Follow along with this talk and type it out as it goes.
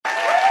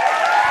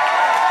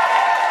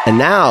And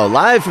now,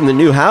 live from the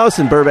new house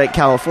in Burbank,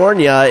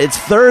 California, it's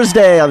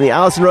Thursday on the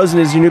Allison Rosen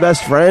is Your New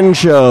Best Friend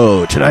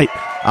show. Tonight,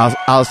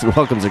 Allison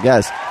welcomes a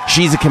guest.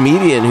 She's a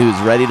comedian who's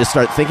ready to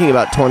start thinking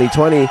about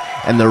 2020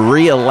 and the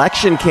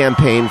re-election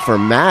campaign for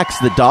Max,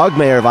 the dog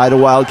mayor of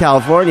Idlewild,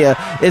 California.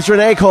 It's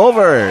Renee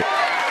Colbert.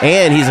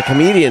 And he's a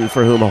comedian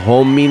for whom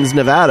home means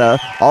Nevada,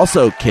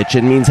 also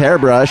kitchen means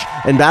hairbrush,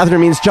 and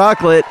bathroom means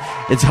chocolate.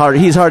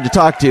 He's hard to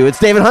talk to. It's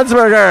David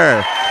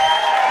Huntsberger.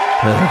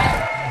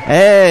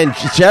 And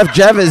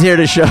Jeff is here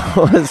to show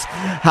us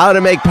how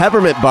to make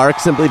peppermint bark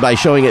simply by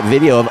showing it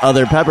video of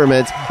other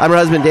peppermints. I'm her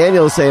husband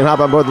Daniel saying hop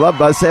on board the Love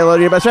Bus. Say hello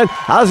to your best friend,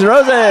 Allison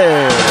Rosen.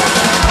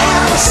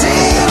 Allison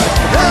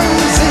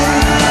Rosen.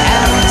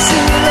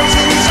 Allison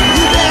Rosen is your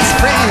new best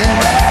friend.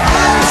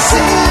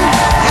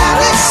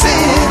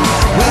 Allison,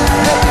 with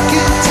her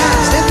good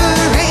times never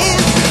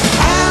end.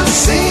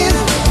 Allison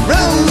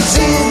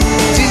Rosen,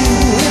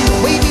 doing the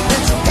wavy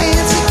pencil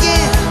pants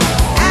again.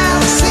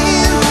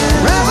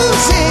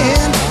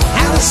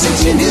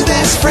 Allison's your new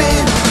best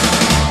friend.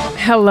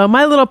 Hello,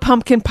 my little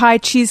pumpkin pie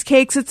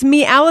cheesecakes. It's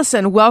me,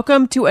 Allison.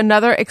 Welcome to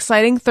another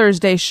exciting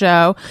Thursday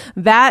show.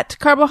 That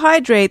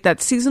carbohydrate, that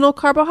seasonal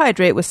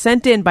carbohydrate, was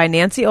sent in by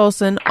Nancy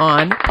Olson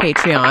on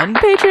Patreon.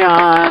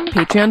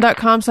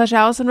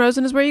 Patreon.com/Allison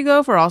Rosen is where you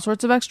go for all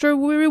sorts of extra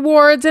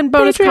rewards and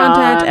bonus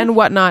content and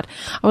whatnot.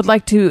 I would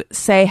like to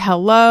say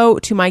hello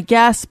to my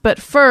guests,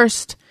 but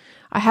first,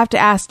 I have to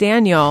ask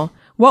Daniel,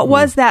 what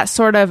was that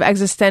sort of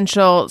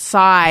existential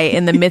sigh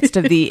in the midst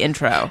of the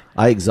intro?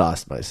 I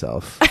exhaust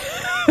myself.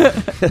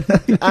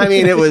 I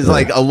mean, it was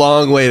like a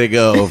long way to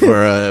go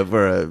for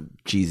a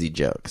cheesy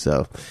joke.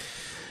 So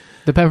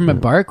the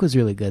peppermint bark was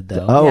really good,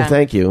 though. Oh, yeah.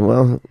 Thank you.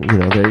 Well,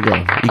 there you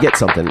go. You get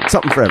something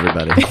for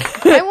everybody.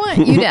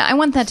 I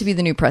want that to be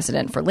the new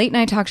precedent for late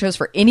night talk shows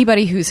for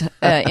anybody who's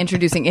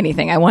introducing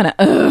anything. I want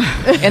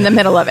to in the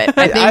middle of it.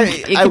 I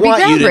think it could be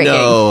want you to groundbreaking.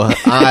 know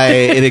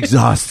it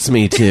exhausts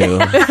me too.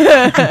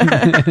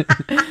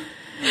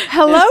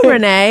 Hello,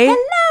 Renee.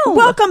 Hello.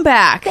 Welcome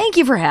back. Thank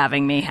you for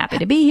having me. Happy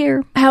to be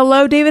here.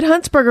 Hello, David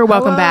Huntsberger.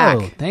 Welcome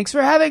Hello. back. Thanks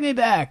for having me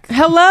back.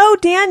 Hello,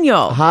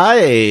 Daniel.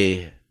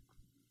 Hi.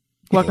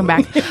 Welcome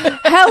back.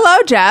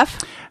 Hello,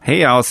 Jeff.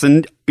 Hey,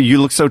 Allison,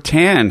 you look so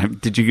tan.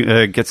 Did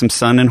you get some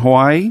sun in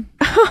Hawaii?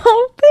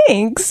 Oh,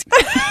 thanks.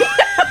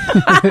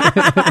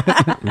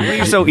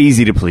 You're so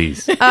easy to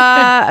please.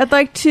 I'd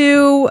like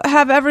to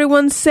have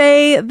everyone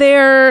say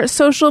their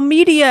social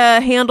media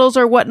handles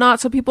or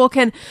whatnot so people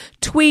can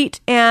tweet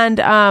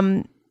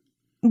and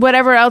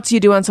whatever else you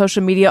do on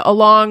social media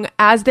along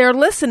as they're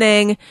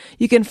listening.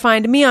 You can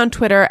find me on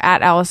Twitter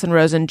at Allison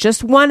Rosen.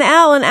 Just one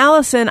L in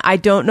Allison. I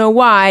don't know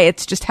why.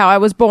 It's just how I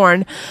was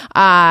born.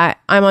 I'm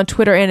on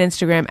Twitter and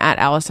Instagram at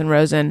Allison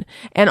Rosen.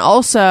 And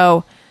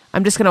also,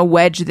 I'm just going to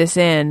wedge this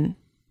in.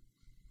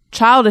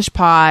 Childish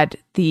Pod,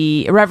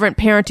 the irreverent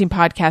parenting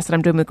podcast that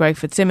I'm doing with Greg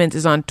Fitzsimmons,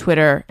 is on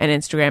Twitter and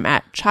Instagram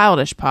at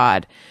Childish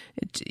Pod.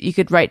 You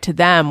could write to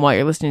them while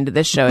you're listening to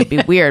this show. It'd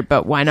be weird,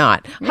 but why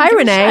not? Hi,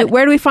 Renee.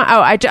 Where do we find... Oh,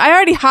 I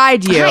already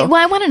hied you. Hi.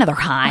 Well, I want another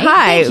hi.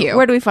 Hi. Thank you.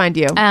 Where do we find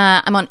you?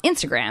 I'm on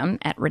Instagram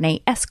at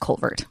Renee S.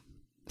 Colbert.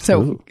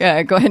 So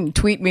go ahead and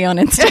tweet me on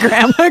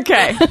Instagram.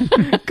 Okay.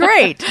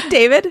 Great.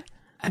 David?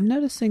 I'm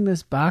noticing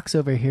this box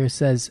over here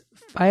says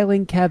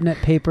filing cabinet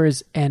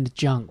papers and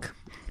junk.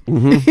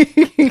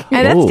 Mm-hmm.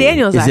 And that's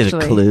Daniel's, Is actually.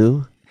 it a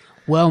clue?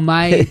 Well,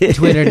 my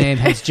Twitter name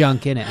has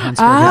junk in it. Huntsberger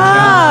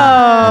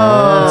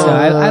Oh. Junk. So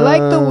I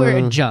like the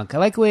word junk. I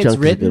like the way Junk it's is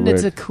a written. good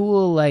It's a word.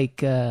 cool, I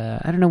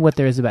don't know what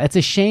there is about it. It's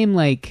a shame,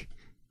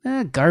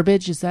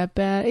 garbage, is that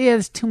bad? Yeah,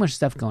 there's too much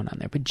stuff going on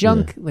there. But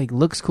junk,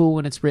 looks cool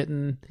when it's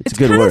written. It's a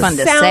good kind word. of Fun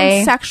to sounds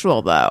say.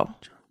 sexual, though.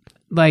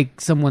 Like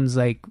someone's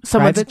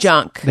Someone's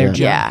junk. They're junk.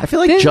 Yeah. I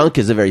feel like junk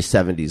is a very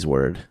 70s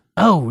word.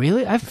 Oh,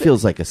 really? I It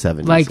feels like a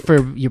 70s like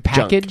for word. your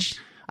package.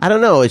 I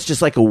don't know. It's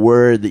just like a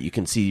word that you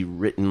can see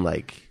written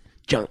like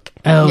junk.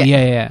 Oh,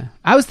 yeah.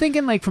 I was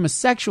thinking from a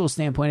sexual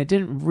standpoint, it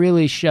didn't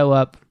really show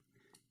up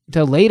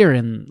until later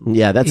in...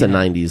 Yeah, that's a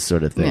 90s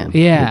sort of thing.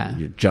 Yeah.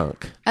 You're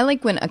junk. I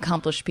like when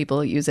accomplished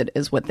people use it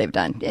as what they've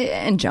done.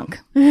 And junk.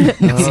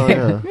 Oh,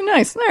 yeah.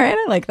 Nice. All right.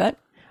 I like that.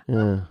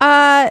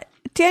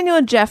 Daniel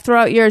and Jeff,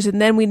 throw out yours,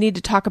 and then we need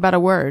to talk about a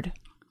word.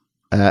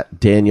 At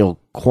Daniel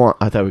Quant.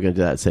 I thought we were going to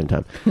do that at the same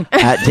time.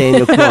 At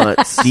Daniel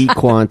Quant. C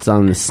Quants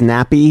on the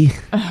Snappy.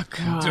 Oh,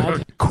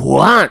 God.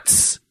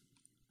 Quants.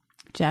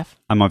 Jeff?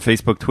 I'm on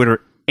Facebook,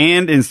 Twitter,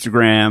 and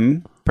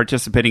Instagram,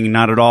 participating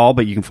not at all,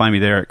 but you can find me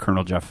there at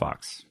Colonel Jeff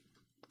Fox.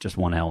 Just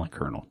one L in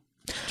Colonel.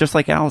 Just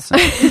like Allison.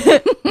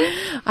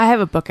 I have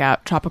a book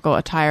out, Tropical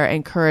Attire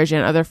and Courage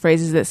and Other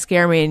Phrases That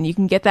Scare Me, and you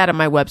can get that at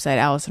my website,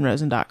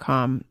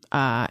 AllisonRosen.com,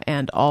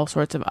 and all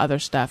sorts of other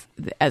stuff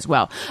as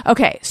well.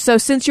 Okay, so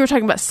since you were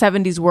talking about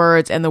 70s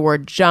words and the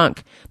word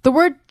junk, the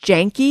word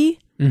janky,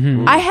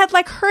 I had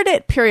heard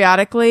it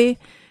periodically.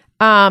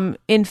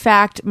 In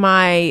fact,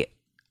 my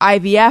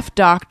IVF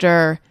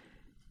doctor,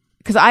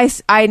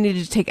 because I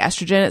needed to take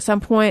estrogen at some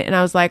point, and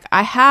I was like,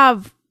 I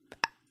have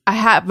I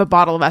have a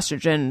bottle of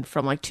estrogen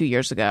from like 2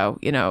 years ago.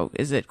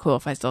 Is it cool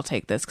if I still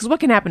take this? Because what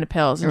can happen to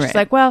pills? And she's Right.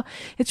 like, well,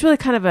 it's really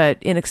kind of an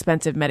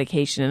inexpensive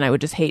medication, and I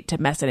would just hate to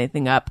mess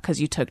anything up because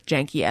you took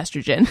janky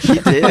estrogen.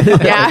 Yeah.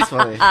 That's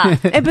funny.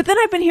 But then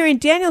I've been hearing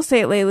Daniel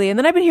say it lately, and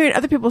then I've been hearing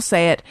other people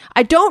say it.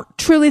 I don't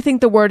truly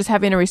think the word is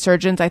having a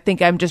resurgence. I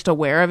think I'm just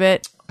aware of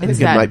it. I think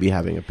it might be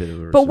having a bit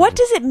of a But what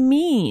resurgence. does it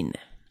mean?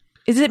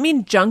 Does it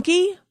mean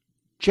junky?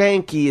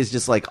 Janky is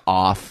just like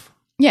off.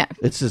 Yeah.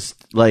 It's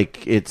just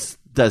like it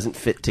doesn't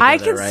fit together. I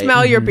can right?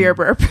 smell your beer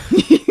burp.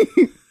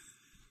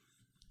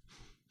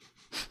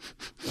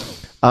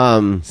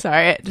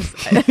 Sorry.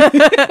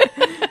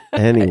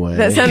 Anyway.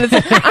 That sounded.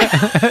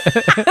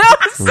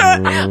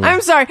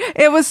 I'm sorry.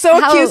 It was so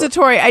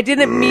accusatory. I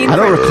didn't mean. I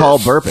don't recall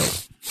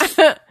burping.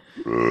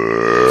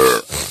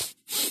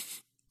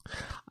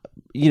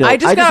 I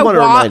just got want to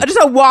remind just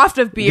a waft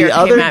of beer. the came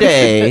other at me.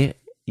 day.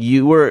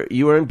 You were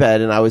in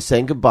bed and I was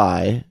saying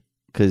goodbye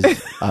because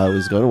I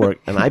was going to work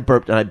and I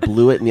burped and I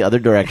blew it in the other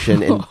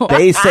direction and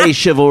they say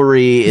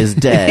chivalry is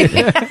dead.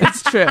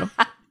 It's true.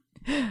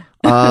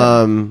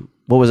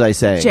 What was I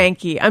saying?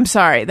 Janky. I'm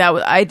sorry. That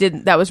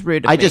was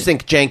rude. Of I me. just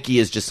think janky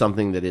is just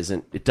something that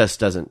it just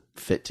doesn't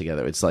fit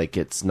together. It's like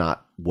it's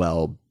not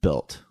well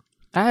built.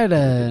 I had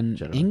an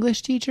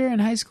English teacher in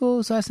high school.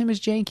 His last name was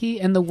Janky,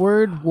 and the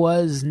word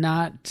was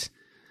not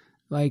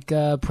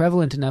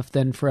prevalent enough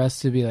then for us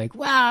to be like,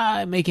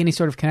 wow, make any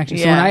sort of connection.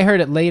 So when Yeah. I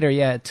heard it later,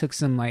 it took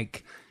some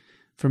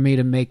for me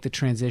to make the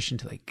transition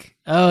to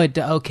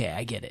okay,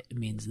 I get it. It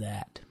means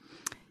that.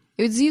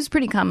 It was used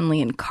pretty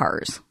commonly in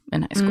cars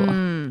in high school.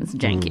 It's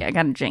janky. I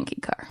got a janky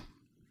car.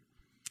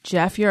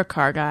 Jeff, you're a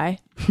car guy.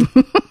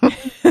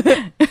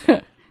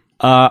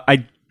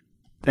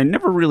 I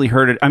never really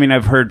heard it. I mean,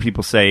 I've heard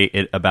people say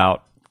it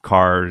about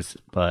cars,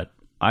 but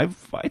I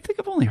think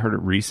I've only heard it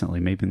recently,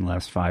 maybe in the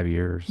last 5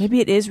 years. Maybe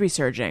it is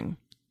resurging.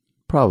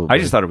 Probably. I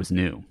just thought it was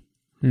new.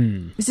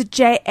 Is it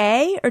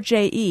J-A or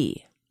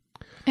J-E?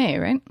 Hey,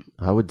 right?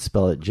 I would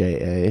spell it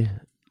Jankey.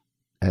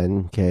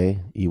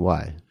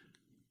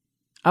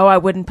 Oh, I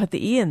wouldn't put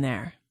the E in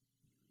there.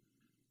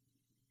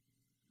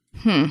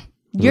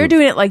 You're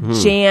doing it like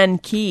Jan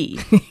Key.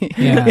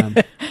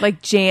 Yeah.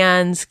 Like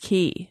Jan's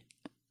Key.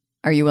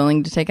 Are you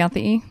willing to take out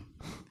the E?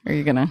 Or are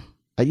you going to?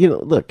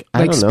 Look, I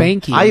Like don't know.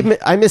 Spanky.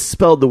 I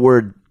misspelled the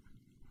word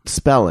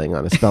spelling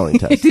on a spelling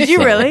test. Did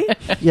you really?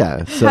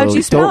 Yeah. So How'd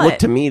you spell don't look it?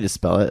 to me to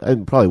spell it.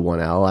 Probably one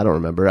L. I don't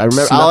remember.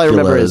 All I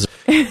remember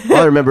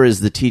is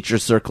the teacher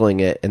circling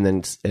it and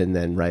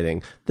then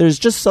writing. There's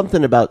just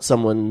something about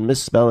someone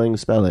misspelling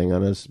spelling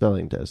on a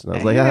spelling test, and I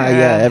was like,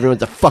 yeah,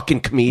 everyone's a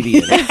fucking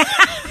comedian.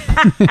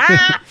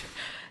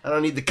 I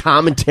don't need the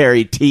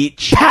commentary.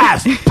 Teach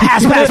pass.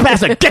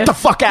 Get the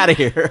fuck out of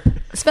here.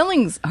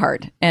 Spelling's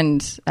hard,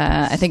 and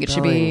I think it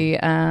should be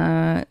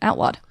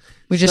outlawed.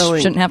 We just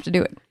Spelling- shouldn't have to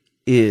do it.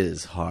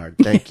 Is hard.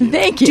 Thank you.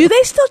 Thank you. Do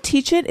they still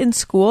teach it in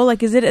school?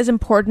 Like, is it as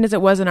important as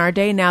it was in our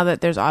day now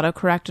that there's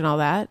autocorrect and all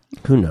that?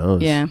 Who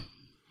knows? Yeah.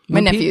 My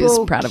When nephew is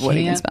people proud of what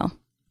he can can't spell.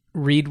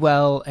 Read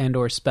well and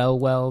or spell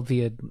well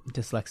via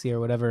dyslexia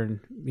or whatever, and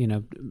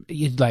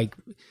you'd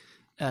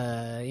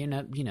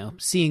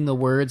seeing the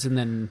words and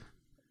then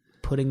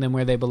putting them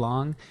where they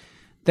belong.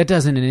 That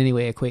doesn't in any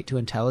way equate to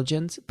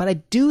intelligence, but I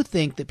do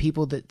think that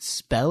people that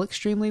spell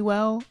extremely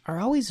well are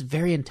always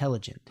very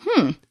intelligent.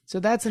 So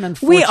that's an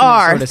unfortunate We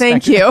are. sort of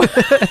Thank spectrum.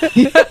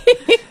 you.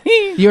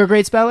 You're a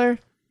great speller?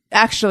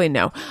 Actually,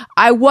 no.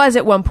 I was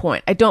at one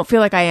point. I don't feel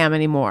like I am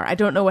anymore. I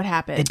don't know what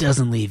happened. It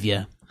doesn't leave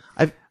you.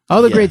 I've-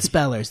 All the yeah. great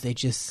spellers, they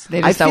just...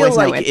 They I just feel always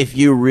know like it. if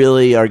you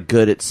really are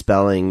good at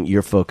spelling,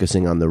 you're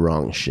focusing on the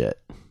wrong shit.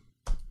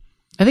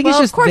 I think well,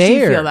 it's just of course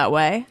there. you feel that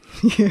way.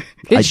 It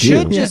I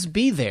should do. just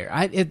be there.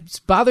 It's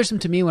bothersome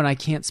to me when I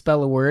can't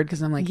spell a word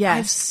because I'm like, Yes.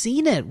 I've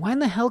seen it. Why in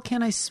the hell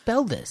can't I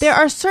spell this? There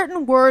are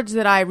certain words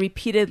that I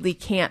repeatedly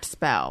can't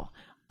spell.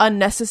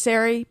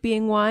 Unnecessary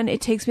being one.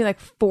 It takes me like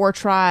 4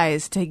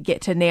 tries to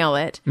get to nail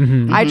it.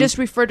 I just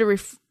refer to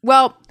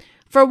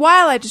for a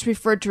while I just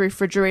referred to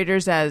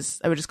refrigerators as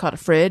I would just call it a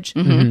fridge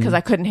because I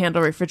couldn't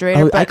handle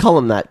refrigerator. Oh, but I call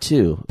them that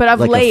too. But of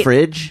like late- a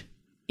fridge.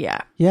 yeah.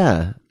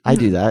 Yeah, I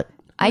do that.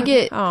 I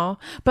get Oh,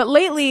 but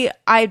lately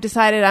I've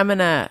decided I'm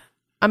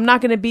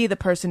not gonna be the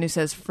person who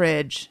says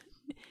fridge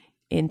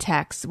in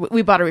text.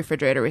 We bought a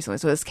refrigerator recently,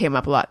 so this came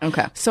up a lot.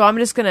 Okay. So I'm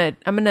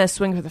gonna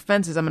swing for the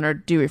fences. I'm gonna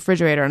do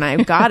refrigerator, and I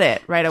got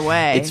it right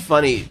away. It's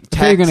funny.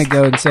 So you're going to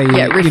go and say you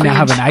now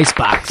have an ice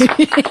box.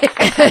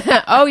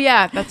 Oh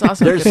yeah, that's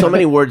also There's so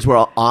many words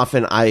where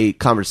often I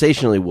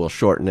conversationally will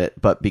shorten it,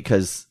 but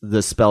because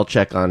the spell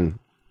check on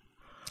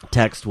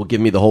text will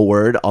give me the whole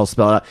word, I'll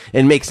spell it out.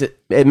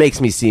 It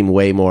makes me seem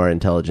way more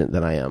intelligent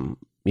than I am,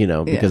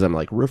 because I'm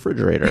like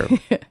refrigerator.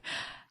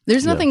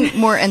 There's nothing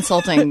more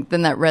insulting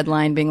than that red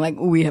line being like,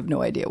 we have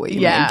no idea what you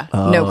Yeah.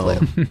 mean. No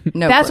clue.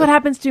 No That's clue. what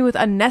happens to me with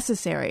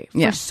unnecessary for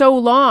Yeah. so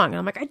long. And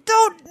I'm like, I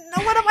don't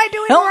know. What am I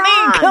doing Help wrong?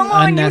 me. Come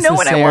on. You know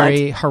what I want.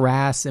 Unnecessary,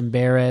 harass,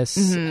 embarrass,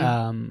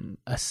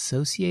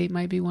 associate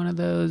might be one of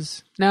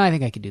those. No, I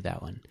think I could do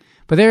that one.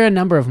 But there are a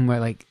number of them where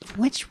like,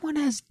 which one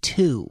has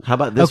two? How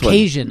about this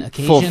occasion? one?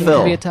 Occasion Fulfill.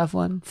 could be a tough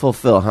one.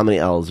 Fulfill. How many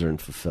L's are in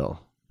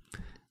fulfill?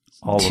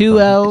 All of Two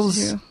them.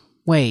 L's.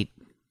 Wait.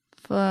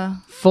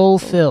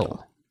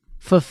 Fulfill.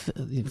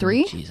 Fulfill.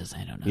 3? Jesus,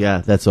 I don't know. Yeah,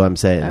 that's what I'm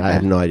saying. I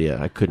have no idea.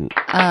 I couldn't.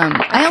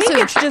 I also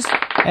It's just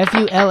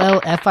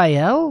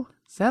Fullfil?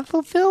 Is that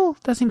fulfill?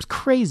 That seems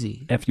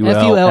crazy.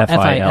 Fullfill.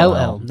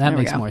 That There we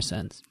makes go. more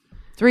sense.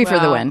 3 for the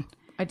Well, win.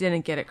 I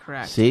didn't get it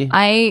correct. See?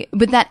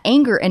 But that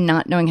anger and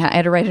not knowing how, I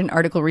had to write an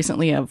article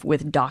recently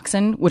with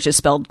dachshund, which is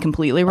spelled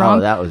completely wrong.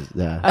 Oh, that was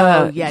yeah.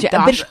 Oh, yeah.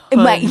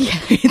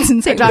 It's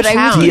insane. But I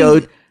was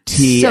Dachshund.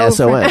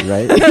 TOTSON,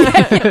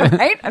 right?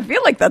 right? I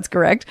feel like that's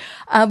correct.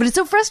 But it's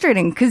so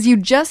frustrating because you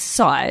just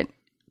saw it,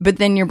 but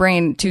then your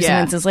brain 2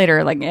 sentences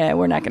later, like,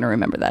 we're not going to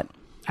remember that.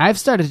 I've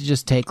started to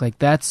just take like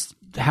that's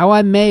how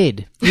I'm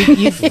made.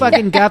 You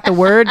fucking got the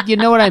word. You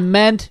know what I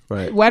meant.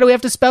 Right. Why do we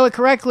have to spell it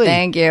correctly?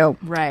 Thank you.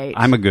 Right.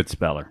 I'm a good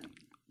speller.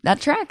 That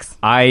tracks.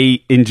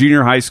 In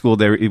junior high school,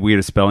 we had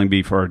a spelling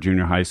bee for our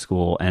junior high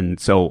school, and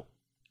so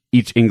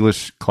each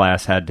English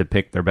class had to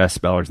pick their best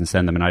spellers and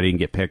send them, and I didn't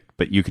get picked,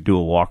 but you could do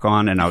a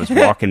walk-on, and I was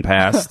walking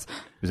past,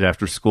 it was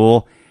after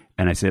school,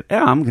 and I said,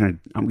 yeah, I'm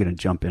gonna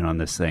jump in on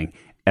this thing,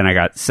 and I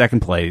got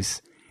second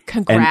place.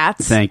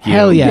 Congrats. And thank you.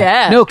 Hell yeah.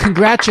 Yeah. No,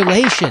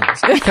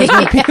 congratulations. Because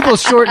when people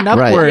shorten up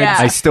Right. words. Yeah.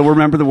 I still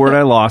remember the word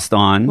I lost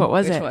on. What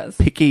was Which it? was?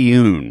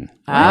 Picayune,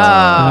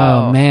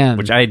 Oh, man.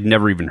 which I had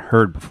never even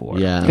heard before.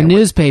 Yeah. The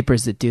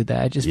newspapers that do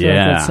that. I just feel like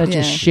Yeah. that's such a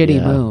Yeah. shitty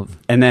Yeah. move.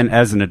 And then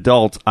as an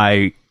adult,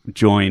 I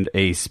joined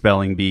a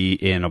spelling bee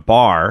in a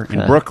bar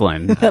in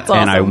Brooklyn. That's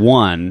And I awesome.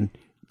 won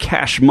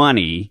cash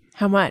money.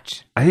 How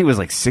much? I think it was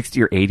like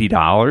 $60 or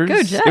 $80.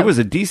 Good job. It was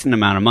a decent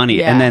amount of money.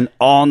 Yeah. And then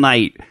all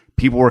night,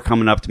 people were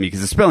coming up to me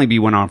because the spelling bee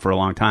went on for a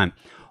long time.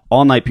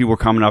 All night, people were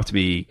coming up to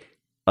me.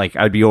 Like,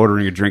 I'd be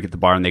ordering a drink at the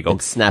bar, and they go,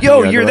 And snapping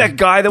yo, your you're underwear. that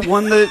guy that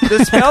won the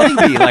spelling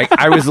bee. Like,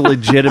 I was a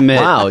legitimate...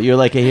 Wow, you're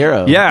like a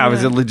hero. Yeah, I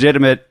was a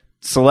legitimate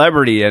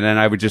celebrity, and then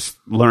I would just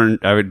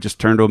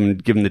turn to them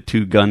and give them the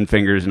 2 gun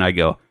fingers, and I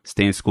go,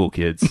 stay in school,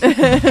 kids.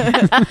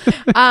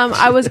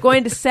 I was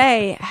going to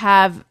say,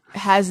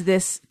 has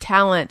this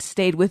talent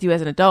stayed with you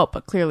as an adult?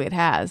 But clearly it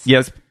has.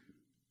 Yes,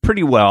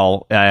 pretty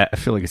well. I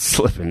feel like it's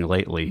slipping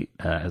lately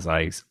as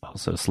I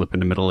also slip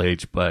into middle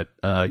age, but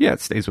yeah, it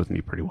stays with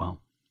me pretty well.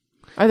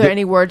 Are there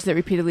any words that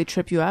repeatedly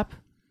trip you up?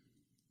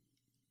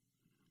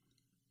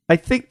 I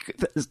think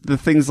the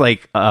things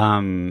like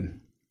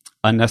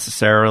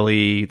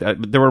unnecessarily,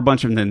 there were a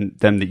bunch of them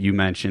that you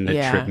mentioned that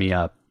Yeah. tripped me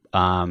up.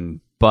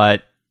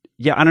 But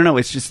yeah, I don't know.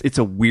 It's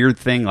a weird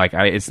thing. Like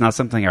it's not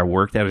something I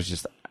worked at. It's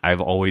just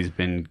I've always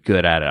been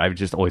good at it. I've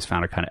just always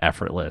found it kind of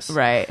effortless.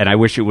 Right. And I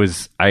wish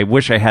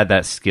I had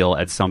that skill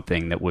at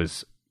something that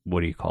was, what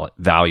do you call it?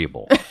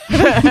 Valuable.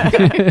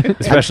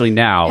 Especially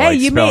now. Hey, like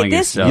you spelling made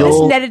is this. so-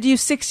 This netted you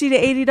 $60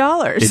 to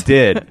 $80. It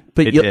did.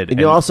 But It you, did. and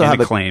you also have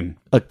a claim.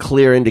 a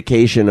clear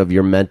indication of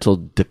your mental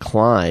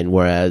decline,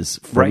 whereas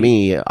for Right.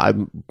 me, I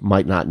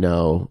might not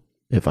know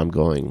if I'm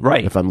going,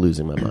 Right. if I'm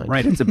losing my mind.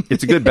 Right. It's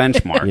a good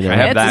benchmark. You know? I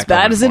have It's that as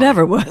bad going as it for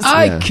ever was.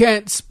 I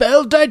can't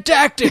spell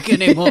didactic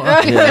anymore.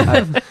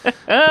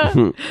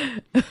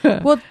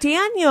 Well,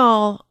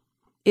 Daniel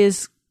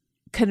is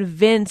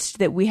convinced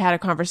that we had a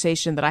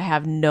conversation that I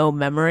have no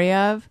memory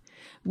of,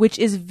 which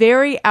is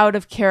very out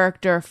of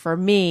character for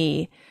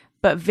me,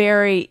 but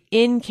very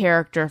in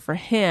character for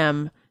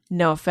him.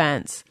 No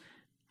offense.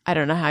 I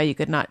don't know how you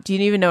could not. Do you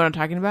even know what I'm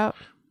talking about?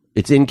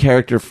 It's in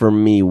character for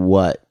me.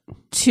 What?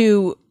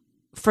 To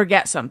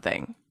forget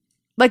something.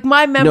 Like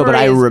my memory. No, but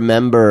I is-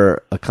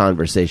 remember a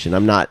conversation.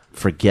 I'm not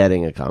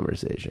forgetting a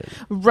conversation.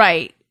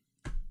 Right.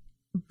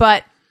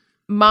 But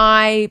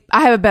I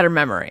have a better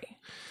memory.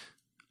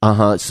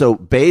 So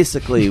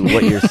basically,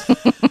 what you're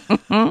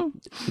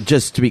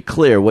just to be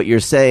clear, what you're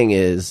saying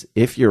is,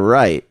 if you're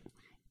right,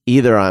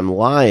 either I'm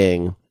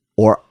lying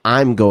or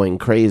I'm going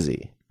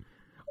crazy.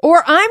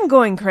 Or I'm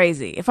going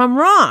crazy if I'm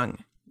wrong.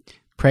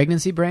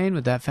 Pregnancy brain,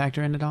 would that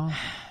factor in at all?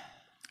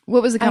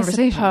 What was the I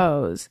conversation?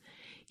 suppose.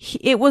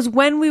 It was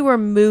when we were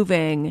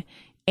moving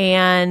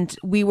and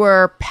we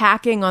were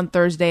packing on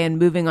Thursday and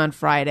moving on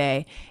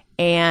Friday,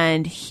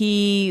 and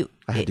he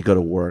I had to go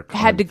to work.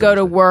 had on to go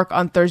to Thursday. work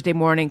on Thursday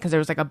morning because there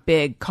was like a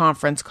big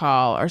conference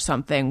call or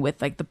something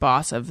with like the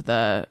boss of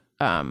the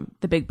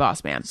big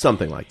boss man.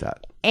 Something like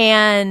that.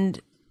 And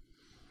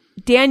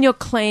Daniel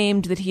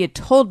claimed that he had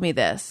told me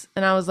this,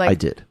 and I was like, I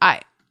did.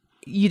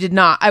 You did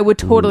not. I would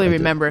totally I did.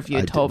 remember if you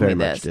had I told very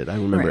me much this. did. I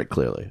remember Right. it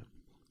clearly.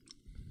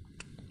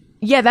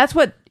 Yeah, that's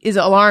what is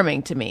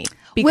alarming to me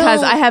because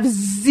Well- I have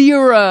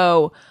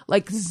zero Well, here-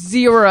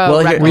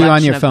 recollection Were you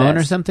on your of phone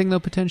this. or something, though,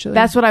 potentially?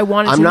 That's what I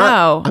wanted to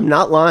know. I'm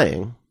not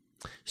lying.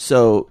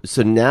 So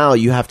now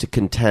you have to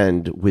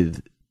contend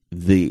with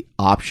the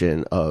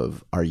option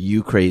of, are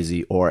you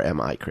crazy or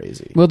am I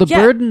crazy? Well, the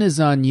Yeah. burden is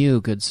on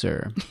you, good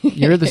sir.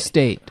 You're the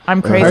state.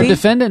 I'm crazy? Our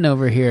defendant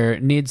over here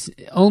needs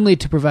only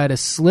to provide a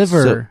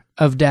sliver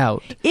of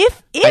doubt.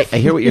 If I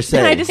hear what you're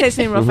saying. Can I just say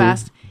something real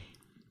fast?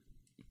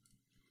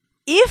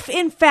 If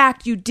in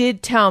fact you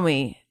did tell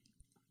me,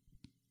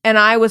 and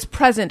I was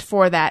present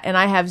for that, and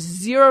I have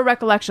zero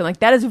recollection, like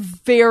that is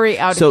very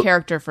out So, of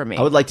character for me.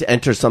 I would like to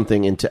enter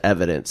something into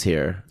evidence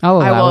here. I'll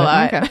I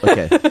allow will. it.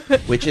 Okay.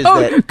 Which is Oh,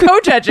 that.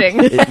 co-judging.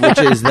 Which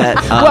is that.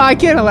 Well, I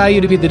can't allow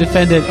you to be the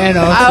defendant and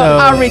also...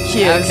 I'll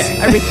recuse.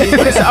 I recuse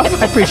myself.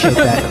 I appreciate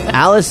that.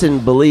 Allison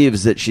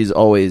believes that she's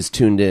always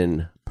tuned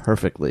in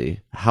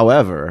perfectly.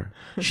 However,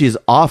 she's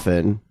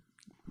often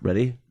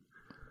ready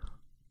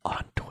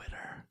on Twitter.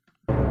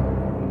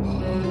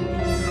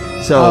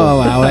 So I'll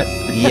allow it.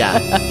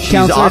 yeah, she's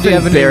Counselor, do you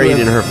have often any buried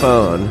room? in her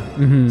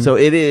phone. So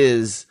it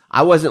is.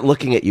 I wasn't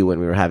looking at you when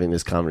we were having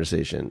this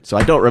conversation, so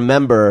I don't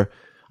remember.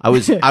 I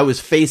was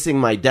facing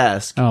my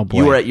desk. Oh, boy.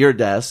 You were at your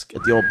desk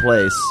at the old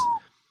place,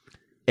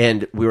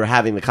 and we were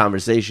having the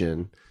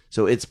conversation.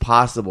 So it's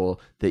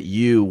possible that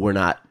you were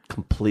not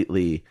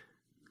completely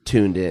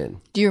tuned in.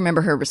 Do you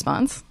remember her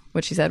response?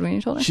 What she said when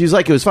you told her? She's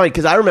like, it was funny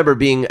because I remember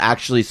being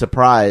actually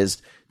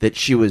surprised that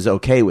she was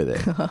okay with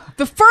it.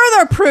 The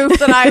further proof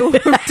that I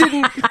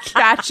didn't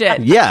catch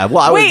it. Yeah, well,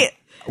 I was,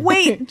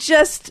 Wait,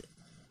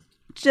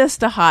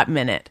 just a hot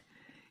minute.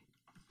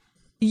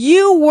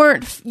 You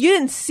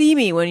didn't see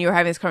me when you were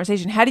having this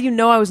conversation. How do you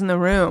know I was in the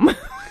room?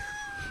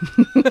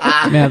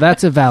 Now,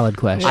 that's a valid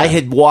question. I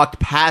had walked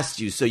past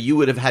you, so you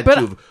would have had to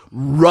have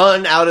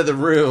run out of the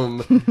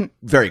room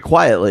very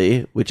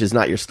quietly, which is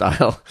not your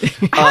style.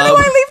 How do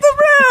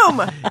I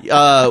leave the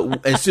room?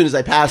 As soon as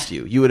I passed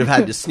you, you would have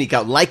had to sneak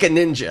out like a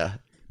ninja.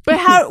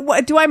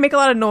 But do I make a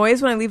lot of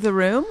noise when I leave the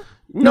room?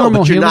 No,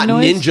 Normal but you're human not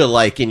noise?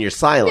 ninja-like in your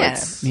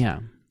silence. Yeah.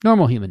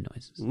 Normal human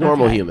noises.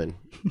 Normal human.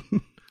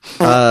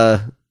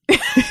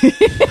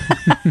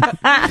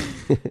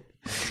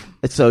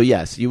 So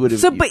yes, you would have.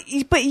 So,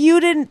 but you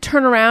didn't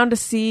turn around to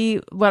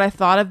see what I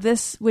thought of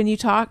this when you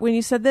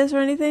said this or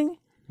anything?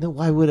 No,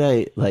 why would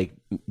I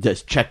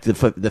just check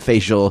the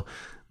facial?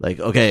 Like,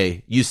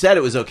 okay, you said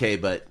it was okay,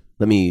 but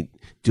let me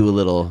do a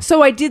little.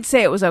 So I did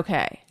say it was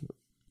okay.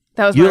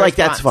 That was You're my like,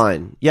 response. that's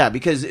fine. Yeah,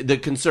 because the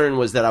concern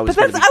was that I was.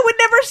 But gonna be- I would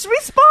never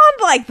respond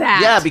like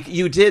that. Yeah,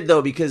 you did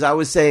though, because I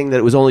was saying that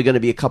it was only going to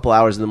be a couple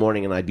hours in the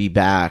morning, and I'd be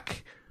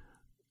back.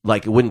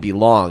 Like, it wouldn't be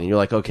long, and you're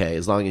like, okay,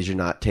 as long as you're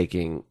not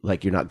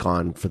you're not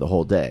gone for the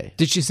whole day.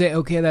 Did she say,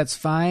 okay, that's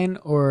fine,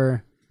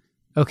 or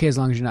okay, as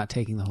long as you're not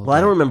taking the whole Well, I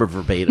day? don't remember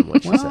verbatim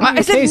what she said.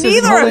 I said case isn't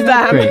neither holding of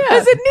up them. great. I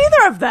said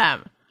neither of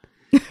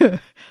them.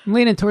 I'm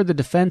leaning toward the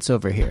defense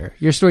over here.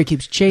 Your story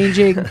keeps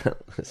changing.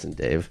 Listen,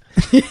 Dave.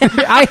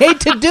 I hate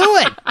to do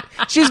it.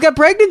 She's got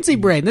pregnancy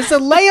brain. This is a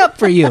layup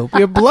for you.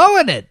 You're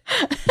blowing it.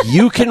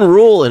 You can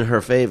rule in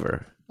her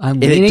favor. I'm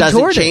And leaning it doesn't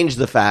toward it. change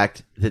the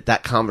fact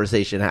that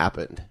conversation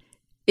happened.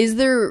 Is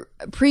there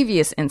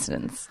previous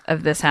incidents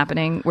of this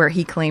happening where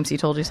he claims he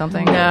told you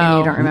something No. and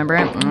you don't remember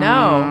it?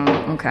 No.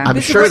 Okay. I'm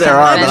This is sure the there first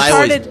are, time but I I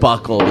always started-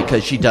 buckle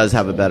because she does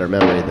have a better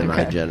memory than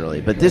I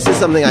generally. But this is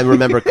something I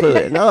remember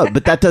clearly. No,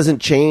 but that doesn't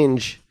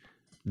change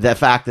the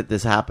fact that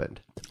this happened.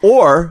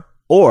 Or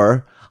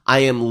I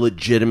am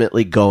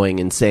legitimately going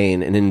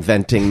insane and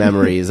inventing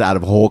memories out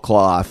of whole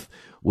cloth,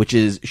 which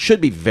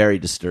should be very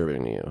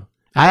disturbing to you.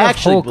 I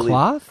actually whole believe,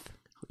 cloth?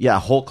 Yeah,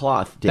 whole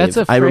cloth, Dave. That's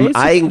a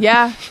phrase?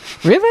 Yeah.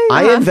 Really?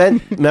 I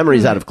invent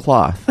memories out of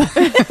cloth.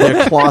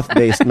 They're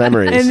cloth-based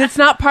memories. And it's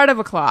not part of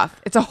a cloth.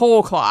 It's a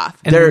whole cloth.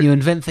 And they're- then you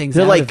invent things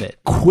They're out like of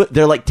it.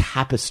 they're like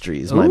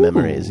tapestries. My Ooh.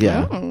 memories,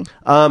 yeah.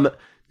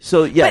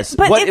 So yes,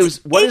 But what it's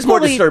is more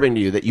equally- disturbing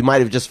to you, that you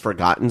might have just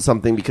forgotten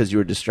something because you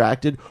were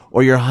distracted,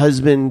 or your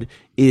husband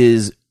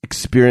is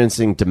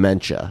experiencing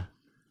dementia?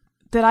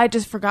 That I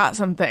just forgot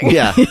something.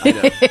 Yeah, I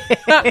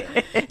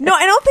know. No,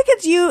 I don't think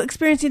it's you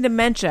experiencing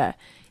dementia.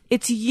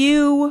 It's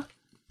you.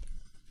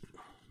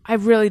 I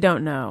really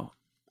don't know.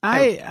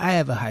 I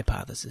have a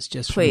hypothesis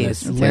just from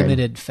Please. the Let's hear it.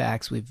 limited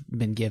facts we've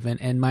been given.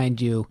 And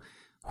mind you,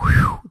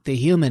 the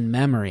human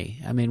memory.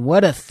 I mean,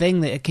 what a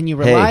thing that can you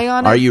rely Hey,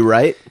 on are it? you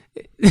right?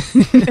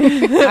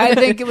 I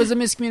think it was a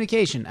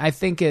miscommunication. I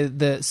think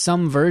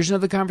some version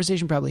of the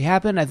conversation probably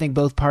happened. I think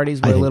both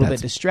parties were a think little bit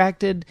that's-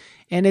 distracted,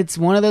 and it's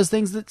one of those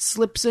things that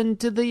slips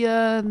into the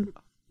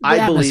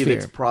I believe atmosphere.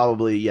 it's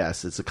probably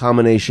yes. It's a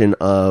combination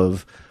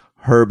of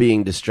her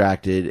being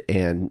distracted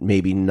and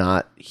maybe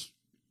not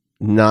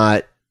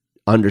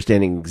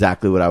understanding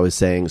exactly what I was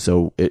saying,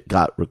 so it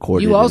got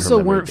recorded. You in her also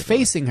memory weren't differently.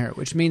 facing her,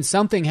 which means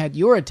something had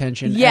your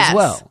attention Yes. as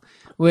well.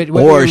 Whether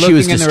Or you're she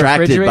was looking in the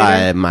distracted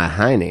by refrigerator- my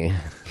hiney.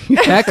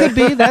 That could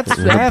be. That's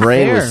Her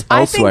brain fair. was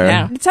I think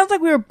elsewhere. it sounds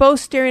like we were both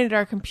staring at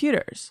our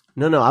computers.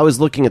 No, I was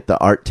looking at the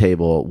art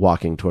table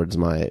walking towards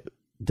my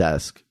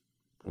desk.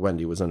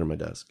 Wendy was under my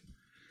desk.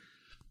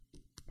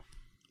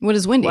 What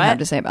does Wendy What? have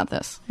to say about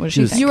this? What does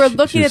she was- think? You were She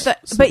looking was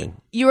at the, sitting.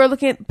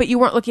 but you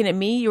weren't looking at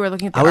me. You were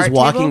looking at the I was art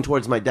walking table?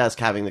 towards my desk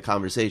having the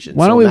conversation.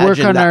 Why So don't we work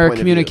imagine on that our point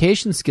of view.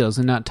 communication skills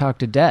and not talk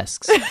to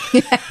desks?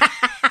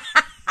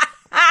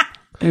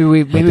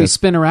 Maybe we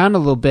spin around a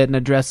little bit and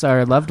address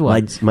our loved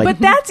ones. But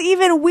that's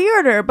even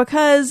weirder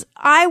because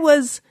I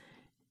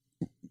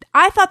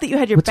thought that you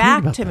had your What's weird back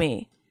about to that?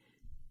 me.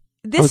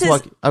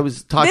 I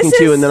was talking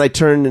to you, and then I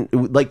turned,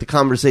 like the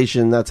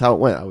conversation, that's how it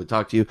went. I would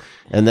talk to you,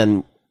 and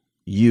then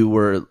you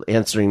were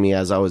answering me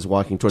as I was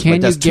walking towards my Can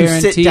you desk to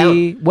sit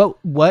guarantee down.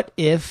 what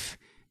if?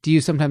 Do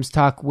you sometimes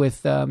talk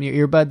with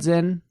your earbuds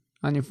in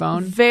on your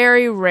phone?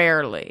 Very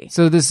rarely.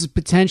 So this is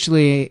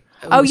potentially.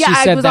 Oh, yeah, she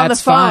I said was on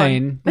that's the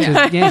phone.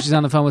 fine. Yeah, she's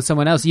on the phone with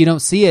someone else. You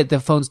don't see it. The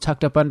phone's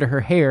tucked up under her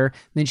hair.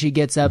 Then she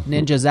gets up,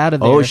 ninjas out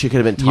of there. Oh, she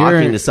could have been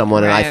talking to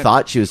someone, and I Right.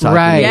 thought she was talking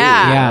Right. to me.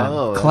 Yeah.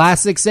 Oh, that's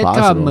Classic sitcom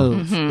possible.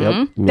 move.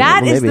 Yep.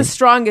 That Well, is maybe. the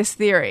strongest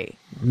theory.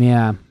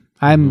 Yeah,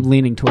 I'm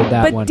leaning toward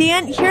that But one.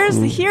 Dan, here's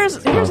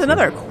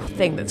another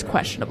thing that's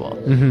questionable.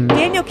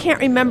 Daniel can't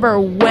remember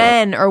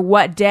when or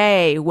what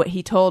day what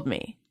he told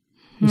me.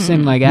 You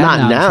seem like Not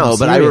Adnan now,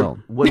 from but Serial.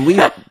 when we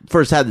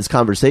first had this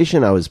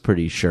conversation, I was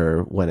pretty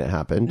sure when it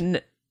happened.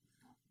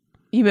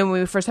 You mean when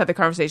we first had the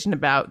conversation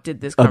about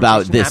did this About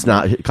conversation this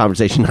happen?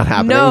 conversation not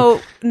happening. No,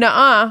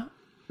 nuh-uh.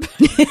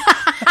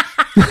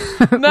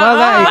 Well,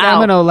 I'm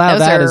going to allow Those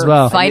that are as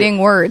well. fighting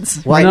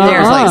words. Well, I No, think it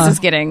was like- This is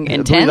getting I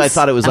intense. believe I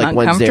thought it was and like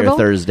Wednesday or uncomfortable.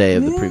 Thursday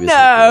of the previous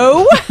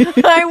No,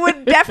 I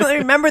would definitely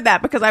remember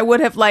that because I would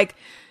have like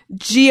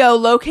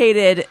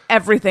geolocated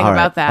everything All right.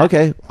 about that.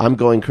 Okay, I'm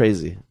going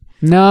crazy.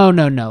 No.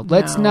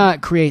 Let's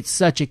not create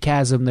such a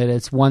chasm that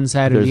it's one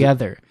side or the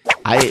other.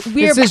 We're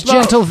It's this both-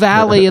 gentle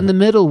valley in the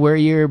middle where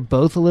you're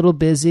both a little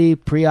busy,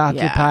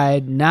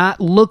 preoccupied,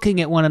 not looking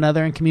at one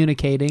another and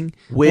communicating.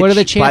 Which, What are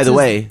the chances? by the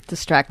way,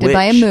 Distracted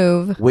by a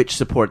move. which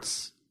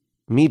supports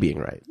me being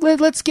right.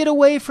 Let's get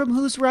away from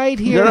who's right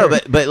here. No,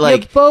 but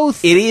like You're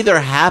both. it either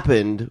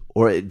happened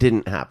or it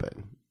didn't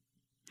happen.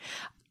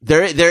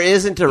 There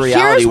isn't a reality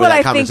Here's where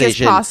what that I think is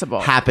conversation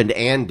possible. happened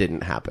and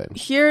didn't happen.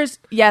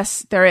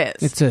 Yes, there is.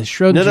 It's a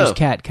Schrodinger's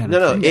cat kind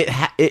of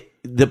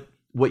thing.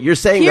 What you're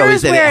saying though Here's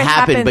is that where it it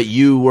happened, happened. but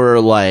you were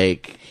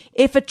like,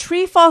 If a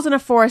tree falls in a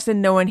forest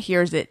and no one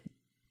hears it,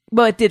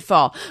 well, it did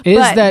fall. Is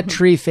but, that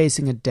tree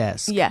facing a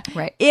desk? yeah?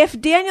 Right.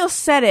 If Daniel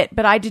said it,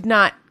 but I did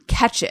not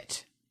catch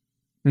it,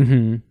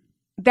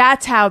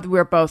 that's how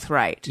we're both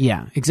right.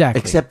 Yeah,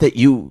 exactly. except that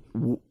you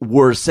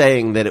were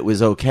saying that it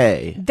was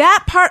okay.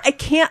 That part, I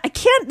can't.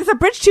 There's a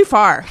bridge too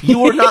far. You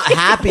were not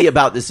happy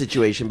about the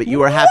situation, but you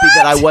were happy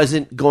that I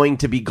wasn't going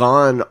to be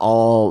gone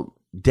all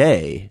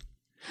day.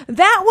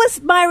 That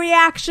was my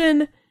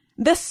reaction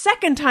the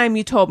second time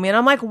you told me, and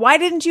I'm like, "Why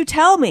didn't you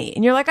tell me?"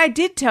 And you're like, "I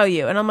did tell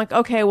you," and I'm like,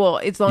 "Okay, well,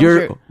 as long as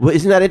you're." Well,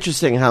 isn't that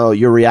interesting how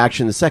your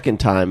reaction the second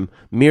time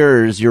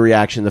mirrors your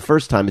reaction the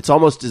first time? It's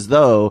almost as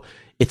though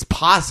it's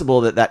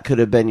possible that could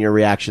have been your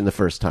reaction the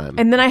first time.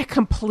 And then I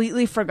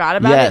completely forgot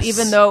about Yes. it,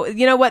 even though,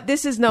 you know what,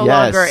 this is no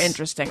Yes. longer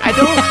interesting. I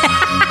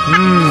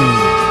don't.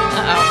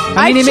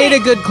 I mean, he made a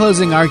cha- good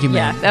closing argument.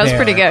 Yeah, that was there.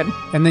 pretty good.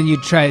 And then you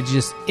try to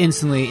just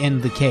instantly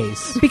end the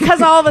case.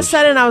 Because all of a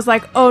sudden I was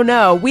like, oh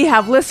no, we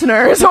have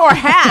listeners, or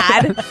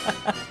had.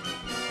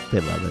 They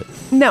love it.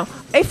 No.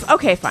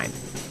 Okay, fine.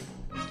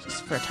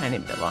 Just for a tiny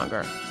bit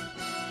longer.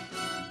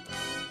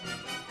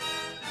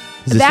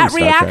 Is this That from Star Trek?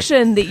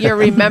 reaction that you're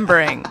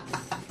remembering,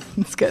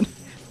 It's good.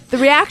 the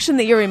reaction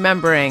that you're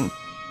remembering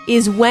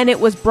is when it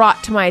was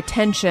brought to my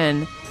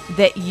attention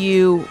that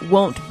you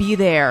won't be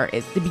there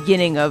at the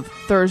beginning of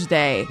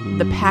Thursday,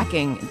 the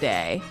packing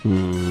day.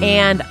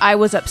 And I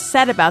was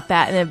upset about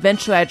that, and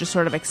eventually I just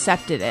sort of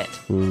accepted it.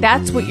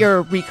 That's what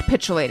you're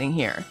recapitulating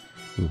here.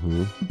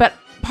 But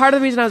part of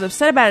the reason I was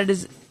upset about it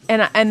is,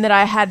 and that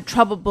I had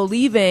trouble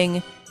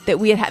believing that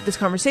we had this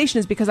conversation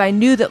is because I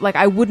knew that, like,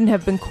 I wouldn't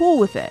have been cool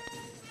with it.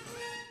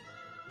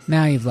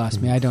 Now you've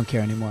lost me. I don't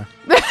care anymore.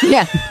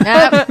 Yeah. Doesn't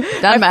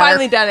I've matter.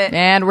 finally done it.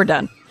 And we're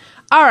done.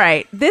 All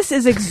right, this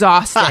is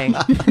exhausting.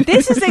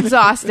 This is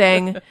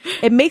exhausting.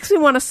 It makes me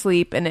want to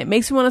sleep, and it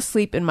makes me want to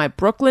sleep in my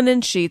Brooklyn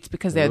sheets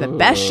because they're the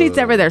best sheets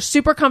ever. They're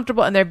super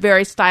comfortable, and they're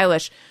very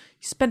stylish.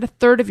 You spend a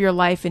third of your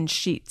life in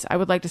sheets. I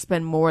would like to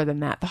spend more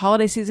than that. The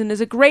holiday season is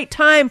a great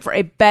time for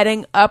a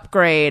bedding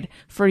upgrade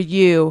for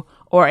you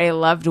or a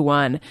loved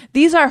one.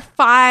 These are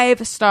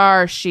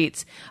 5-star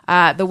sheets.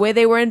 The way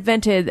they were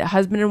invented, the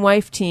husband and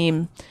wife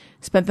team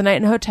spent the night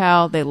in a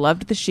hotel. They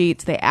loved the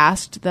sheets. They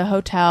asked the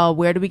hotel,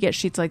 where do we get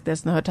sheets like this?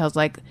 And the hotel's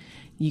like,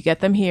 you get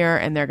them here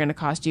and they're going to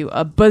cost you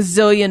 $1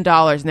 bazillion.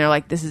 And they're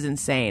like, this is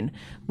insane.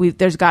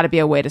 There's got to be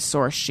a way to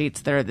source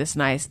sheets that are this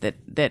nice that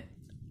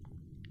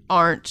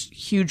aren't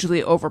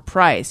hugely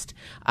overpriced.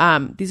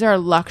 These are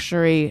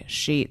luxury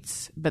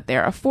sheets, but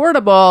they're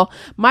affordable.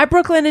 My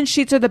Brooklinen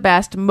sheets are the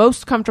best,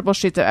 most comfortable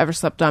sheets I've ever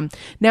slept on.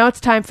 Now it's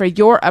time for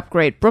your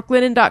upgrade.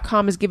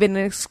 Brooklinen.com is giving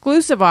an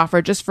exclusive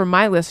offer just for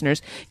my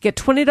listeners. Get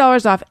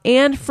 $20 off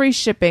and free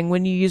shipping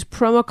when you use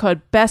promo code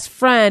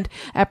BESTFRIEND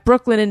at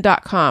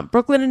brooklinen.com.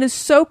 Brooklinen is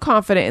so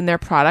confident in their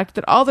product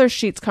that all their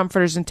sheets,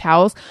 comforters, and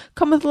towels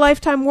come with a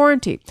lifetime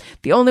warranty.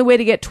 The only way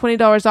to get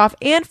 $20 off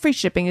and free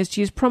shipping is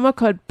to use promo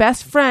code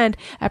BESTFRIEND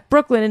at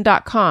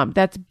brooklinen.com.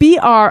 That's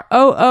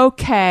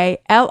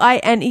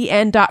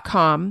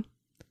BROOKLINEN.com.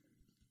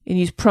 and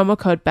use promo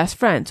code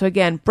BESTFRIEND. So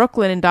again,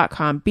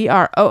 brooklinen.com,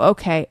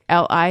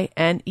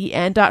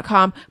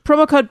 BROOKLINEN.com,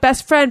 promo code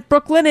BESTFRIEND,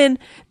 Brooklinen.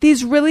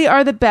 These really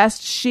are the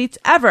best sheets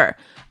ever.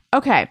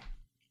 Okay.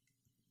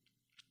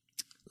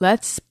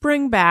 Let's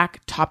bring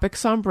back Topic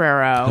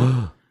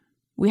Sombrero.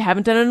 We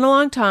haven't done it in a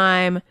long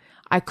time.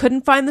 I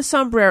couldn't find the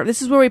sombrero.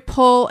 This is where we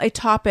pull a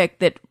topic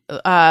that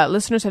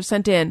listeners have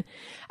sent in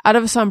out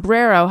of a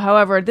sombrero.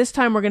 However, this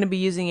time we're going to be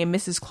using a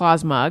Mrs.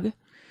 Claus mug.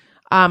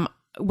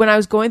 When I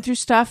was going through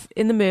stuff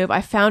in the move,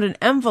 I found an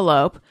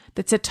envelope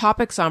that said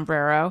Topic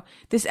Sombrero.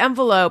 This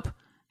envelope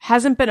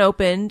hasn't been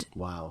opened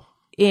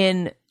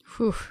in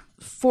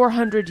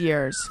 400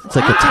 years. It's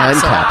like a time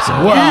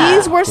capsule.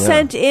 These were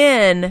sent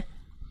in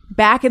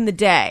back in the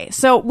day.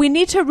 So we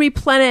need to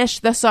replenish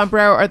the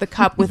sombrero or the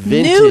cup with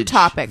new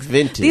topics.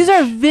 These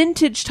are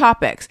vintage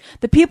topics.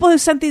 The people who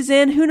sent these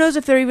in, who knows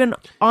if they're even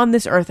on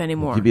this earth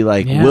anymore. You'd be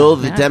like, will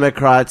the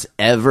Democrats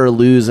ever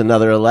lose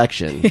another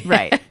election?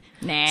 Right.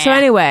 Nah. So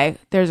anyway,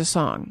 there's a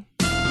song.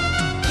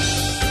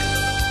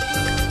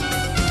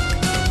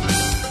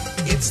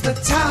 It's the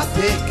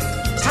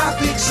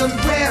topic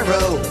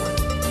sombrero.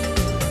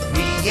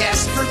 We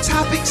asked for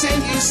topics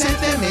and you sent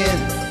them in.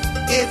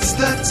 It's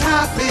the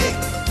topic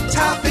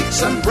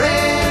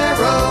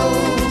sombrero.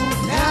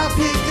 Now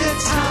pick a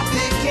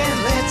topic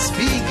and let's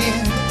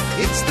begin.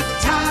 It's the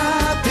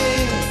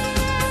topic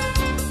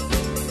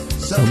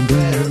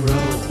sombrero.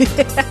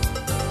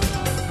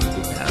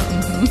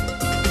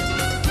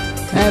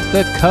 At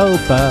the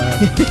Copa.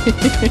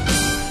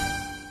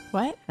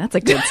 What? That's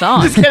a good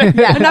song.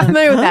 Yeah, I'm not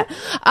familiar with that.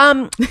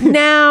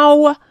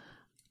 Now,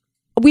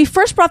 we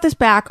first brought this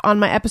back on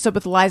my episode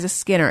with Liza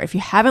Skinner. If you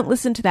haven't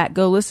listened to that,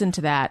 go listen to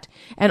that.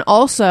 And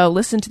also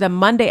listen to the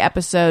Monday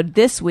episode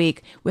this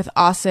week with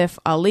Asif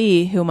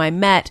Ali, whom I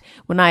met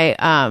when I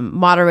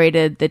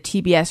moderated the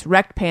TBS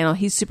Rect panel.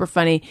 He's super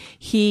funny.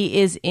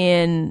 He's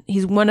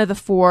one of the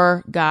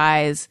four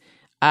guys.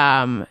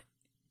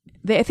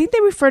 I think they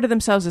refer to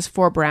themselves as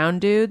four brown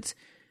dudes.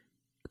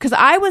 Because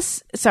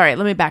sorry,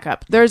 let me back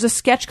up. There's a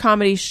sketch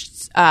comedy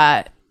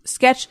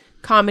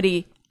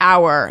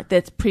hour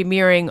that's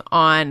premiering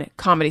on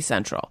Comedy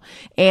Central.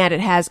 And it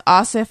has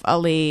Asif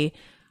Ali,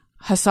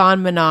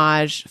 Hassan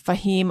Minhaj,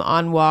 Fahim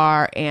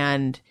Anwar,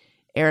 and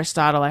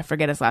Aristotle. I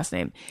forget his last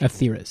name.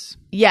 Atheris.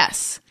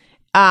 Yes.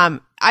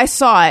 I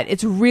saw it.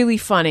 It's really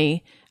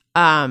funny.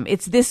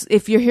 It's this,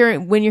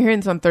 when you're hearing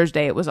this on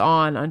Thursday, it was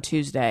on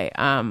Tuesday.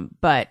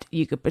 But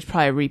it's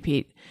probably a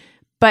repeat.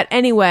 But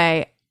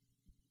anyway,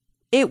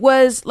 it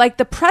was like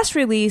the press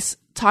release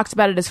talks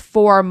about it as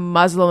for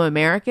Muslim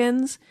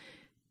Americans.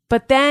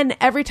 But then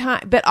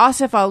but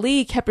Asif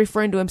Ali kept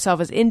referring to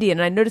himself as Indian.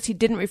 And I noticed he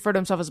didn't refer to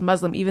himself as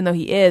Muslim, even though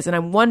he is. And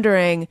I'm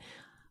wondering,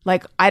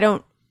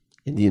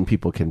 Indian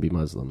people can be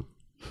Muslim.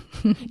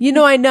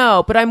 I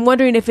know, but I'm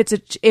wondering if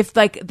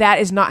that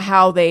is not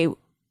how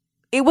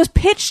it was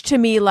pitched to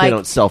me like they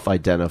don't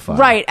self-identify.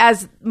 Right,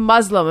 as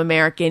Muslim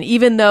American,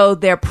 even though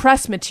their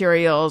press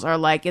materials are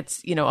like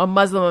it's, a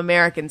Muslim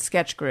American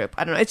sketch group.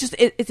 I don't know. It's just,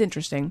 it's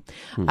interesting.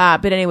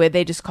 But anyway,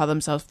 they just call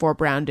themselves four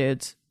brown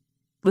dudes.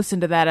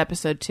 Listen to that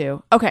episode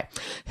too. Okay.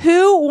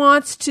 Who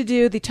wants to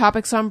do the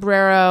Topic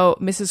Sombrero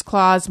Mrs.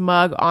 Claus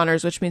mug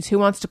honors, which means who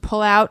wants to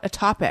pull out a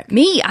topic?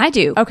 Me, I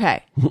do.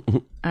 Okay.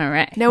 All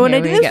right. Now, when I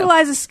did this with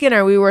Liza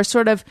Skinner,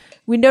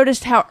 we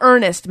noticed how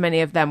earnest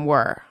many of them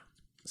were.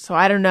 So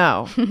I don't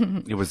know.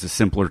 It was a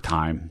simpler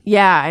time.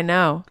 Yeah, I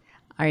know.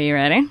 Are you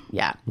ready?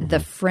 Yeah. The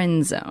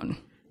friend zone.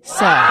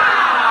 So,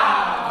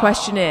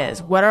 question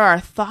is, what are our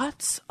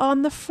thoughts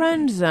on the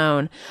friend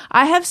zone?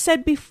 I have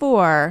said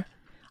before,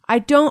 I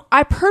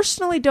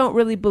personally don't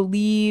really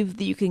believe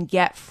that you can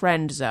get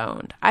friend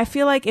zoned. I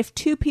feel like if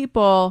two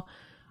people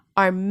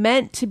are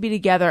meant to be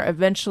together,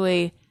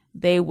 eventually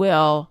they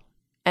will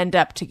end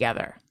up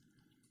together.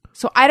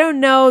 So I don't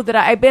know that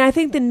I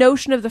think the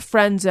notion of the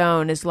friend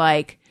zone is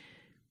like,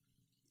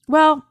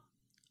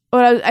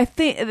 I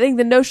think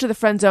the notion of the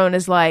friend zone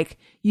is like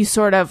you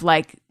sort of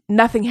like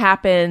nothing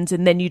happens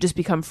and then you just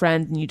become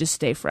friends and you just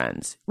stay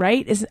friends,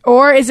 right? Is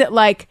it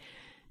like,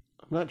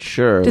 I'm not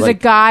sure. Does a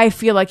guy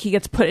feel like he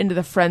gets put into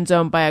the friend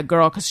zone by a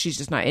girl because she's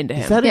just not into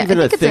him? Is that Yeah, I even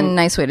think a it's thing? a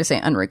nice way to say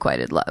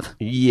unrequited love.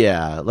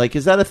 Yeah, like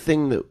is that a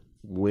thing that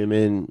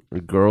women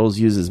or girls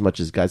use as much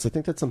as guys? I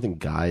think that's something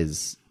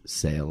guys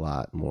say a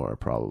lot more,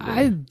 probably.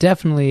 I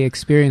definitely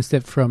experienced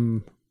it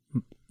from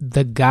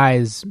the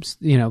guys,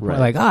 Right.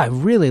 like, I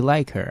really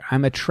like her.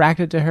 I'm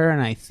attracted to her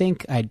and I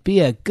think I'd be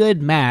a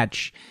good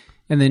match.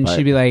 And then Right.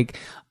 she'd be like,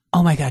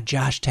 oh my God,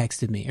 Josh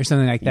texted me or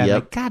something like that. Yep.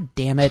 Like, God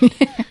damn it.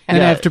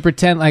 And I have to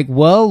pretend like,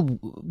 well,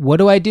 what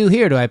do I do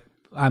here?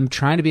 I'm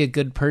trying to be a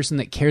good person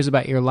that cares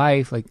about your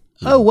life. Like,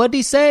 oh, what'd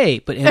he say?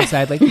 But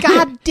inside, like,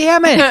 God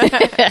damn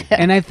it.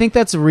 And I think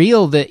that's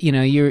real that,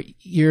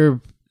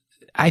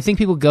 I think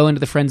people go into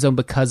the friend zone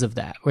because of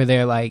that, where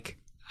they're like,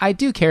 I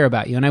do care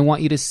about you and I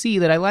want you to see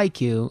that I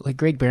like you. Like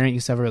Greg Barrett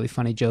used to have a really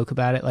funny joke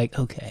about it. Like,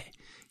 okay,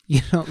 you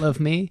don't love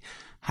me,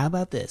 how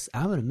about this?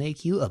 I'm going to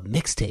make you a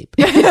mixtape.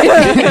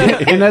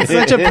 And that's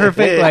such a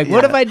perfect, like,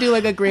 what if I do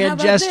like a grand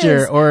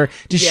gesture this? or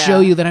to show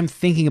you that I'm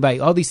thinking about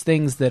you? All these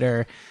things that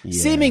are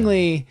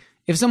seemingly,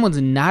 if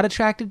someone's not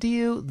attractive to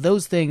you,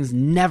 those things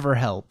never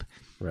help.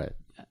 Right.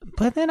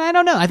 But then I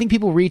don't know. I think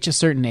people reach a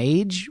certain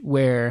age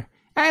where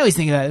I always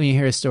think about when you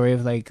hear a story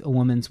of like a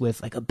woman's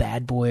with like a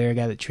bad boy or a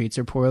guy that treats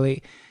her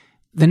poorly.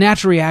 The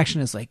natural reaction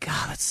is like,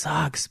 God, that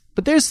sucks.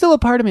 But there's still a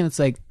part of me that's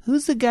like,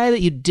 who's the guy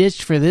that you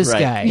ditched for this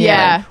guy?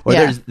 Yeah. Or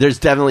there's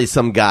definitely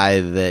some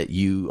guy that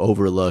you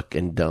overlook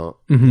and don't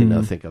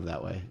think of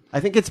that way. I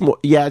think it's more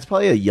it's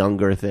probably a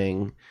younger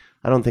thing.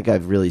 I don't think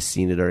I've really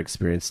seen it or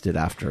experienced it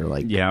after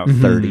like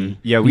 30.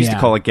 Yeah, we used to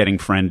call it getting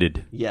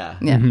friended. Yeah.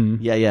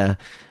 Yeah.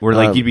 Where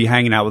like you'd be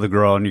hanging out with a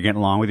girl and you're getting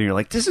along with her and you're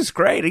like, this is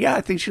great. Yeah,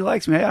 I think she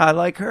likes me. Yeah, I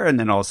like her. And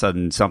then all of a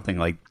sudden something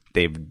like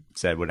David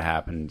said would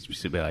happen.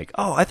 She'd be like,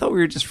 oh, I thought we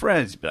were just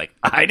friends. You'd be like,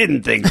 I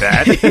didn't think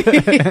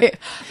that.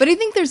 But I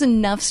think there's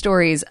enough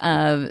stories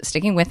of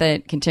sticking with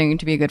it, continuing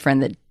to be a good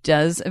friend that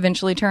does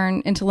eventually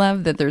turn into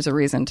love that there's a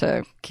reason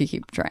to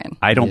keep trying.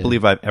 I don't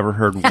believe I've ever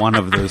heard one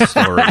of those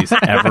stories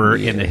ever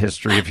in the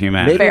history of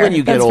humanity. Maybe when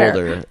you get That's fair.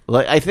 older.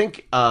 Like I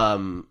think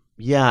I'm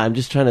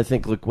just trying to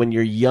think, look, when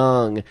you're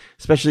young,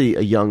 especially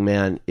a young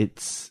man,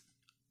 it's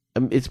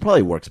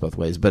probably works both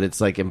ways, but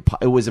it's like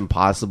it was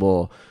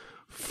impossible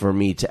for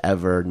me to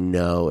ever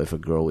know if a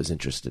girl was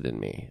interested in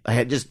me.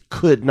 I just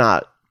didn't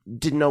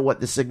know what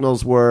the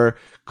signals were,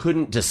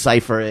 couldn't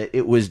decipher it.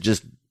 It was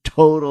just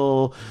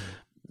totally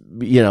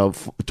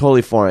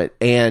foreign.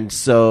 And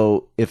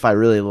so if I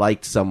really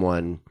liked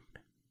someone,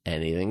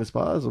 anything is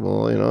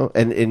possible,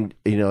 and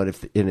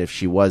if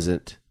she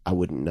wasn't, I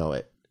wouldn't know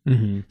it.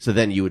 Mm-hmm. So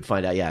then you would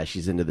find out,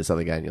 she's into this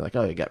other guy, and you're like,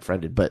 oh, you got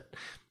friended, but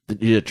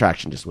the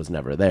attraction just was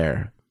never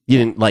there. You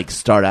didn't like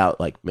start out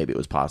like maybe it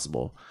was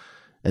possible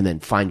and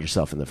then find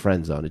yourself in the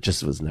friend zone. It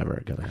just was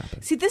never going to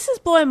happen. See, this is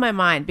blowing my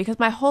mind because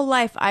my whole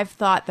life I've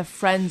thought the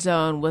friend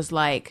zone was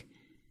like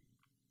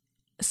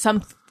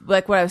I'm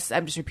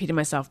just repeating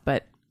myself,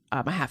 but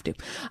I have to.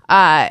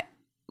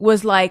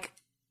 Was like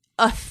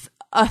a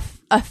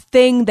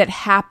thing that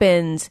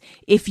happens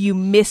if you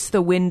miss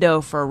the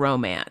window for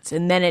romance,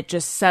 and then it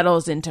just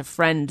settles into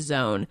friend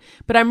zone.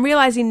 But I'm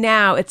realizing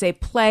now it's a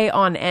play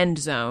on end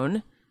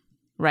zone,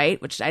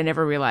 right? Which I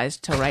never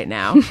realized till right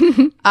now.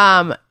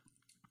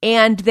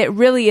 And that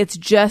really it's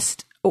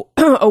just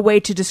a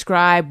way to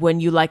describe when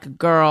you like a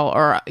girl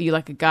or you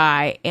like a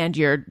guy and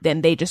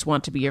then they just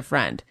want to be your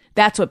friend.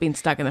 That's what being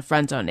stuck in the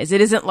friend zone is. It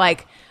isn't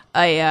like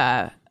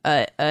the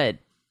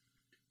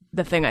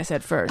thing I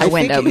said first. I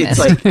window think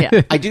it's missed.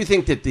 like, I do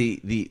think that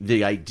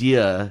the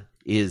idea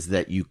is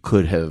that you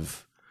could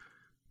have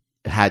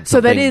had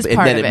something. So that is and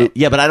part then of it.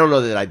 Yeah, but I don't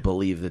know that I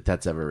believe that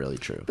that's ever really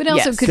true. But it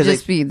also Yes. could 'Cause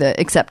just be the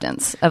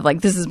acceptance of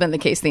like, this has been the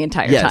case the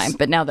entire Yes. time,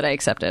 but now that I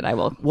accept it, I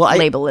will Well,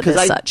 label it 'cause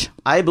as such.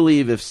 I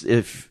believe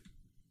if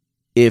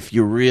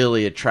you're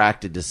really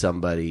attracted to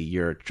somebody,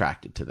 you're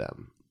attracted to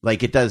them.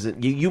 Like it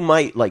doesn't. You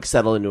might like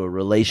settle into a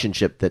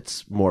relationship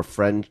that's more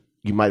friend.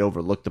 You might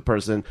overlook the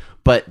person,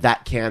 but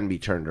that can be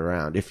turned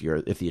around if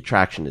the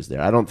attraction is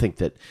there. I don't think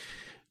that.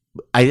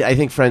 I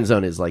think friend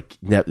zone is like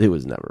it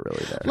was never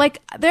really there.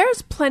 Like,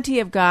 there's plenty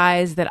of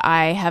guys that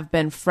I have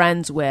been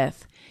friends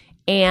with,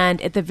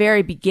 and at the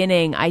very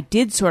beginning, I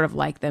did sort of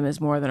like them as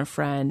more than a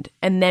friend,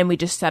 and then we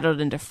just settled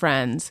into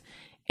friends.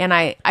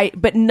 And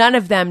but none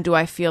of them do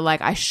I feel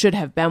like I should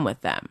have been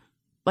with them.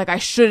 Like I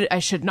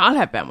should not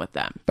have been with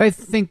them. But I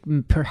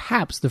think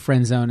perhaps the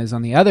friend zone is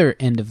on the other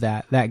end of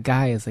that. That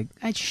guy is like,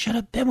 I should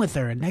have been with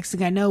her. And next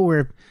thing I know,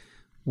 we're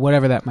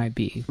whatever that might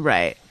be.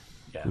 Right.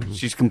 Yeah.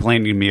 She's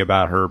complaining to me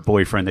about her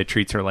boyfriend that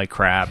treats her like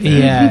crap.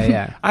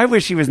 Yeah. I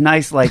wish he was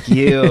nice like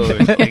you.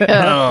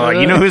 Oh,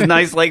 you know who's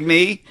nice like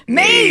me?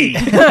 Me!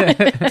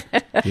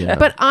 Yeah.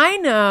 But I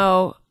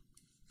know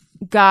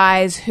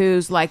guys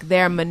whose like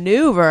their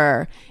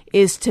maneuver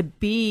is to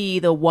be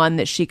the one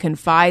that she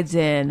confides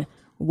in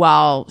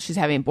while she's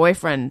having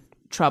boyfriend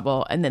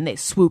trouble, and then they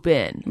swoop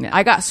in. Yeah.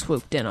 I got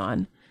swooped in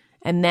on,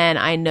 and then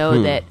I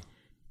know that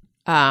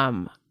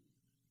And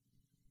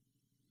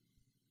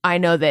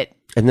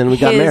then we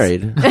got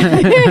married.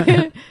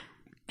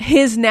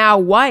 his now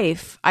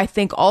wife, I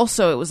think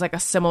also it was like a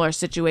similar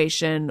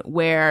situation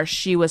where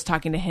she was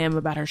talking to him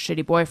about her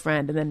shitty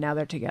boyfriend, and then now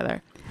they're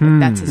together. Like,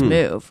 that's his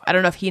move. I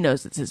don't know if he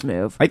knows it's his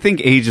move. I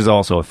think age is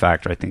also a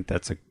factor. I think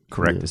that's a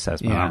correct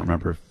assessment. I don't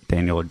remember if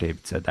Daniel or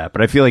David said that,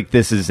 but I feel like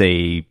this is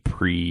a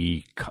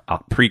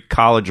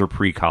pre-college or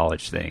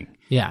pre-college thing.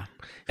 Yeah.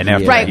 And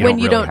after Right, that, when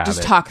you really don't have just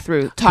it. talk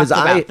through I-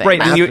 about things.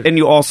 Right, and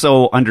you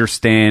also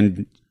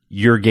understand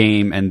your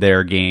game and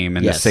their game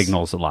and Yes. the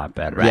signals a lot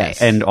better. Right.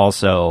 Yes. And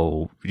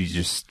also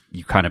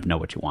you kind of know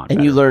what you want. And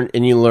better.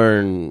 you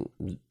learn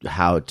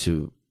how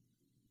to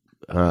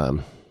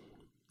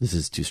this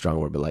is too strong a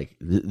word, but like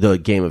the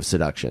game of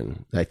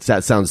seduction. Like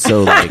that sounds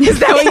so like Is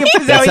that what you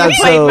sounds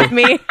played so- with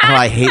me? Oh,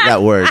 I hate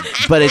that word.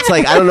 But it's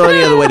like I don't know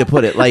any other way to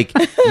put it. Like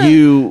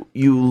you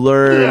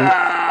learn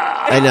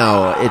I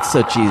know, it's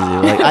so cheesy.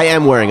 Like I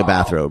am wearing a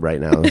bathrobe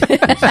right now.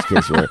 Just in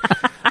case you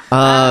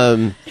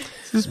weren't.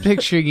 Just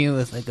picturing you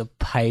with like a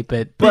pipe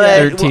at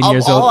But 13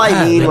 years old. all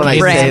I mean when I say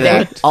branding.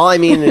 that, all I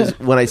mean is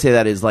when I say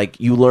that is like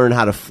you learn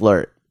how to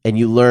flirt and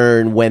you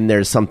learn when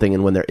there's something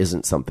and when there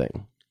isn't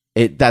something.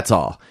 That's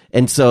all.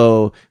 And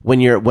so when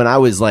I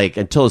was like,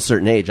 until a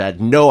certain age, I had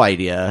no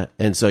idea.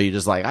 And so you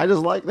just like, I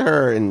just liked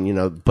her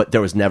and, but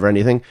there was never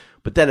anything.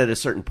 But then at a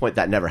certain point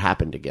that never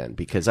happened again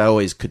because I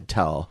always could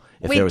tell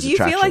if Wait, there was do you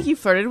attraction. feel like you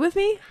flirted with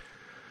me?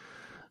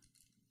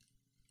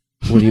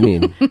 What do you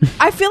mean?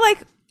 I feel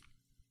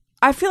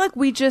like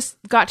we just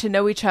got to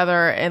know each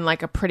other in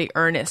like a pretty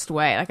earnest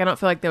way. Like I don't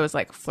feel like there was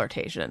like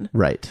flirtation.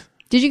 Right.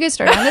 Did you guys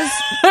start out as?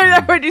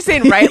 I heard you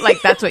saying right,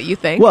 like that's what you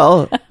think.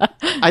 Well,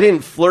 I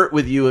didn't flirt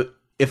with you.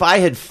 If I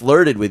had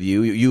flirted with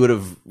you, you would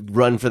have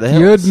run for the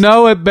hills. You'd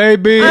know it,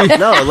 baby.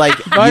 No, like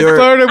I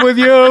flirted with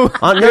you. No,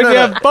 and no, you no.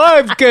 have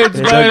 5 kids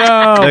by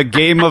now. The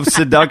game of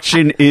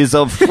seduction is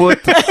afoot.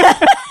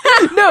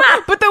 No,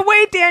 but the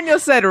way Daniel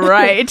said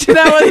right,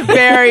 that was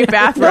very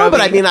bathroom. No,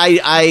 but I mean,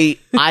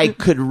 I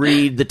could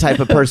read the type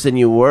of person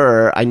you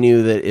were. I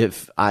knew that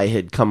if I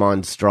had come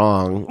on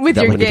strong With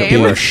that your wouldn't have game.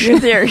 been douche.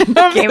 With your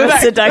game of I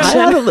had seduction.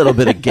 a little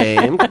bit of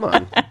game. Come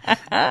on.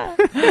 Well,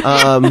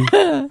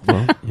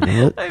 you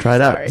know what? Try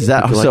it out. sorry. Is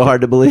that so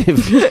hard to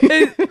believe?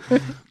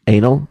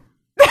 Anal?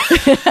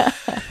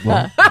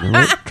 Well, you know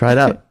what? Try it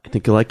out. I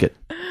think you'll like it.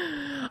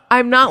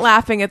 I'm not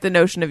laughing at the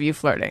notion of you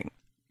flirting.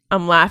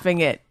 I'm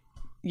laughing at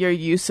your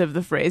use of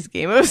the phrase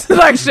game of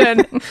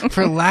seduction.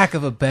 For lack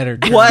of a better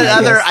term. What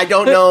other? I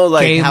don't know.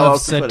 Like game how of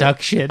else to put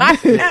it. seduction.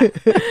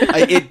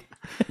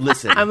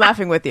 Listen, I'm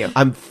laughing with you.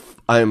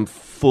 I'm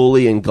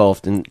fully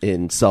engulfed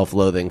in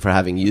self-loathing for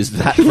having used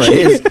that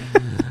phrase.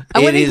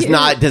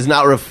 Does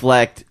not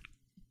reflect.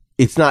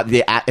 It's not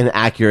an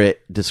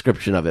accurate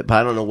description of it, but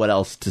I don't know what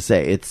else to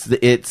say.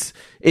 It's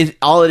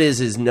all it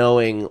is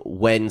knowing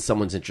when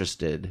someone's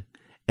interested,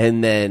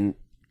 and then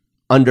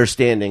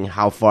understanding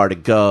how far to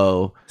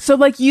go. So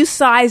like you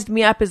sized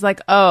me up as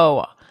like,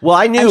 oh, Well,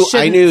 I knew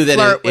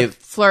that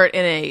flirt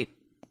in a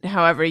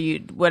however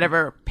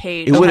whatever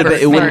page it wouldn't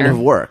whatever have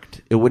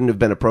worked. It wouldn't have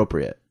been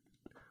appropriate.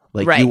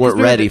 Like Right, you weren't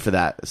 'cause ready for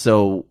that.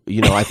 So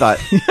I thought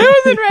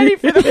I wasn't ready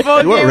for the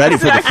full. you weren't game ready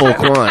of for the full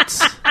seduction.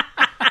 quants.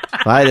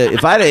 If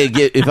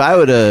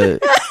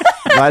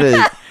I'd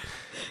have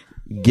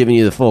given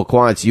you the full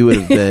quants, you would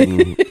have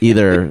been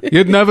either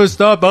You'd never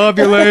stop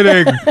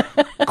ovulating.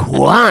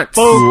 quants.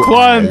 Full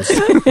quants.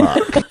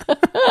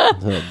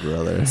 Oh,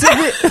 brother.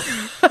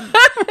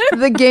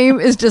 The game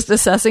is just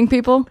assessing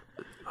people.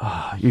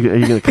 Are you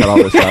going to cut all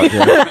this out?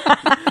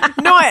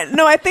 Jen?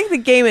 No, I think the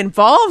game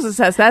involves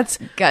assess. That's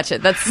Gotcha.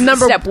 That's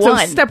number step one.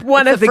 So step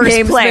one That's of the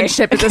first play.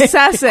 gamesmanship is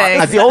assessing.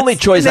 The only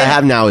choice I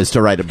have now is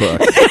to write a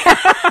book.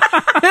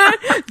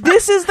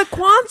 This is the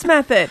quants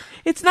method.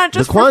 It's not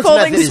just The for quants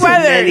folding method is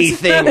many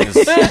sweaters.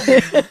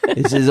 things.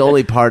 This is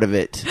only part of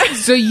it.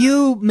 So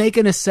you make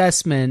an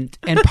assessment,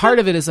 and part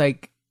of it is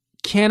like,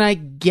 can I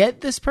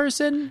get this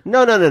person?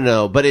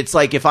 No. But it's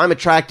like if I'm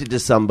attracted to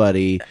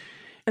somebody,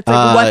 It's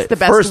like, what's the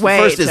best way?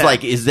 First is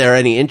like, is there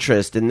any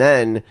interest? And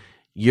then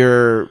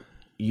you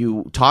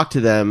talk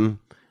to them,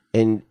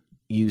 and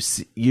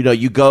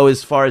you go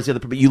as far as the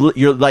other. But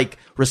you're like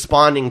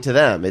responding to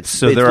them. It's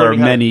So there are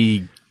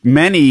learning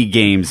many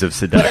games of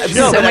seduction.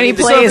 No, So but I many mean,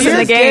 plays in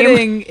the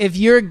game. If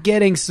you're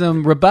getting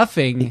some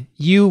rebuffing,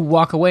 you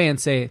walk away and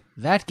say,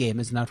 that game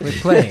is not worth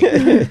playing.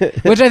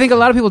 Which I think a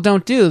lot of people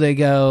don't do. They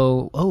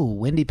go, oh,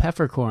 Wendy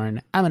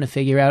Peppercorn, I'm going to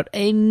figure out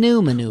a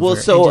new maneuver. Well,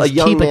 so and a just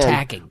young keep man,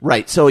 attacking.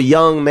 right? So a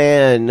young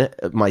man,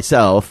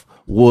 myself,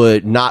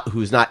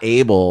 who's not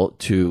able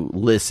to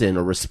listen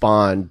or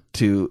respond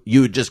to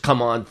you, would just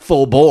come on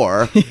full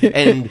bore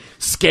and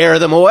scare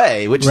them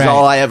away, which Right. is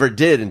all I ever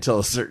did until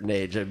a certain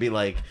age. I'd be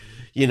like,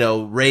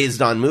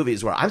 raised on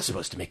movies where I'm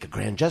supposed to make a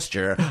grand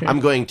gesture. I'm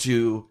going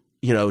to,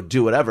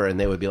 do whatever. And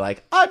they would be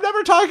like, I'm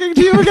never talking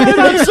to you again.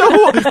 I'm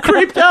so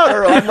creeped out,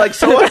 or I'm like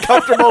so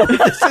uncomfortable with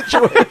the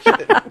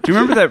situation. Do you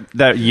remember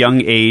that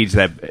young age,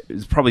 that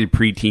is probably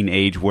preteen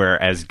age, where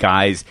as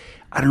guys,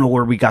 I don't know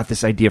where we got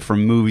this idea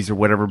from movies or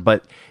whatever,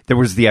 but there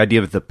was the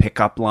idea of the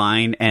pickup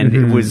line, and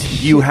it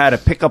was you had a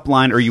pickup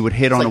line or you would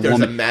hit on Like a there's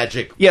woman. a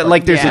magic. Yeah,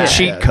 like there's Yeah. a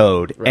cheat Yeah.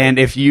 code. Right. And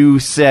if you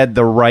said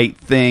the right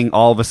thing,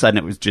 all of a sudden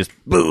it was just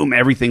boom,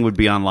 everything would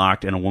be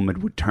unlocked and a woman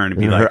would turn and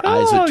be like, her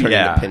eyes "Oh, would turn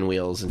yeah." into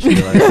pinwheels, and she'd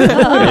be like,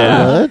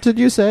 "What did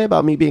you say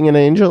about me being an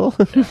angel?"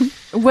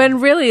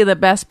 When really the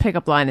best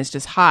pickup line is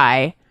just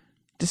hi,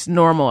 just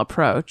normal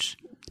approach.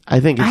 I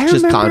think it's I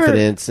just remember-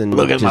 confidence and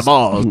Look at my just,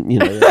 balls.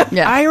 Yeah.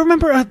 Yeah. I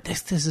remember,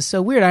 this is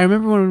so weird. I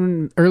remember when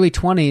in early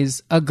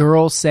 20s, a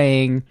girl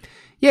saying,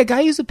 yeah, a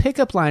guy used a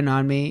pickup line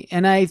on me,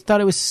 and I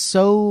thought it was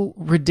so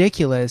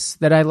ridiculous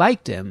that I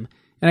liked him.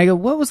 And I go,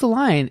 what was the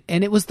line?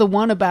 And it was the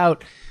one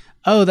about,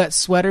 oh, that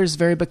sweater's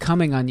very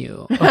becoming on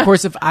you. Of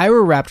course, if I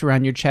were wrapped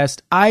around your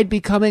chest, I'd be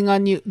coming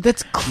on you.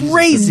 That's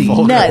crazy.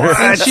 Nuts.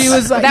 And she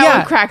was like, That yeah.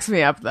 one cracks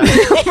me up though.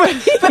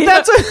 But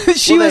that's what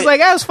she Well, was like,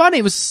 that was funny.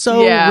 It was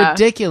so Yeah.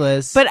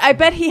 ridiculous. But I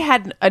bet he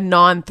had a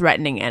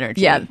non-threatening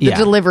energy. Yeah, the Yeah.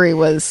 delivery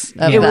was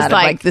of It was that, of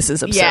like, like, this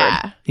is absurd.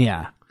 Yeah.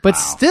 yeah. But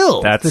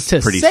still, That's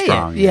to pretty say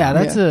strong, it, yeah.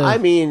 that's I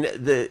mean,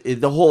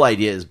 the whole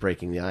idea is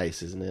breaking the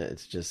ice, isn't it?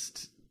 It's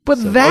just.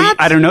 But that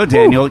I don't know,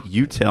 Daniel.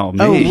 You tell me.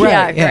 Oh,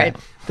 right, Yeah, right.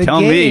 The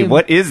Tell me, game-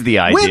 what is the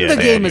idea, when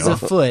the game is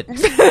Daniel? afoot?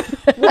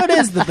 What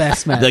is the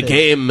best method? The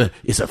game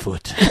is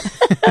afoot.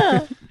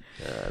 I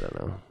don't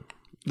know.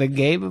 The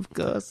game, of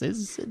course,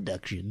 is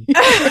seduction.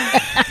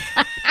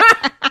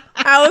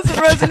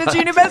 Allison Rosen is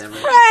your new best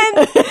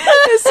friend.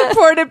 Is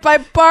supported by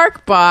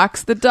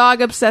BarkBox, the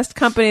dog-obsessed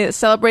company that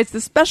celebrates the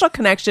special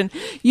connection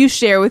you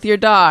share with your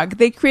dog.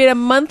 They create a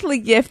monthly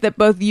gift that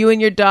both you and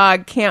your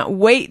dog can't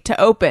wait to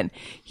open.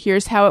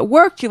 Here's how it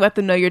works. You let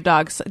them know your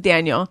dog's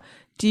Daniel.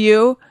 Do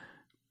you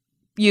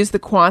use the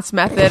Quantz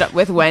method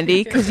with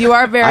Wendy? Because you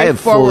are very I have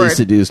fully forward.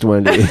 seduced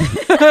Wendy.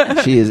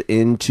 She is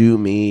into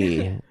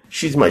me.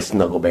 She's my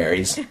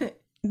snuggleberries.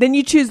 Then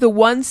you choose the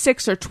 1,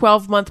 6, or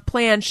 12-month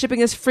plan. Shipping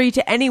is free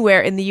to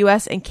anywhere in the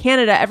U.S. and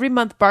Canada. Every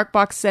month,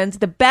 BarkBox sends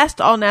the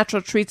best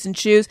all-natural treats and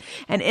chews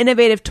and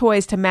innovative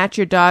toys to match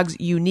your dog's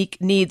unique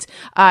needs.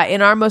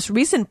 In our most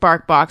recent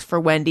BarkBox for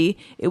Wendy,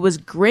 it was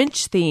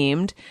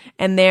Grinch-themed,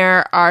 and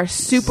there are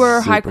super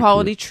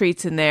high-quality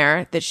treats in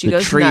there that she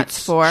goes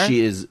nuts for.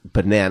 She is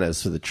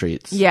bananas for the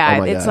treats. Yeah, Oh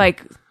my it's God.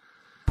 like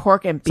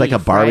pork and beef. It's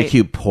like a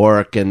barbecue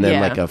pork and then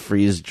Yeah. like a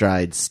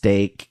freeze-dried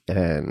steak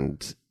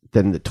and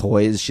then the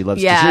toys she loves.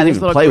 'cause she Yeah, doesn't this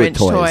even little play with Grinch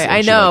toys, toy. and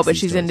I she know, likes but these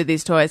she's toys. into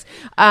these toys.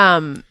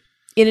 In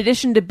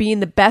addition to being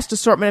the best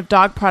assortment of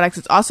dog products,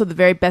 it's also the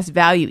very best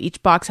value.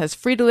 Each box has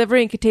free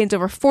delivery and contains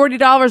over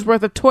 $40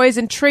 worth of toys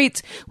and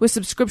treats, with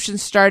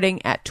subscriptions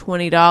starting at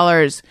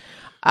 $20.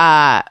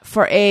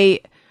 For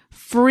a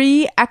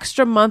free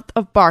extra month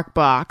of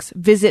BarkBox,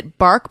 visit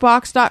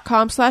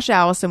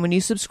barkbox.com/Allison when you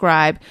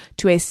subscribe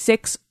to a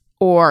 6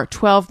 or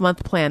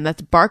 12-month plan.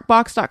 That's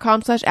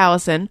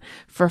barkbox.com/Allison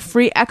for a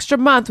free extra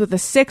month with a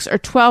 6 or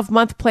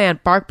 12-month plan.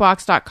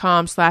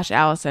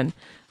 Barkbox.com/Allison.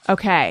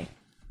 Okay.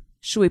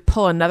 Should we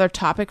pull another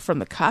topic from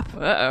the cup?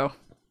 Uh-oh.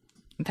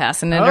 I'm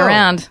passing it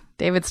around.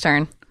 David's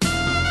turn.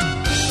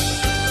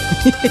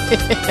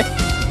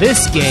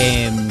 This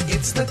game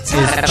It's the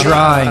is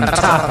drawing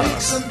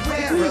topics.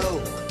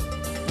 sombrero.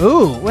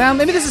 Ooh, well,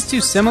 maybe this is too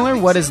similar.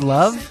 What is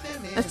love?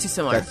 That's too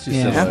similar. That's too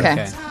Yeah, similar.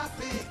 Okay.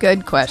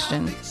 Good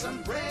question.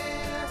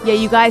 Yeah,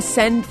 you guys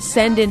send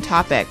in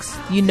topics.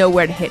 You know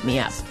where to hit me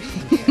up.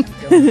 Go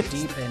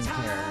deep in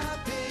here.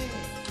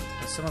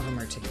 Some of them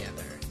are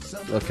together.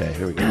 Okay,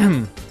 here we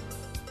go.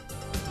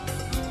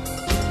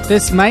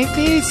 This might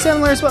be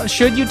similar as well.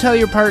 Should you tell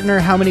your partner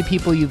how many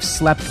people you've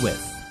slept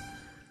with?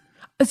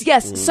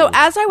 Yes. So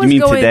as I You was mean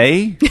going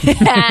today?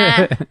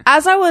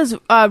 as I was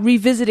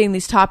revisiting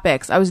these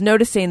topics, I was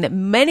noticing that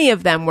many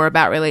of them were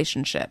about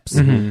relationships.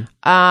 The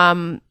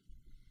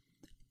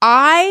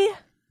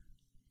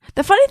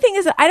funny thing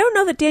is that I don't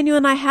know that Daniel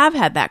and I have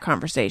had that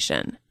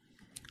conversation.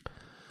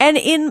 And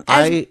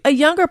as a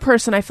younger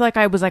person, I feel like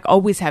I was like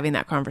always having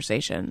that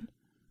conversation.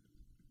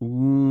 I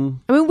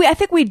mean, I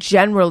think we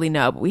generally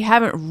know, but we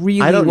haven't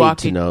really. I don't need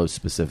walked to know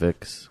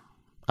specifics.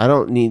 I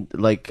don't need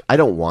I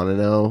don't want to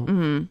know.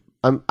 Mm-hmm.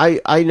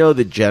 I know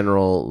the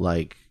general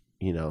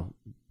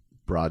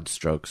broad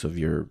strokes of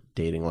your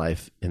dating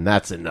life, and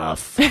that's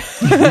enough.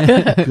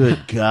 Good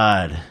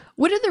God.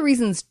 What are the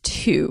reasons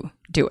to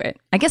do it?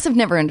 I guess I've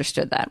never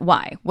understood that.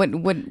 Why? What Yeah,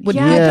 things I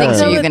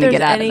are don't you know going that to there's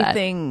get out of that?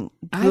 anything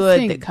I good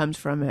think that comes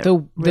from it.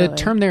 The really.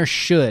 term there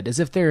should, as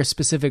if there are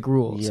specific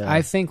rules. Yeah.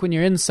 I think when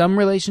you're in some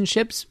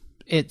relationships,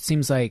 it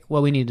seems like,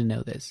 well, we need to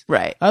know this.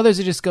 Right. Others,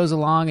 it just goes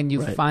along and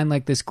you find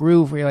like this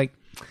groove where you're like,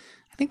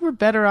 I think we're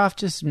better off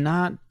just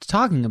not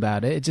talking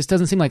about it. It just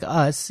doesn't seem like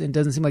us. It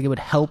doesn't seem like it would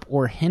help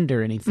or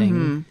hinder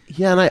anything.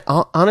 Yeah, and I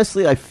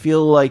honestly I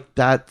feel like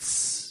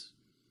that's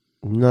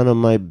none of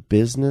my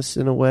business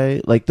in a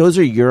way. Like those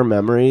are your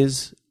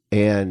memories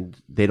and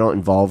they don't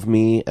involve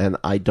me and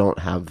I don't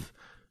have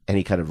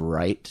any kind of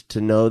right to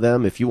know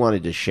them. If you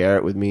wanted to share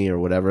it with me or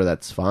whatever,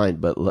 that's fine,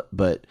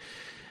 but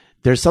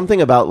there's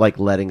something about like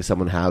letting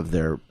someone have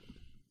the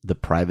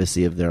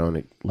privacy of their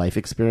own life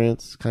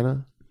experience kind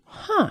of.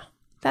 Huh.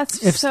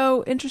 That's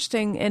so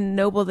interesting and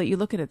noble that you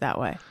look at it that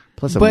way.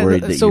 Plus I'm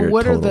worried that you're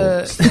what a are total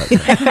the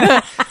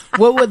slut.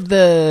 what would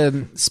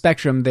the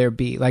spectrum there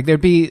be? Like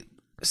there'd be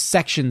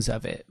sections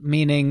of it,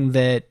 meaning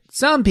that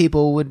some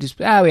people would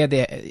just I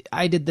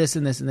did this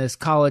and this and this,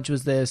 college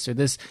was this, or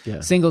this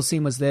single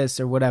scene was this,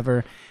 or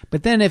whatever.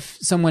 But then if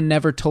someone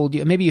never told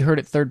you, maybe you heard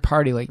it third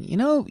party, like,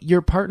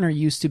 your partner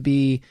used to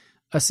be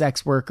a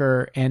sex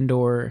worker and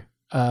or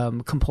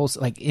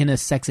compulsive, like in a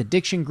sex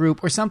addiction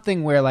group or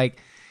something where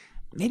like,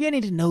 maybe I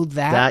need to know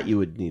that. That you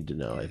would need to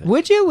know, I think.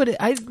 Would you? Would it,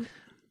 I?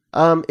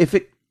 If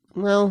it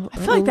well, I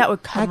feel like that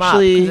would come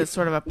actually, up because it's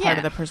sort of a part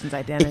of the person's It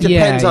identity.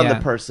 depends on Yeah. the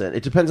person.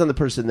 It depends on the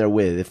person they're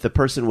with. If the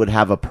person would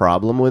have a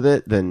problem with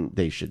it, then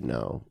they should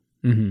know.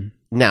 Mm-hmm.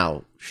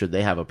 Now, should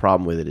they have a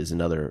problem with it is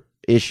another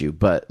issue.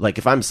 But like,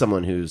 if I'm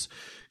someone who's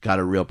got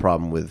a real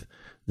problem with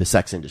the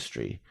sex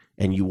industry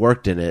and you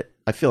worked in it,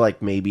 I feel like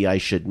maybe I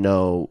should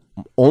know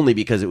only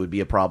because it would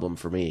be a problem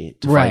for me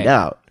to find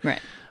out.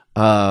 Right.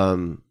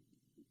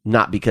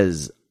 Not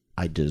because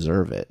I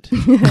deserve it.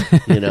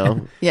 You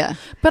know? Yeah.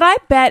 But I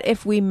bet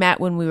if we met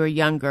when we were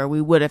younger, we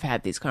would have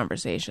had these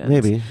conversations.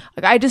 Maybe.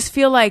 Like, I just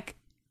feel like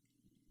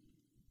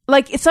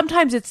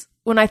sometimes it's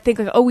when I think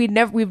like, oh, we've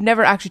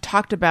never actually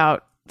talked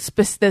about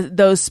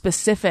those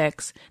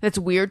specifics. That's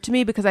weird to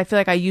me because I feel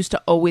like I used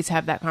to always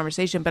have that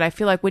conversation. But I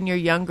feel like when you're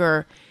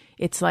younger,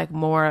 it's like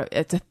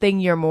it's a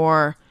thing you're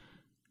more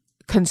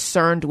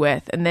concerned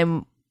with. And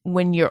then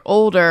when you're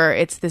older,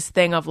 it's this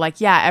thing of like,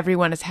 yeah,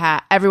 everyone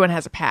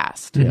has a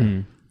past.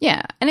 Yeah.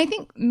 Yeah. And I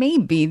think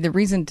maybe the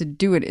reason to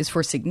do it is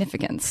for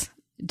significance.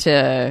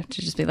 To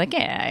just be like,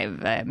 yeah,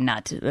 I'm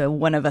not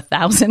one of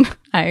 1,000.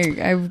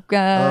 I've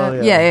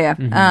got, yeah.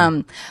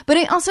 But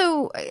I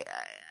also,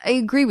 I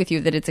agree with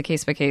you that it's a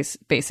case by case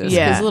basis.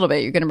 Yeah. Because a little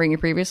bit, you're going to bring your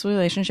previous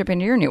relationship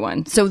into your new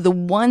one. So the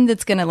one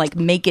that's going to like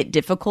make it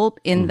difficult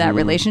in that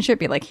relationship,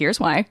 be like, here's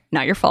why,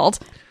 not your fault.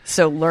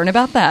 So learn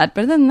about that.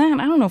 But other than that,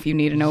 I don't know if you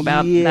need to know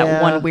about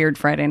that one weird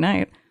Friday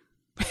night.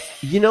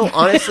 You know,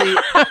 honestly,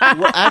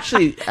 well,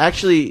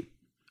 actually,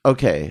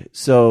 okay.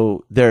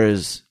 So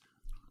there's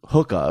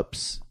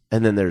hookups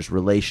and then there's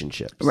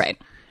relationships.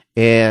 Right.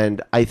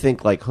 And I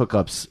think like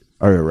hookups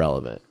are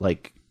irrelevant.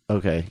 Like,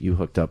 okay, you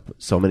hooked up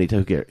so many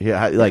times.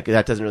 Yeah, like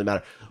that doesn't really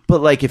matter.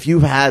 But like if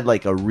you've had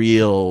like a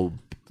real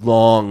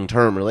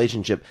long-term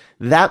relationship,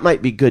 that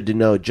might be good to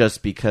know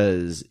just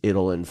because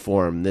it'll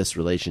inform this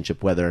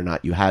relationship whether or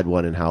not you had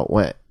one and how it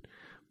went.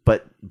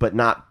 But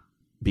not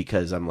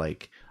because I'm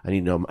like, I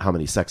need to know how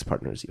many sex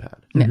partners you had.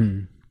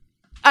 Mm-hmm.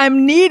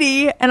 I'm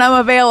needy and I'm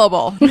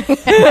available.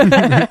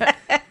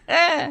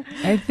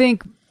 I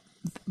think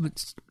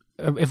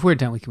if we're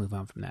done, we can move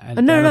on from that. I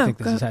No, don't think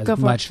this go has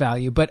much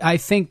value, but I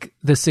think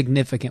the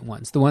significant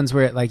ones, the ones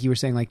where, like you were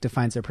saying, like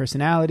defines their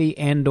personality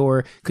and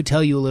or could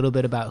tell you a little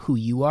bit about who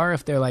you are.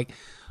 If they're like,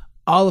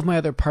 all of my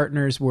other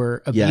partners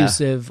were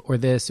abusive or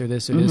this or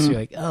this or this, you're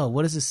like, oh,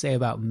 what does this say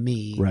about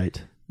me?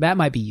 Right. That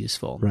might be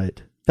useful.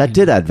 Right. That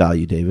did add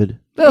value, David.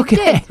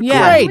 Okay.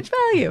 Yeah. Great. Much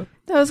value.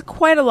 That was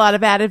quite a lot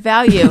of added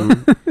value.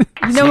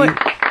 You know what?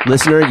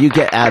 Listener, you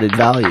get added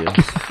value.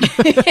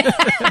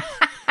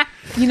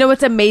 You know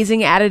what's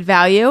amazing added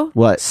value?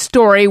 What?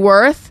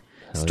 Storyworth.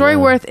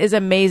 Storyworth is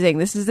amazing.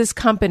 This is this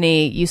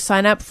company. You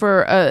sign up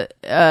for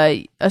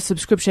a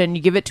subscription.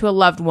 You give it to a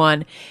loved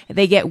one.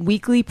 They get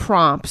weekly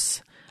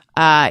prompts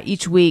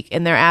each week,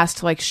 and they're asked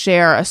to like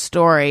share a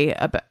story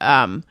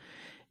about,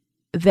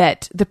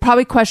 that the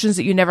probably questions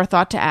that you never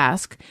thought to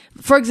ask.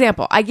 For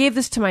example, I gave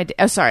this to my,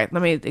 let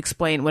me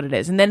explain what it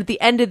is. And then at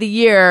the end of the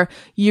year,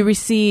 you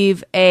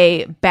receive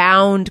a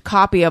bound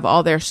copy of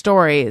all their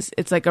stories.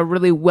 It's like a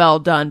really well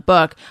done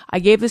book. I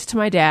gave this to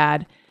my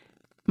dad.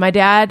 My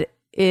dad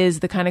is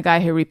the kind of guy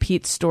who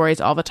repeats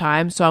stories all the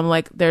time. So I'm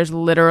like, there's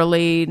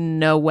literally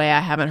no way I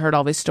haven't heard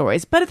all these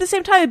stories. But at the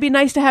same time, it'd be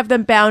nice to have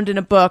them bound in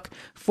a book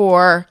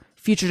for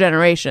future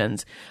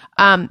generations.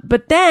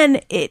 But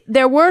then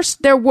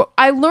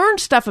I learned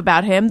stuff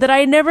about him that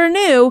I never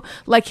knew,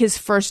 like his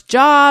first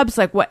jobs,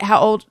 like how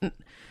old,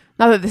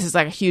 not that this is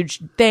like a huge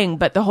thing,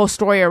 but the whole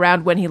story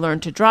around when he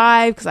learned to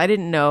drive, because I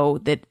didn't know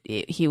that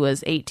he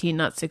was 18,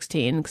 not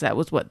 16, because that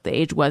was what the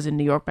age was in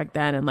New York back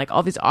then, and like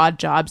all these odd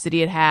jobs that he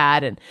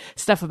had and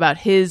stuff about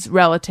his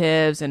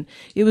relatives. And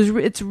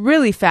it's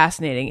really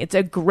fascinating. It's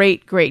a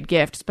great, great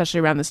gift, especially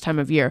around this time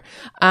of year.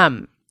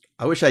 I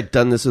wish I'd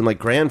done this with my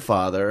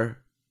grandfather.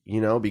 You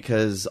know,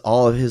 because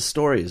all of his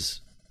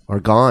stories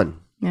are gone.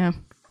 Yeah.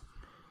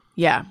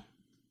 Yeah.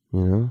 You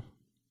know?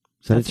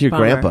 Send That's it to your a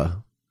bummer. grandpa.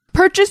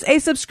 Purchase a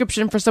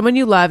subscription for someone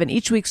you love, and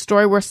each week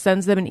Storyworth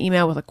sends them an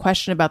email with a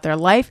question about their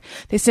life.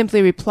 They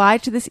simply reply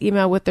to this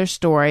email with their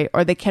story,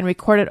 or they can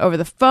record it over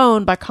the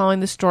phone by calling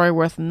the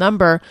Storyworth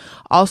number.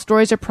 All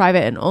stories are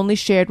private and only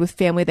shared with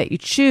family that you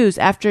choose.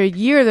 After a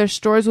year, their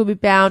stories will be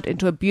bound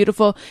into a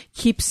beautiful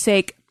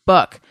keepsake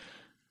book.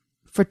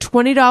 For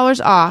 $20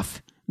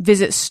 off,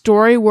 visit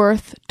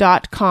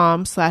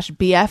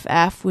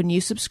storyworth.com/BFF when you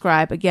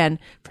subscribe. Again,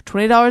 for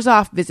 $20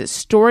 off, visit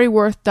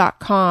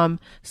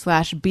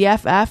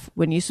storyworth.com/BFF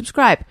when you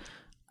subscribe.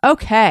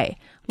 Okay,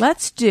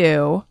 let's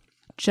do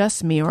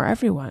Just Me or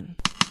Everyone.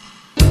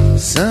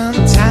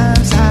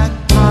 Sometimes I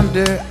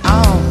ponder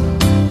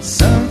on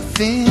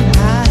something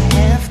I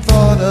have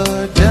thought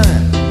or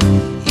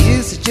done.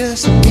 Is it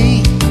just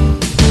me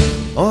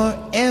or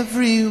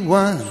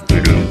everyone?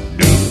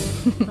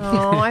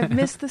 Oh, I've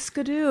missed the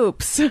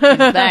skadoops.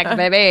 Back,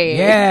 baby.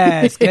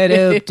 Yes,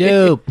 Kadoop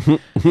doop.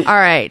 All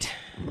right.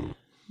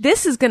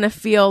 This is going to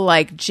feel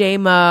like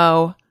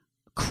JMO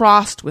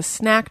crossed with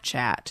Snack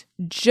Chat.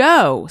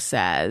 Joe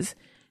says,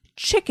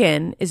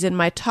 chicken is in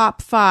my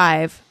top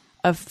 5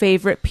 of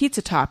favorite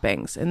pizza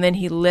toppings. And then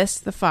he lists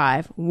the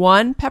 5.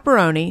 1,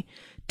 pepperoni.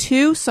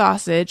 2,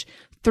 sausage.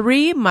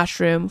 3,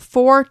 mushroom.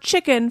 4,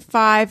 chicken.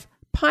 5,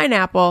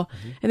 pineapple.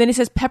 And then he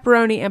says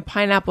pepperoni and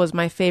pineapple is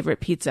my favorite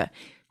pizza.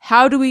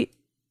 How do we,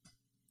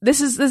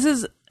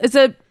 it's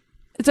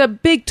a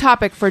big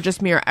topic for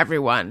Just Me or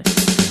Everyone.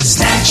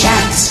 Snack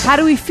Chats. How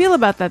do we feel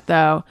about that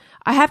though?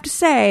 I have to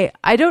say,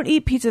 I don't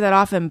eat pizza that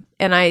often,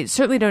 and I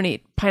certainly don't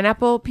eat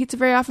pineapple pizza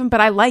very often, but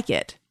I like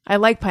it. I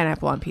like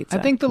pineapple on pizza.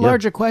 I think the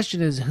larger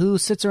question is who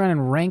sits around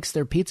and ranks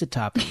their pizza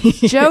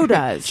toppings. Joe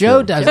does.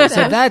 Joe does.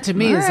 So that to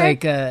me is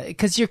like,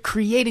 because you're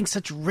creating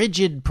such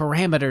rigid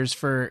parameters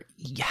for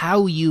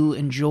how you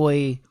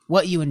enjoy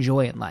what you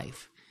enjoy in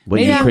life.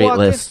 When you create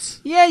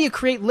lists. You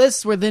create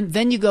lists where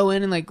then you go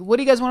in and like, what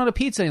do you guys want on a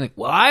pizza? And you're like,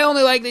 well, I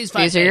only like these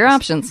 5 These are your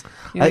options.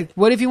 You're like,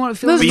 what if you want to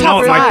fill in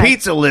But my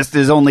pizza list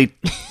is only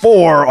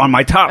 4 on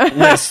my top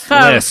lists.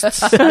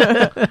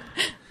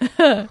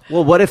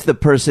 Well, what if the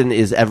person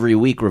is every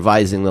week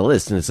revising the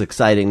list, and it's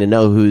exciting to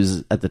know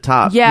who's at the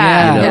top?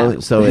 Yeah. You know?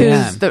 So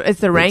it's the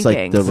rankings. It's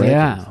like the rankings.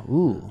 Yeah.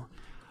 Ooh.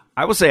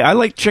 I will say I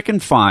like chicken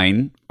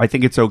fine. I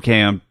think it's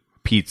okay on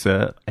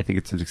pizza. I think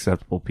it's an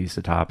acceptable piece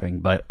of topping,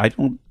 but I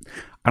don't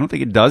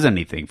think it does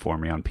anything for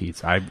me on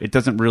pizza. It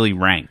doesn't really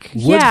rank.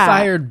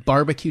 Wood-fired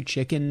barbecue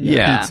chicken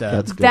Yeah. pizza.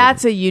 That's good.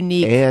 That's a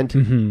unique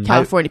And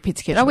California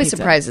pizza kitchen. It always pizza.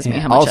 surprises me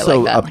how much also I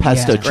like that. a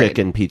pesto It's great.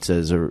 chicken pizza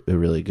is a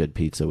really good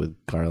pizza with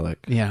garlic.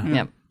 Yeah.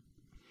 Yep.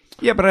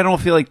 Yeah, but I don't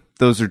feel like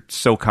those are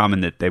so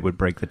common that they would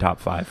break the top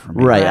 5 for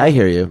me. Right, I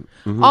hear you.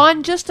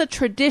 On just a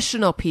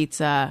traditional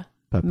pizza,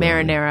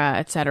 marinara,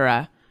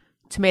 etc.,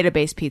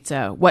 tomato-based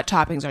pizza, what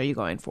toppings are you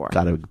going for?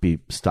 Gotta be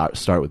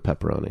start with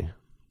pepperoni.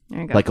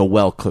 There you go. Like a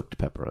well-cooked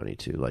pepperoni,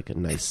 too. Like a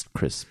nice,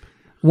 crisp.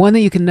 One that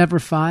you can never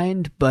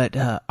find, but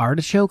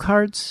artichoke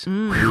hearts. Give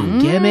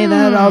me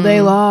that all day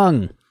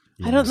long.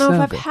 I don't know So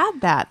if I've good. had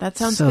that. That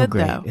sounds So good,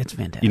 great. though. It's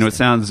fantastic. You know, it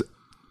sounds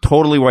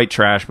totally white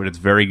trash, but it's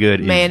very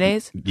good.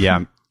 Mayonnaise?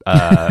 Yeah.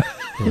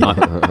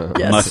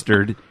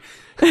 Mustard.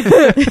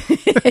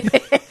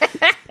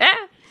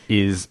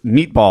 Is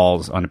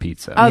meatballs on a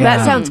pizza. Oh, that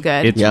Yeah. sounds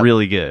good. It's Yep.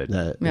 really good.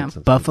 Yeah.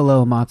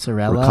 buffalo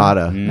mozzarella.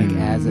 Ricotta. Like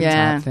as a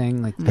Yeah. top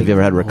thing. Like Have you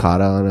ever had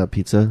ricotta on a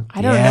pizza?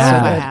 I don't know Yeah. if I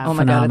So good. have. Oh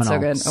my god, it's so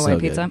Phenomenal. good. So white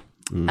good. pizza.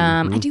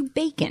 I do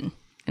bacon,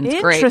 and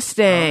it's great.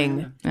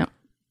 Interesting. Yep.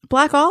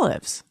 Black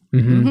olives.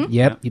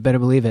 Yep, you better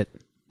believe it.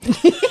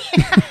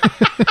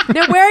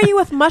 Now, where are you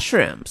with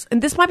mushrooms?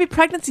 And this might be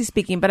pregnancy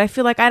speaking, but I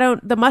feel like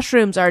the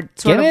mushrooms are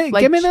sort of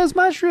like... Give me those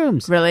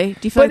mushrooms. Really? Do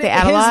you feel like they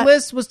add a his lot?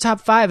 list was top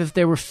 5. If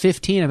there were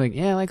 15, I'm like,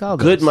 yeah, I like all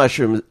those. Good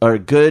mushrooms or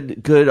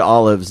good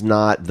olives,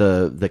 not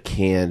the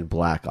canned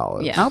black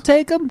olives. Yeah. I'll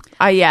take them.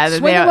 Yeah.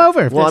 Swing they them are-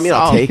 over. Well, I mean,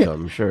 I'll all- take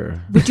them,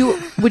 sure. Would you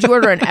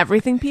order an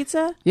everything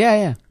pizza?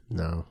 Yeah.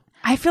 No.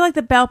 I feel like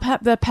the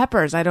the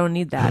peppers. I don't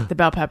need that. The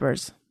bell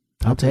peppers.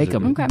 I'll take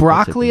them. Okay.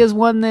 Broccoli is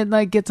one that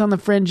like gets on the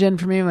fringe end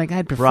for me. I'm like,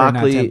 I'd prefer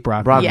not to have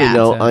broccoli. Yeah.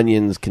 no pizza.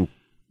 onions can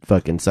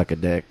fucking suck a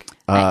dick.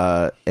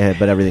 But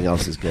everything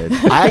else is good.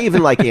 I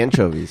even like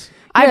anchovies.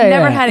 I've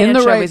never had in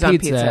anchovies the right on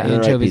pizza. In the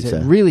right Anchovies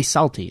pizza. are really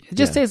salty. It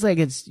just Yeah. tastes like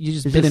you just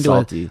It's bit just into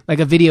salty. like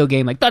a video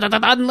game, like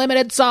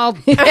unlimited salt.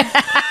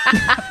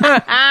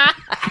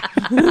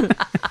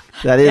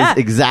 That is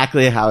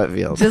exactly how it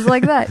feels. Just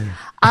like that.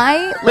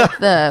 I like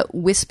the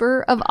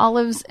whisper of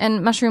olives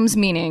and mushrooms,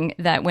 meaning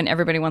that when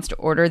everybody wants to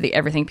order the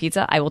everything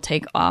pizza, I will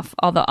take off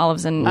all the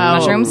olives and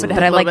mushrooms, but it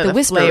but has I a like little bit the of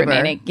whisper flavor.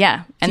 remaining.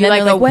 Yeah. And you then like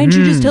they're like, the- why didn't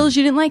you just tell us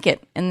you didn't like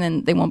it? And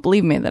then they won't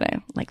believe me that I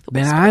like the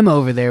Then whisper. I'm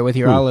over there with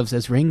your olives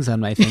as rings on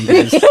my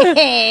fingers,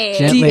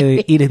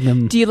 gently eating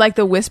them. Do you like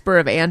the whisper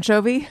of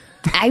anchovy?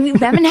 I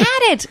haven't had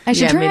it. I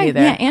should Yeah, me try.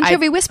 neither. Yeah,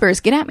 anchovy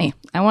whispers. Get at me.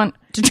 I want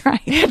to try.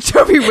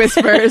 Anchovy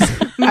whispers.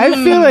 I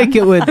feel like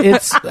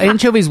it's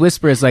anchovies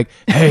whisper is like,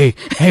 hey,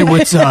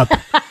 what's up?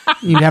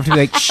 You'd have to be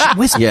like, shh,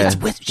 whisper. Yeah, It's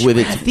with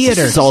its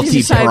theater. salty,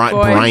 She's a shy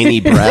boy.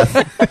 briny breath.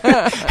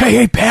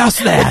 Hey, pass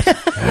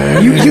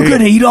that. you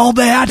gonna eat all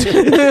that?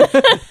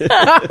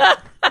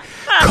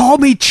 Call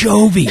me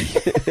Chovy.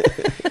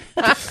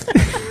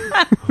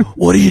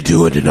 What are you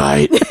doing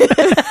tonight?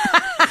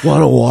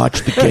 Want to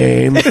watch the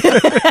game?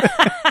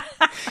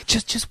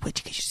 Just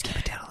wait. You just keep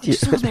it down.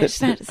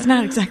 It's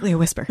not exactly a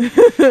whisper.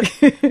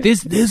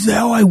 This is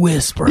how I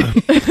whisper.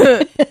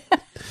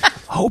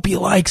 Hope you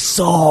like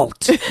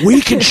salt.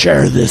 We can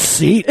share this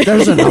seat.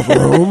 There's enough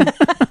room.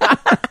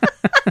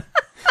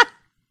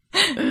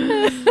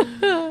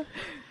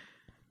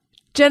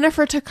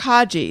 Jennifer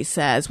Takagi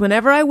says,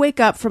 whenever I wake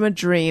up from a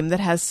dream that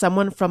has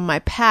someone from my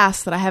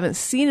past that I haven't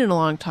seen in a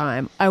long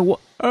time,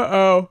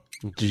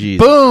 Jesus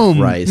Boom.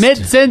 Christ.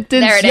 Mid-sentence.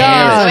 There it is.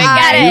 yawn. We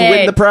got it. You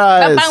win the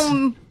prize.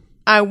 Ba-boom.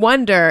 I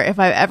wonder if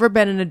I've ever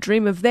been in a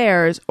dream of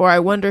theirs, or I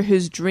wonder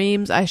whose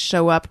dreams I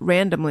show up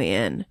randomly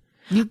in.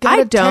 You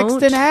gotta I don't.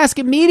 text and ask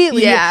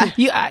immediately.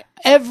 Yeah.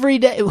 Every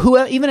day,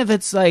 even if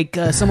it's like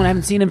someone I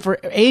haven't seen him for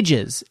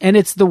ages, and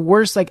it's the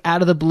worst, like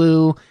out of the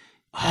blue.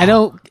 I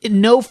don't,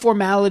 no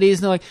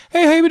formalities. No, like,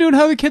 hey, how you been doing?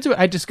 How are the kids?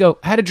 I just go,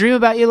 I had a dream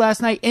about you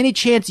last night. Any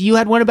chance you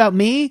had one about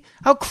me?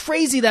 How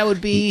crazy that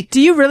would be.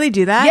 Do you really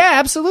do that? Yeah,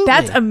 absolutely.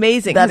 That's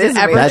amazing. That Has is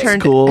it ever That's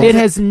turned cool. It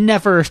has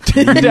never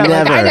turned out. Like,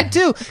 Never. I did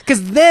too.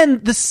 Because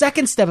then the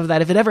second step of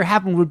that, if it ever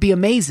happened, would be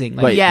amazing.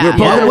 Like, Wait, Yeah. you're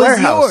both Yeah. in a what was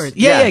warehouse. yours?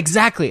 Yeah,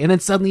 exactly. And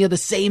then suddenly you have the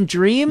same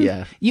dream.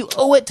 Yeah. You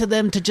owe it to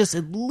them to just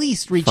at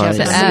least reach out Find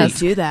to out. How them. do you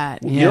do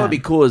that? You know what would be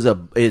cool is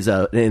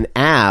an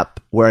app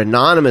where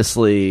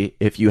anonymously,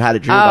 if you had a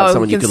dream about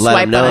someone, you can could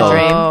let them swipe on know. a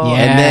dream.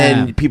 Yeah. And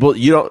then people,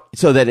 you don't,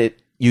 so that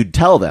you'd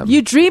tell them.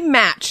 You dream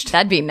matched.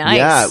 That'd be nice.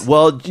 Yeah,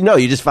 well,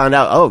 you just found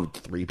out,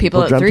 3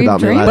 people dreamt three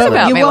about me dreamed last about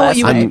night. me last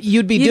night.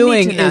 You'd be You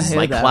doing need to know is who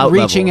like though. clout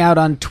reaching level. out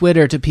on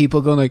Twitter to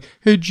people going like,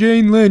 hey,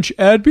 Jane Lynch,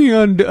 add me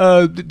on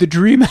the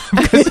Dream app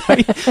because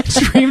I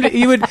streamed it.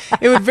 It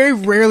would very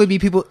rarely be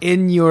people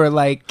in your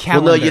like Well,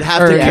 calendar. no, you'd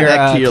have or to your,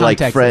 connect to your like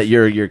contact friend,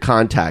 list. your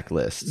contact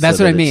list. That's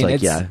so what I that mean.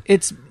 It's like,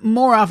 It's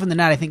more often than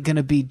not, I think, going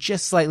to be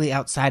just slightly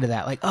outside of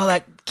that. Like, oh,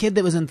 that kid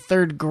that was in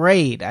 3rd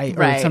grade, or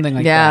Right. something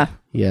like Yeah. that.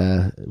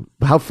 Yeah.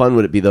 How fun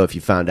would it be though if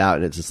you found out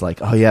and it's just like,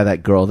 oh yeah,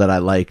 that girl that I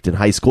liked in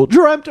high school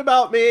dreamt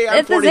about me. I'm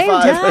At the same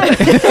 45.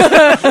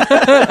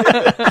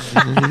 time.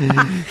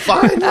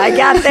 Finally. I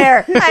got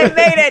there. I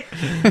made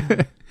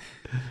it.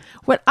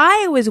 What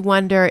I always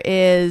wonder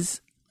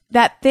is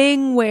that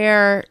thing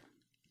where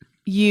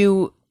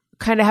you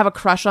kind of have a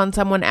crush on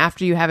someone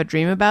after you have a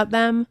dream about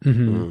them.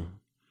 Mm-hmm.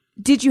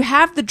 Did you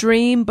have the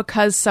dream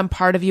because some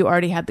part of you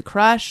already had the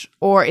crush,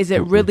 or is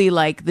it really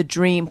like the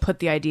dream put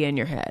the idea in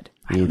your head?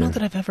 I don't know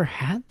that I've ever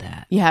had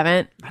that. You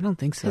haven't? I don't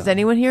think so. Has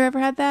anyone here ever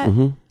had that?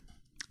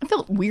 I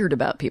felt weird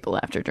about people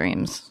after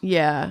dreams.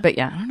 Yeah. But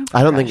yeah, I don't know.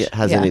 I don't think it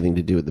has Yeah. anything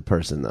to do with the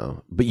person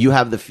though. But you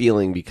have the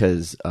feeling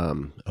because,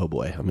 oh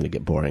boy, I'm going to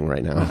get boring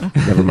right now.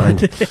 Never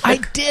mind. I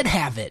did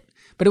have it,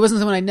 but it wasn't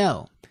someone I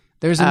know.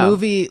 There's a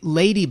movie,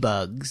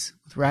 Ladybugs,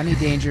 with Rodney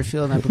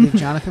Dangerfield and I believe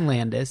Jonathan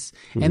Landis.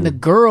 And the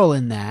girl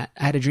in that,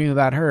 I had a dream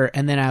about her,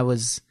 and then I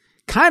was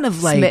kind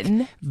of like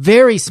Smitten?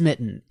 very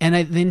smitten. And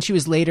then she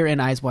was later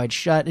in Eyes Wide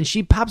Shut, and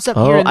she pops up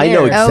here and I there.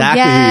 know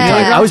exactly who yeah. you're talking You know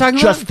about. I what was I'm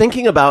talking just about?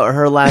 thinking about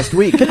her last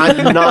week.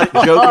 I'm not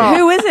joking.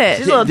 Who is it?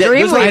 She's a little Th-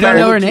 dream those are I the don't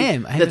know only her two-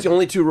 name. That's the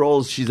only 2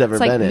 roles she's ever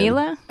It's like been in.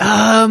 Mila.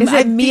 Is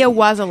it Mia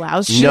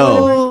Wasilowski?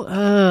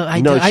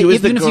 No. She was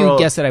even the if girl. you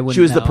guess it, I wouldn't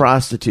She was the know.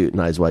 prostitute in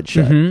Eyes Wide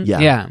Shut. Yeah,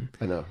 Yeah.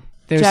 I know.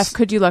 There's- Jeff,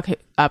 could you look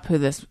up who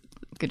this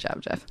Good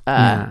job, Jeff.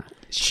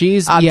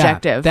 She's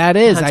Objective. Yeah, that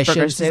is. I Huntsberger's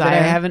should say that I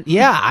desire. haven't.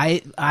 Yeah,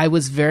 I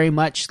was very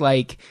much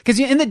like because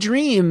in the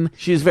dream,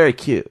 She was very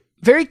cute.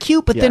 very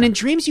cute, but then Yeah. in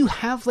dreams you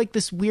have like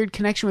this weird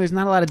connection where there's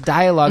not a lot of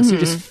dialogue, so you're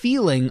just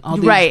feeling all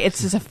these. Right.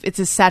 It's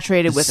just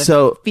saturated with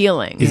So, a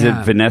feeling. Is Yeah.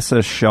 it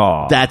Vanessa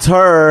Shaw? That's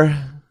her.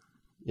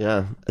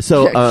 Yeah.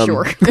 So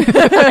Sure.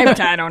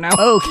 I don't know.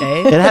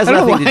 Okay, It has I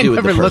don't know nothing to why do with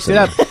I the never looked person. it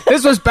up.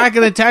 This was back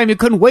in the time you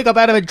couldn't wake up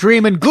out of a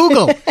dream and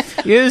Google.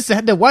 You just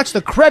had to watch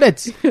the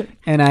credits,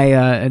 and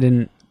I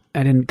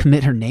didn't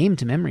commit her name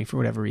to memory for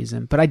whatever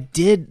reason, but I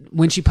did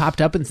when she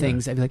popped up in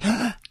things. I'd be like,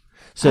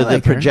 So I the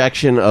like her.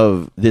 projection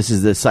of this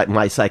is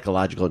my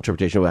psychological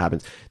interpretation of what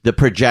happens. The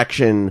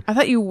projection. I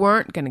thought you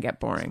weren't going to get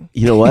boring.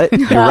 You know what?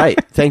 You're right.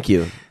 Thank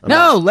you.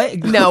 No, what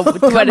is Come it? on,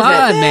 man. Come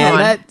on.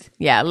 That-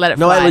 Yeah, let it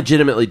No, fly. I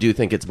legitimately do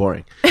think it's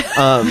boring.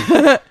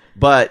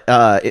 But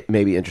it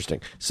may be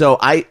interesting. So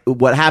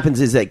what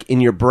happens is like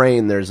in your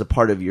brain, there's a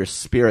part of your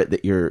spirit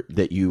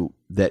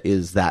that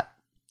is that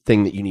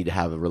thing that you need to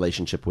have a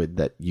relationship with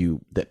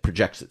that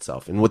projects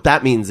itself. And what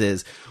that means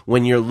is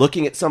when you're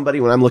looking at somebody,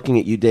 when I'm looking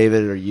at you,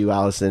 David, or you,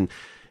 Allison,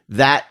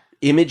 that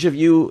image of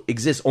you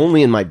exists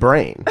only in my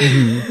brain.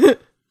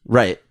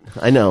 Right.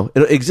 I know.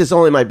 It exists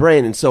only in my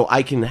brain. And so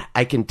I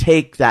can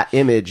take that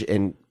image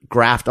and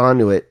graft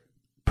onto it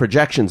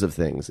projections of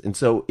things. And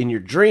so in your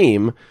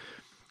dream,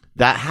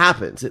 that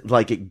happens.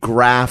 It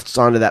grafts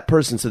onto that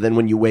person. So then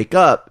when you wake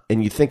up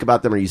and you think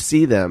about them or you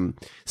see them,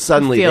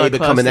 suddenly You feel they it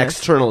become an closeness.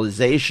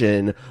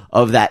 externalization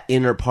of that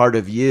inner part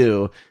of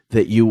you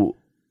that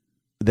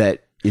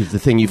is the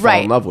thing you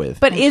fall in love with.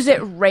 But is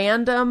it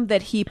random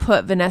that he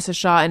put Vanessa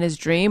Shaw in his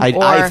dream? I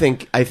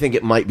think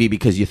it might be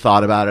because you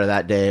thought about her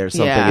that day or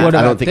something. Yeah. What I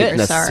about don't think it's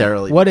this?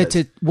 necessarily. What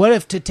because-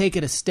 if to take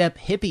it a step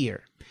hippier?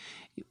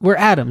 We're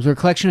atoms. We're a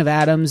collection of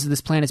atoms.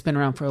 This planet's been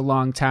around for a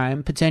long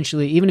time.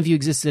 Potentially, even if you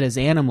existed as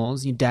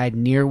animals, you died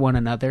near one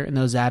another, and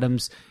those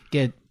atoms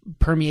get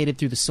permeated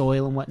through the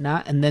soil and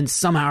whatnot, and then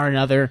somehow or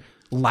another,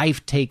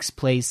 life takes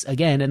place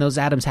again, and those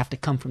atoms have to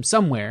come from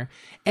somewhere.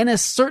 And a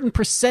certain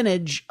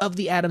percentage of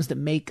the atoms that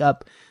make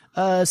up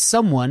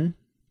someone,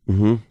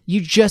 you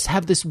just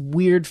have this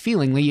weird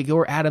feeling. Like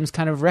your atoms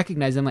kind of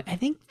recognize them. Like, I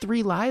think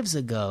 3 lives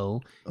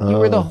ago, you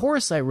were the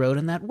horse I rode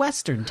in that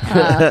western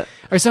town,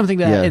 or something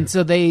like that. Yeah. And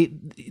so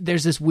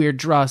there's this weird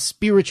draw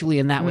spiritually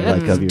in that way.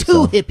 Like That's of too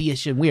yourself.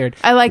 hippie-ish and weird.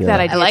 I like that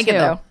idea I like too. it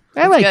though.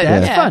 I like good. that.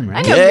 It's Yeah. fun, I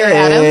right? know your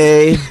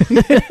atoms.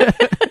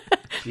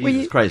 Yay!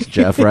 Jesus Christ,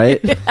 Jeff, right?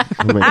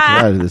 Oh my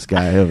God, this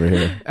guy over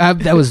here.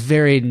 That was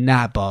very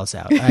not balls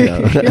out.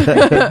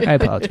 I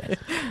apologize.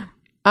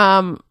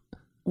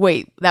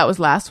 Wait, that was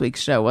last week's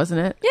show, wasn't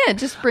it? Yeah,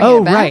 just bring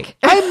Oh, it back. right.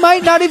 I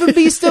might not even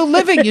be still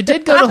living. You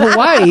did go to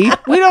Hawaii.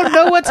 We don't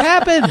know what's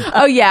happened.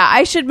 Oh yeah,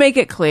 I should make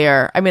it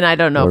clear. I mean, I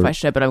don't know if I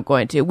should, but I'm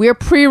going to. We're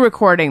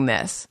pre-recording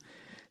this.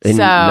 In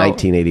So-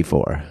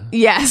 1984.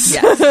 Yes.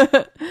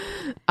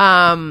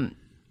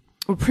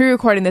 We're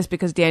pre-recording this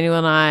because Daniel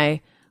and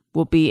I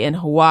will be in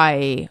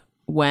Hawaii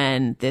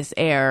when this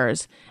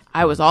airs.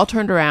 I was all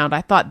turned around.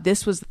 I thought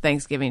this was the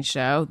Thanksgiving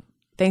show.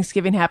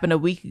 Thanksgiving happened a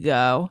week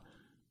ago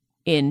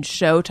in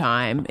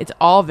Showtime. It's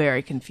all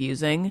very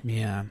confusing.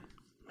 Yeah.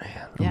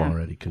 I'm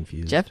already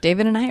confused. Jeff,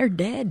 David, and I are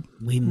dead.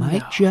 We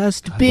might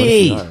just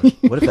be.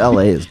 What if LA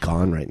is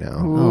gone right now?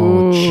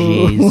 Oh,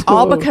 jeez.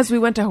 All because we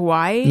went to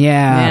Hawaii?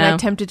 Yeah. And Yeah. I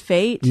tempted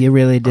fate? You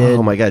really did.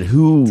 Oh my God,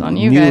 who on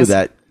you knew guys.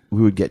 that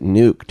we would get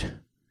nuked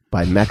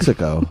by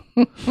Mexico?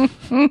 We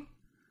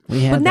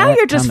had But now that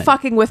you're just coming.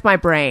 fucking with my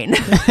brain.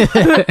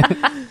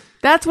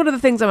 That's one of the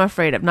things I'm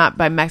afraid of. Not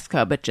by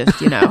Mexico, but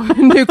just,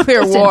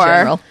 nuclear Just in war.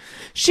 general.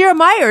 Shira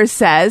Myers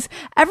says,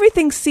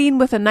 everything seen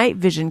with a night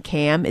vision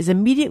cam is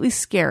immediately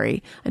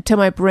scary until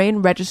my brain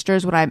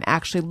registers what I'm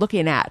actually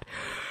looking at.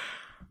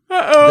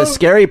 The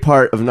scary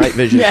part of night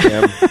vision,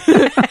 Cam.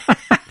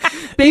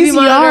 Baby These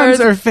yawns monitors.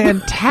 are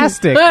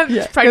fantastic.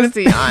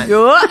 Pregnancy on. They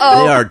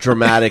are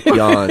dramatic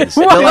yawns.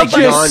 They're They like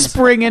just yawns.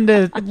 spring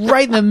into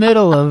right in the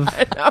middle of.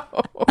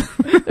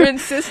 They're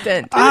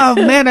insistent. Oh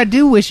man, I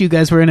do wish you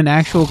guys were in an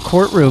actual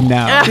courtroom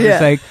now.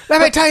 It's like,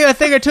 let me tell you a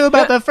thing or two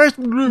about the first.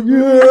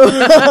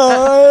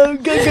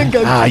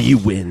 You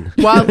win.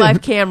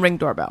 Wildlife cam ring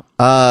doorbell.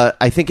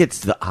 I think it's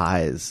the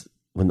eyes.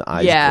 When the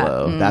eyes Yeah.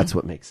 glow, that's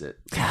what makes it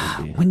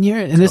creepy. When you're,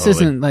 and this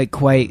isn't like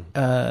quite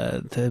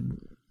the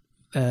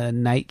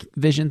night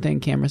vision thing,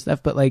 camera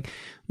stuff, but like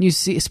when you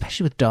see,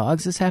 especially with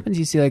dogs, this happens.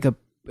 You see like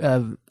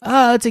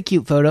it's a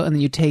cute photo, and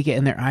then you take it,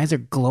 and their eyes are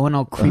glowing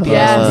all creepy.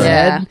 Yes. as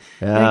Yeah.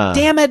 Yeah. Like,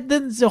 damn it,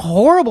 this is a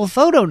horrible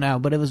photo now,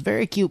 but it was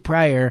very cute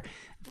prior.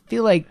 I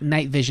feel like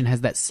night vision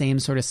has that same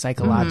sort of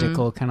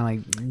psychological kind of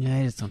like,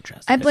 I just don't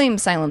trust I it. blame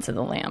Silence of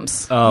the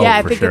Lambs. Oh, yeah,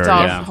 I for think sure, it's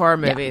all yeah. horror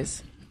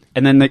movies.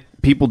 And then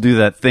people do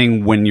that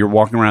thing when you're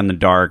walking around in the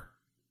dark,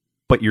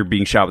 but you're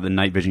being shot with a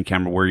night vision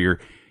camera where you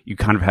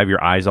kind of have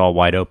your eyes all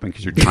wide open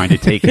because you're trying to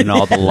take in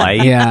all the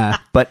light. Yeah.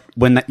 But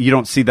when you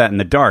don't see that in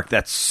the dark,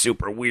 that's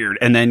super weird.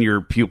 And then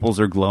your pupils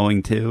are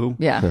glowing too.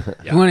 Yeah.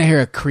 You want to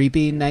hear a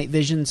creepy night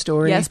vision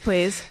story? Yes,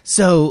 please.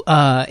 So,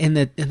 in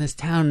this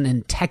town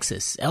in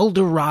Texas, El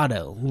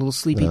Dorado, a little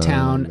sleepy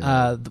town,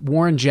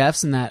 Warren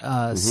Jeffs and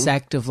that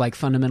sect of like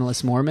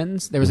fundamentalist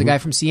Mormons. There was a guy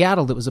from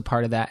Seattle that was a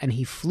part of that, and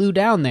he flew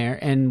down there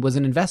and was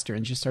an investor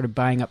and just started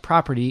buying up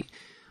property.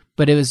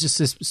 But it was just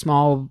this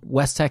small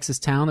West Texas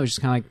town that was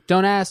just kind of like,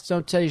 don't ask,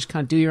 don't tell, you just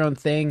kind of do your own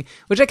thing,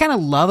 which I kind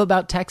of love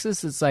about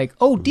Texas. It's like,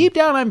 oh, deep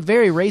down I'm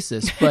very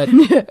racist, but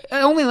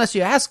only unless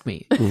you ask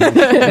me. And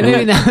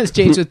maybe that was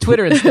changed with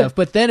Twitter and stuff.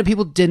 But then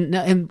people didn't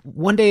know. And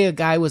one day a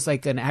guy was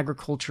like an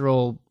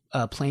agricultural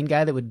plane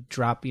guy that would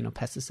drop,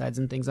 pesticides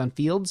and things on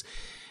fields.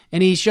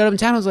 And he showed up in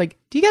town and was like,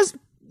 do you guys,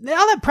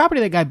 all that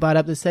property that guy bought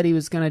up that said he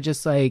was going to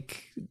just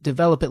like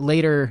develop it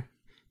later,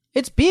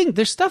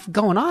 there's stuff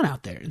going on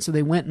out there. And so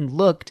they went and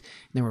looked, and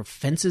there were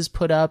fences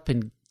put up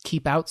and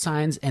keep out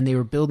signs, and they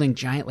were building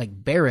giant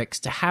like barracks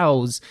to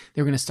house.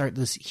 They were going to start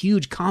this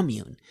huge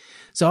commune.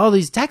 So all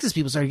these Texas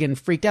people started getting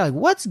freaked out. Like,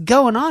 what's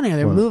going on here?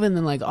 They're moving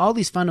in like all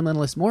these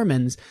fundamentalist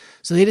Mormons.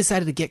 So they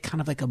decided to get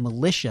kind of like a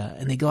militia,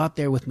 and they go out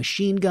there with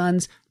machine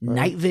guns,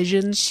 night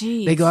vision.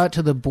 Jeez. They go out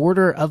to the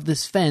border of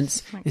this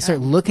fence. They start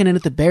looking in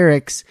at the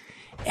barracks.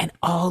 And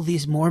all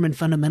these Mormon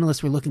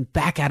fundamentalists were looking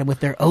back at him with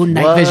their own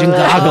night vision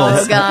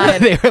goggles. Oh,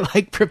 God. They were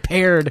like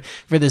prepared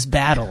for this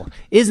battle.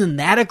 Isn't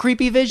that a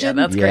creepy vision?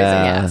 That's crazy.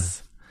 Yeah.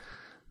 Yes.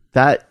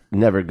 That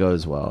never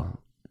goes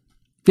well.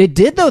 It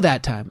did though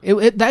that time.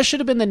 That should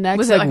have been the next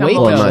Was it like a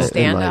Waco. militia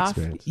in my standoff?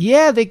 experience.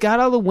 Yeah, they got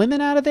all the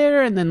women out of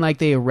there, and then like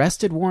they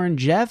arrested Warren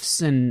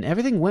Jeffs, and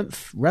everything went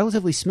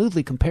relatively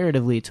smoothly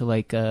comparatively to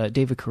like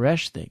David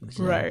Koresh things.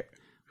 Right.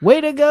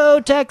 Way to go,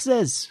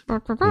 Texas!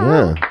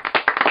 Yeah.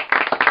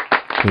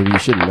 Maybe you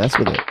shouldn't mess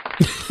with it.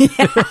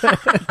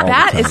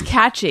 That is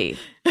catchy.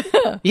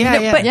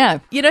 Yeah, But Yeah.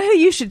 you know who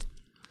you should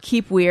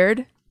keep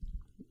weired?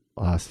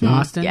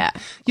 Austin. Yeah.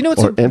 You know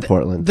what's In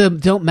Portland. The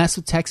don't mess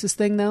with Texas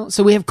thing though.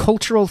 So we have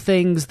cultural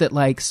things that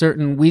like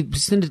we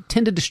tend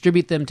to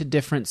distribute them to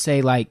different,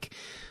 say like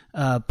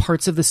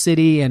parts of the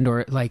city, and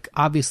or like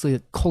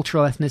obviously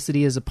cultural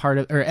ethnicity is a part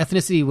of, or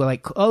ethnicity will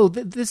like,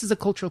 this is a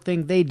cultural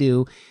thing they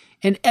do,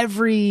 and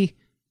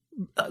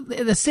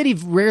the city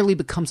rarely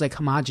becomes like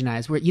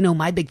homogenized. Where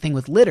my big thing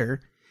with litter,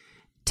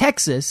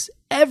 Texas,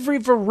 every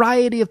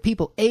variety of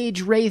people,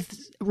 age,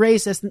 race,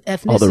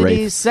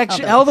 ethnicity,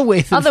 section, all the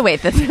way through. All the way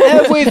through.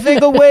 Every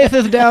single way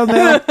is down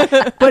there.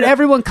 But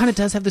everyone kind of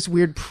does have this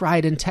weird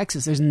pride in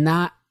Texas. There's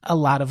not a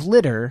lot of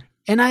litter.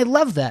 And I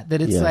love that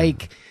it's Yeah.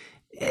 like,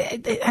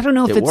 I don't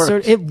know if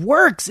it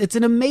works. It's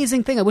an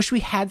amazing thing. I wish we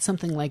had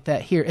something like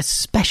that here,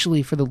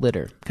 especially for the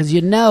litter. Because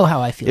you know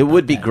how I feel. It about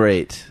would be that.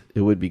 great.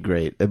 It would be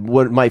great.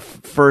 My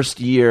first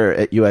year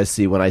at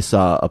USC, when I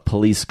saw a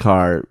police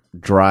car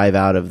drive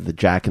out of the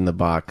Jack in the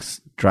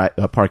Box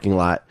parking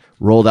lot,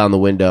 roll down the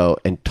window,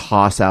 and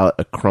toss out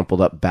a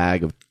crumpled up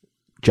bag of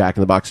Jack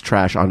in the Box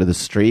trash onto the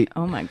street,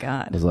 Oh my I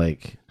God. was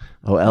like,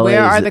 "Oh, LA!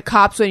 Where are the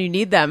cops when you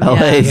need them?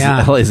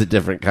 Yeah. LA is a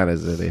different kind of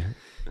city."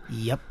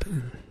 Yep.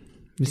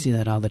 We see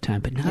that all the time,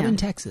 but not Yeah. in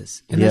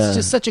Texas. And Yeah. that's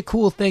just such a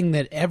cool thing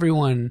that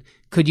everyone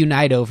could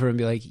unite over and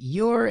be like,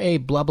 you're a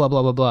blah, blah,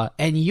 blah, blah, blah.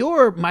 And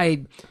you're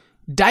my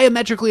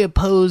diametrically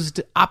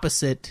opposed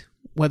opposite,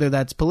 whether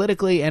that's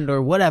politically and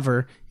or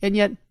whatever. And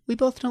yet we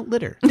both don't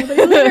litter.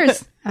 Nobody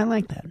litters. I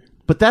like that.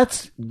 But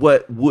that's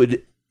what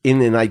would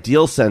in an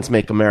ideal sense,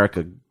 make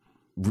America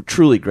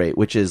truly great,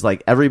 which is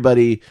like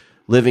everybody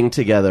living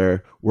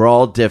together. We're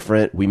all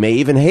different. We may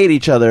even hate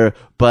each other,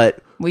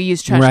 but we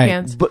use trash Right.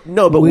 cans. but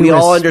we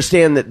all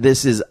understand that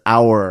this is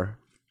our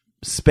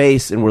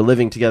space and we're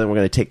living together and we're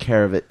going to take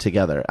care of it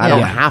together. I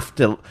don't have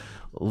to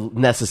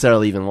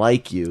necessarily even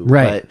like you.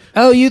 Right.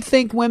 But Oh, you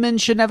think women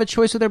shouldn't have a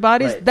choice with their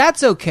bodies? Right.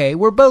 That's okay.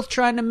 We're both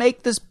trying to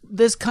make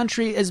this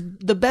country as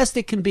the best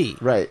it can be.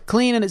 Right.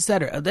 Clean and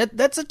etc.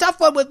 That's a tough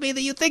one with me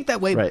that you think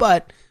that way, Right.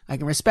 but I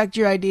can respect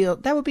your ideal.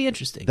 That would be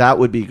interesting. that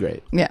would be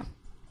great. Yeah.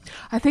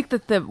 I think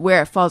that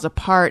where it falls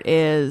apart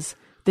is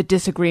the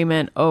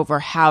disagreement over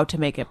how to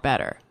make it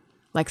better.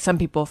 Like some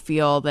people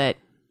feel that,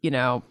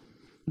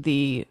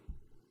 the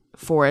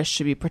forest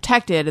should be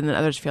protected, and then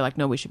others feel like,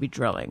 no, we should be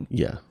drilling.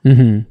 Yeah.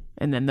 And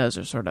then those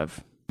are sort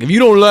of... If you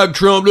don't like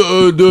Trump,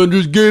 then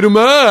just get him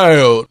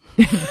out.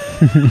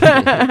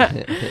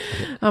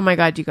 Oh my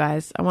God, you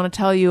guys. I want to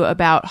tell you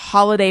about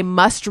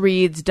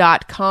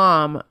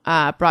holidayMustReads.com,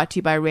 brought to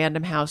you by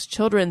Random House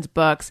Children's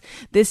Books.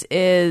 This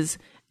is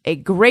a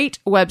great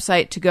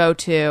website to go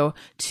to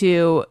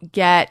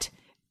get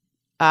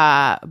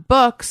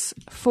books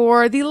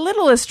for the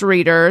littlest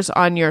readers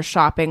on your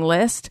shopping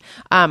list.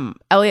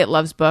 Elliot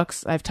loves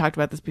books. I've talked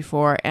about this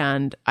before,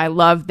 and I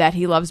love that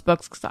he loves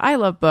books because I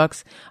love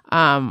books.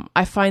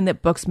 I find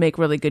that books make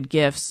really good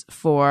gifts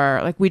for,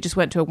 like, we just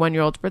went to a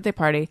 1-year-old's birthday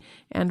party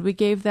and we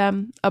gave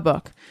them a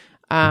book.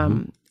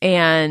 And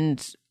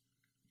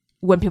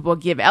when people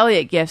give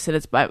Elliot gifts, and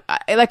it's I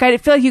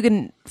feel like you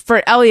can,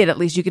 for Elliot at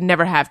least, you can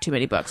never have too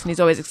many books, and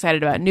he's always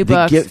excited about new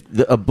books.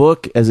 A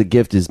book as a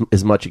gift is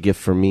as much a gift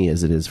for me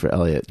as it is for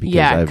Elliot. Because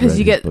I've read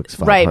you get books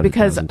right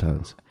because 500,000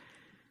 times.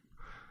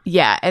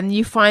 Yeah, and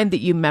you find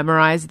that you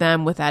memorize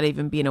them without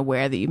even being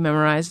aware that you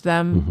memorized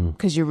them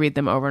because you read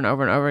them over and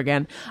over and over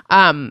again.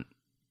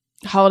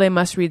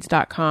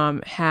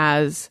 HolidayMustReads.com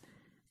has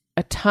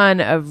a ton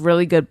of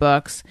really good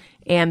books,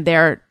 and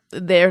they're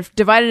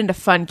divided into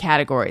fun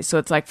categories. So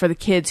it's like for the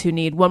kids who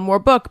need one more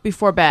book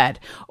before bed,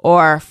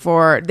 or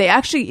they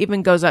actually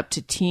even goes up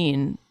to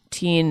teen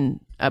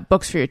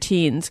books for your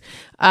teens.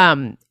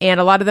 And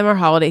a lot of them are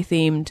holiday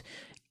themed.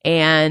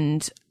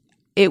 And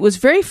it was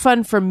very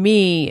fun for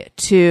me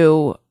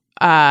to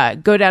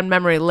go down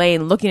memory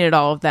lane looking at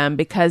all of them,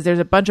 because there's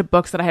a bunch of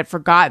books that I had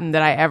forgotten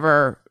that I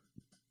ever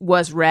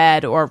was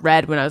read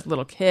when I was a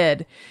little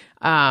kid.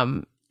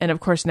 And of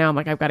course, now I'm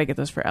like, I've got to get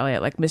those for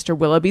Elliot, like Mr.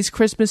 Willoughby's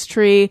Christmas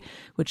Tree,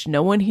 which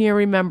no one here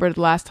remembered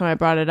the last time I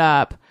brought it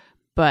up,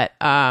 but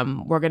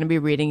we're going to be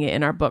reading it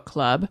in our book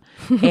club.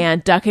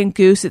 And Duck and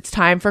Goose, It's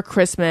Time for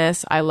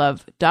Christmas. I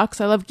love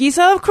ducks. I love geese.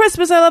 I love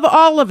Christmas. I love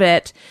all of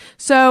it.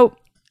 So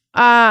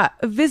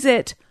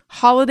visit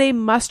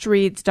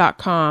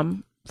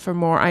holidayMustReads.com for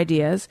more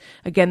ideas.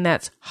 Again,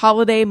 that's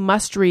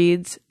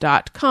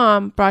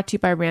holidayMustReads.com, brought to you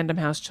by Random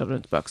House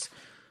Children's Books.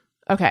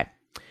 Okay.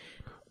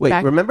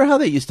 Wait, remember how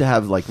they used to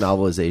have like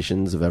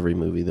novelizations of every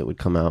movie that would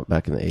come out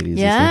back in the 80s?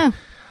 Yeah.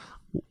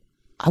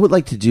 I would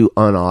like to do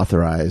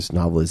unauthorized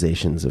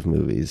novelizations of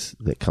movies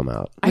that come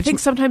out. I think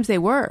sometimes they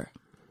were.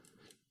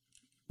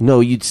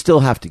 No, you'd still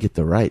have to get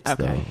the rights,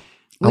 though.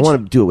 I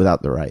want to do it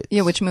without the rights.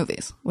 Yeah, which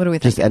movies? What do we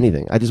think? Just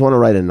anything. I just want to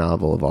write a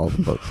novel of all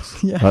the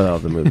books. All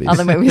the movies. All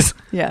the movies.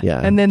 Yeah. Yeah.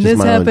 And then Just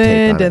this my own take on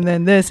happened, it. and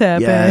then this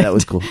happened. Yeah, that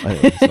was cool.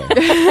 Anyway,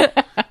 sorry.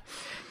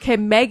 Okay,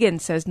 Megan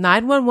says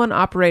 911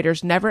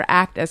 operators never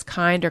act as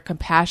kind or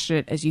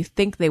compassionate as you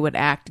think they would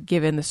act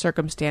given the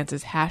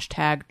circumstances.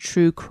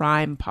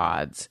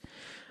 #TrueCrimePods.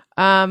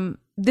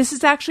 This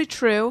is actually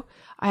true.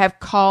 I have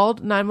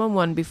called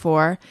 911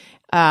 before.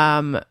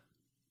 My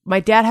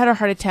dad had a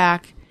heart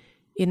attack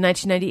in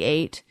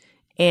 1998,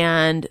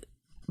 and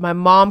my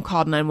mom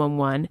called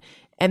 911,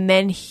 and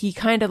then he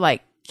kind of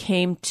like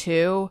came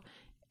to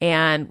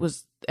and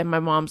my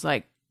mom's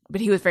like,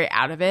 but he was very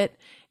out of it.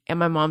 And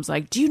my mom's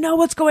like, do you know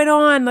what's going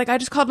on? Like, I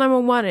just called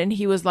 911. And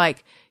he was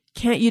like,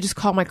 can't you just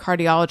call my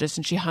cardiologist?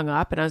 And she hung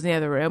up, and I was in the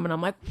other room, and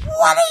I'm like, what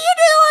are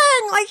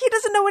you doing? Like, he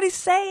doesn't know what he's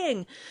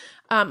saying.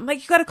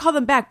 Like, you got to call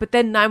them back. But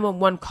then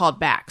 911 called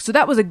back. So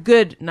that was a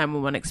good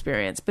 911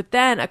 experience. But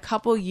then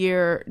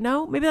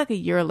maybe like a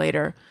year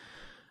later,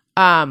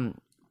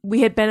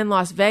 we had been in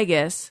Las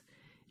Vegas,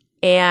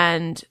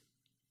 and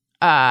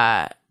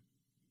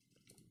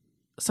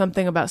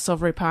something about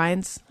Silvery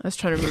Pines. I was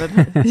trying to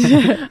remember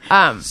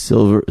that.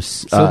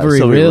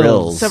 Silvery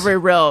Rills. Silvery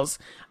Rills.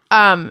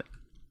 Home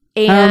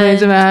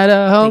means the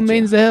matter, home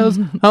means the hills,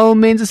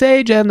 home means the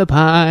sage and the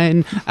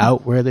pine.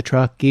 Out where the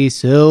trucky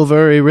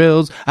silvery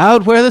rills,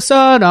 out where the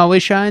sun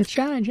always shines,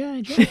 shine,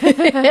 shine,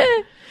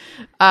 shine.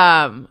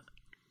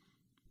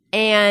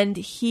 And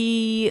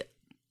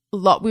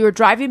we were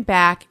driving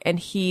back, and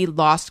he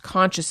lost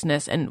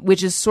consciousness, and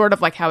which is sort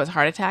of like how his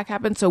heart attack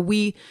happened. So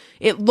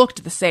it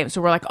looked the same.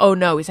 So we're like, oh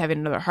no, he's having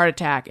another heart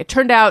attack. It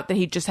turned out that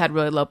he just had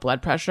really low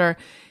blood pressure,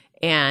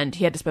 and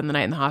he had to spend the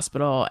night in the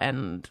hospital,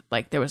 and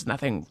like there was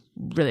nothing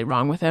really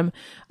wrong with him.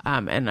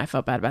 And I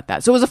felt bad about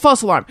that. So it was a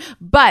false alarm.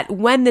 But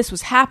when this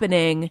was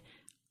happening,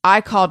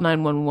 I called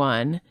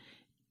 911,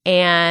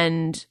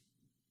 and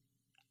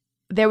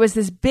there was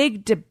this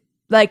big,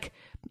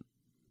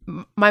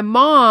 my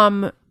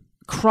mom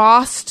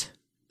crossed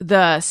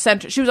the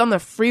center. She was on the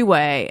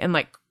freeway and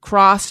like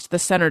crossed the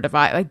center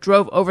divide, like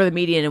drove over the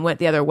median and went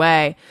the other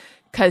way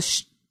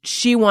because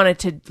she wanted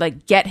to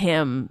like get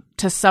him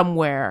to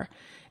somewhere.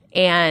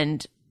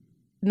 And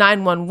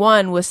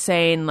 911 was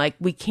saying like,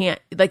 we can't,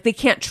 like they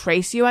can't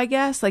trace you, I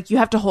guess. Like you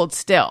have to hold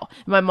still.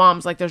 And my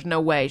mom's like, there's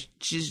no way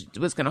she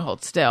was going to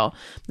hold still.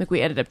 Like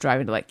we ended up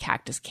driving to like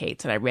Cactus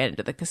Kate's and I ran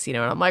into the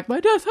casino and I'm like, my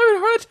dad's having a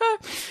heart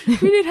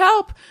attack. We need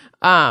help.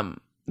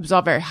 It was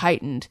all very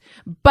heightened.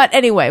 But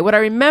anyway, what I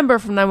remember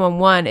from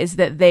 911 is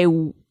that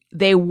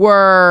they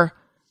were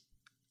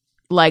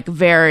like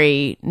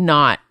very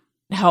not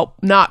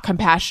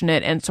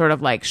compassionate and sort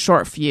of like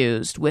short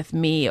fused with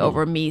me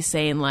over me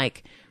saying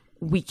like,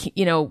 we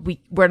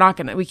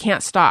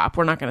can't stop.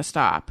 We're not going to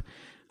stop.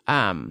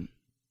 I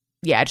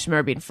just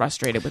remember being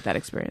frustrated with that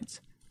experience.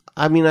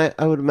 I mean, I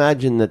would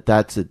imagine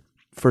that's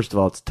first of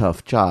all, it's a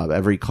tough job.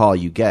 Every call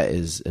you get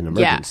is an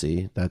emergency.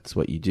 Yeah. That's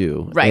what you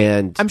do. Right.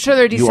 And I'm sure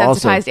they're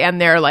desensitized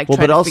and they're like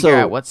trying to figure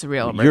out what's the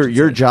real emergency.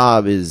 Your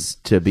job is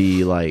to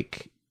be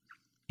like,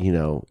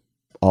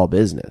 all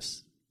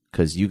business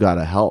because you got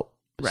to help.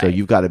 Right. So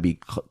you've got to be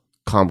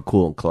calm,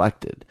 cool, and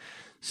collected.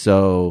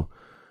 So,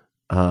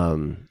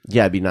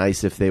 it'd be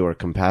nice if they were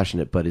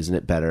compassionate, but isn't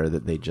it better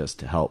that they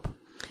just help?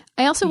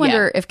 I also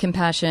wonder if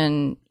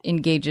compassion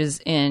engages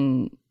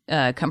in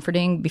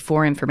comforting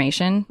before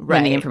information. Right.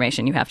 When the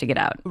information you have to get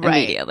out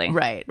immediately.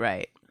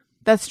 Right.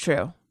 That's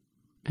true.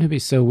 It'd be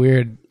so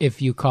weird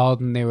if you called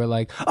and they were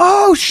like,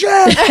 "Oh shit!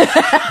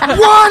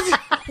 What?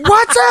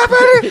 What's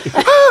happening?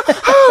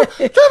 Let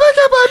me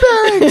get my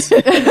bearings."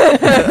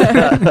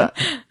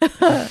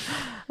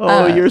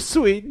 Your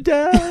sweet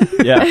dad.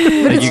 Yeah.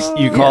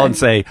 You call and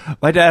say,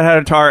 my dad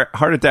had a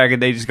heart attack,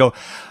 and they just go,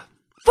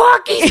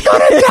 fuck, he's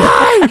gonna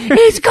die!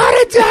 He's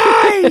gonna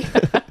die!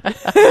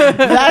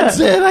 That's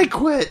it, I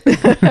quit.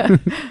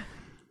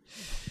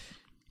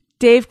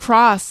 Dave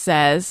Cross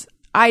says,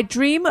 I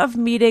dream of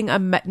meeting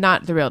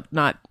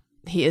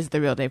he is the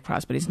real Dave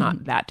Cross, but he's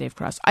not that Dave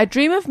Cross. I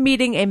dream of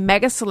meeting a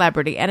mega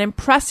celebrity and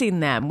impressing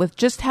them with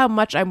just how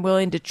much I'm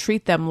willing to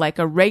treat them like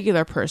a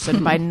regular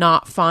person by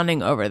not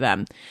fawning over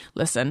them.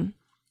 Listen,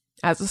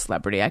 as a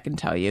celebrity, I can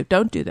tell you,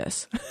 don't do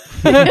this.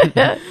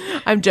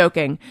 I'm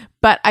joking.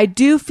 But I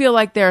do feel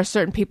like there are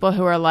certain people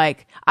who are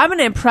like, I'm going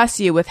to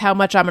impress you with how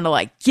much I'm going to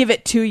like give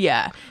it to you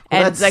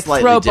and like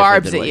throw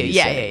barbs at you.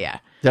 Yeah.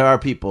 There are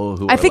people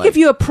who I think if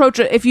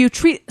you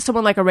treat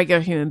someone like a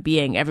regular human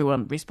being,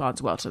 everyone responds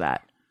well to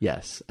that.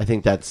 Yes, I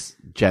think that's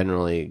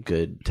generally a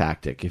good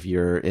tactic. If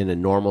you're in a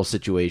normal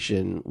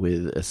situation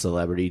with a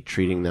celebrity,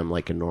 treating them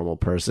like a normal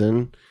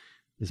person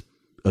is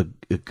a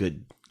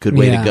good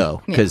way to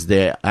go because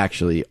they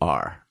actually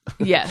are.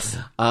 Yes.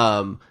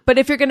 But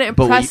if you're going to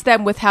impress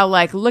them with how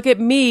like, look at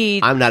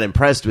me. I'm not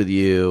impressed with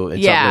you.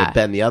 And so I'm going to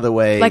bend the other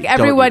way. Like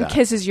everyone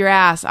kisses your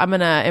ass. I'm going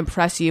to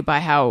impress you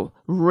by how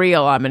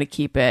real I'm going to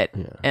keep it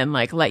and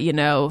like let you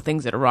know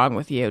things that are wrong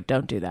with you.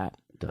 Don't do that.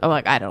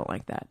 I don't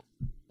like that.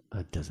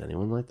 Does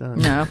anyone like that?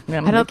 No,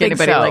 I don't think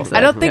so. Likes that.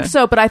 I don't think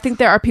so, but I think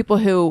there are people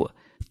who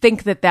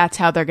think that that's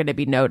how they're going to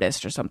be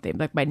noticed or something,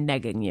 like by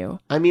negging you.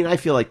 I mean, I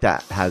feel like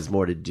that has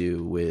more to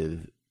do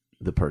with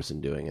the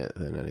person doing it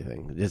than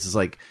anything. This is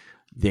like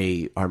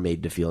they are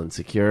made to feel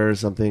insecure or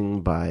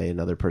something by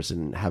another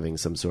person having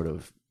some sort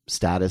of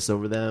status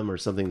over them or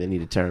something. They need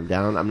to tear them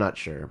down. I'm not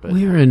sure. But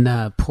we were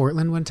in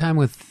Portland one time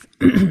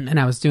and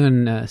I was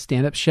doing a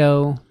stand-up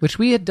show, which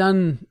we had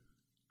done.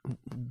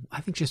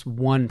 I think just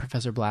one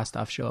Professor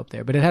Blastoff show up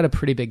there, but it had a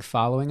pretty big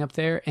following up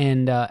there.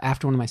 And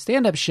after one of my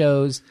stand-up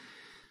shows,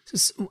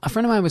 a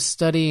friend of mine was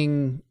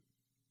studying,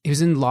 he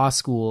was in law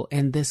school,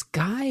 and this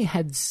guy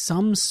had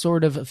some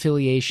sort of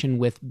affiliation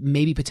with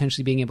maybe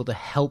potentially being able to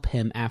help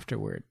him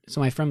afterward.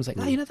 So my friend was like,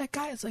 oh, that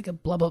guy is like a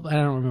blah, blah, blah. I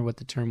don't remember what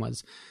the term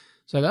was.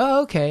 So I go,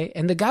 oh, okay.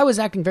 And the guy was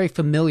acting very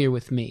familiar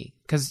with me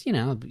because,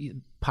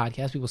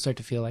 podcast, people start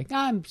to feel like,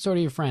 I'm sort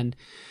of your friend.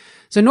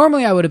 So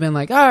normally I would have been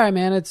like, all right,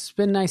 man, it's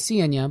been nice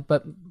seeing you.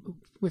 But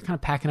we're kind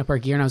of packing up our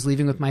gear and I was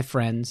leaving with my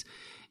friends.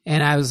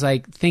 And I was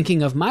like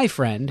thinking of my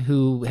friend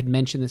who had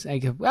mentioned this. I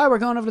go, well, we're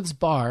going over to this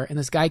bar. And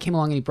this guy came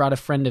along and he brought a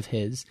friend of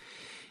his.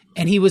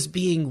 And he was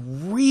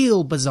being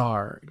real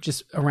bizarre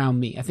just around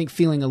me. I think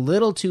feeling a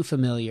little too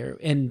familiar.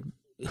 And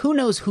who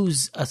knows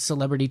who's a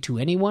celebrity to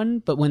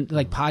anyone. But when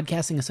like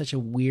podcasting is such a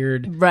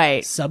weird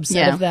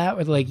subset of that.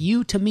 Where like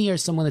you to me are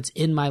someone that's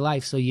in my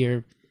life. So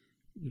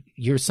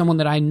you're someone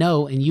that I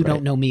know and you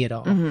don't know me at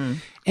all. Mm-hmm.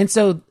 And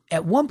so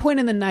at one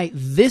point in the night,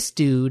 this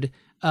dude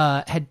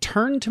had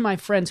turned to my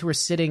friends who were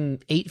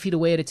sitting 8 feet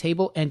away at a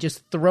table and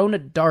just thrown a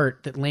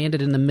dart that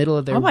landed in the middle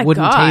of their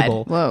wooden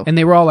table. Whoa. And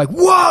they were all like,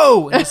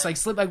 whoa! And it's like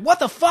slipped like, what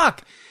the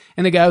fuck?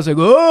 And the guy was like,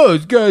 oh,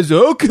 this guy's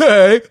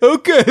okay.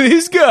 Okay,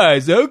 these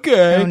guys,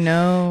 okay. Oh,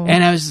 no.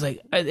 And I was just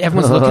like,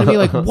 everyone's looking at me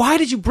like, why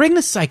did you bring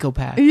this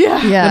psychopath?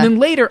 Yeah. And then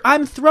later,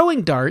 I'm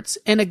throwing darts,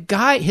 and a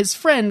guy, his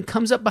friend,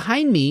 comes up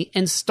behind me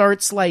and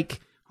starts, like,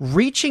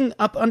 reaching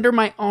up under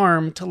my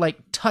arm to, like,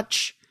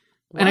 touch.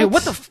 What? And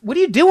what are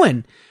you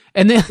doing?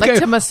 And then Like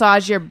to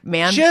massage your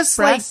man just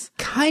breasts?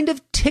 like kind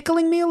of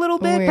tickling me a little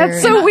bit. Weird.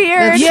 That's so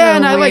weird. That's Yeah, so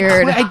and I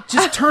weird. I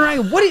just turn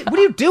around. What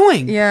are you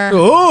doing? Yeah.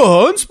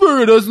 Oh,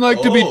 Huntsberger doesn't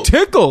like to be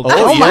tickled.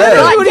 Oh, my yeah.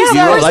 God, You yes,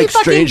 don't Percy like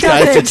fucking strange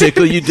does guys to it.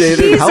 tickle you,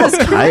 David? How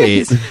Jesus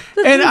tight.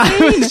 And I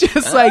was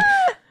just like,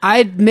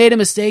 I made a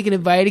mistake in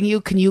inviting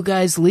you. Can you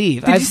guys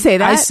leave? Did you say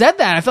that? I said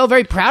that. I felt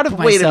very proud of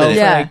myself. Wait a minute.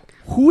 Yeah. Like,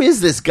 Who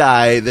is this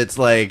guy that's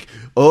like,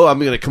 oh, I'm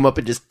going to come up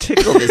and just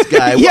tickle this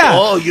guy? Yeah.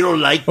 Oh, you don't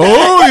like that?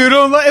 oh, you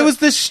don't like? It was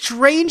the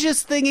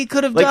strangest thing he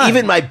could have Like, done.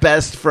 even my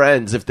best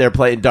friends, if they're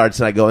playing darts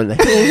and I go in there,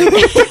 tickle,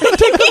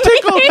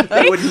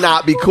 that would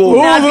not be cool.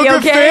 Not Oh, be look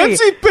okay. at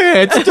Fancy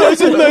Pants.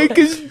 Doesn't like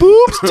his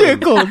boobs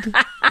tickled.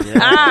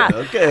 Yeah,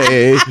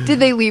 okay. Did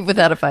they leave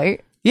without a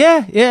fight?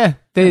 yeah.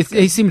 They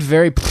seemed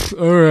very.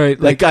 All right,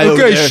 That guy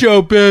over Okay, there.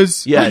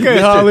 showbiz. Yeah, Okay,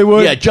 Mr.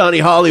 Hollywood. Yeah, Johnny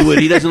Hollywood.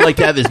 He doesn't like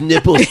to have his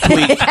nipples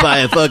tweaked by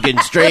a fucking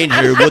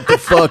stranger. What the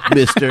fuck,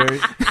 mister?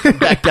 Come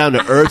back down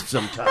to earth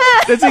sometime.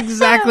 That's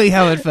exactly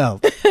how it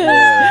felt.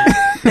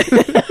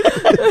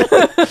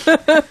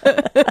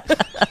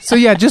 So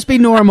yeah, just be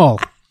normal.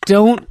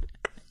 Don't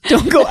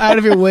go out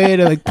of your way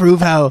to like prove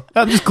how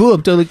I'm just cool.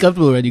 I'm totally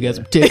comfortable around you guys.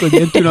 I'm tickling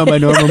you. I'm doing all my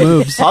normal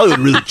moves. Hollywood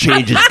really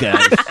changes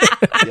guys.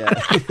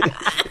 Yeah.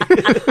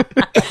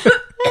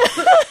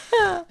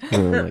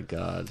 Oh my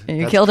god.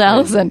 You killed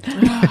Allison.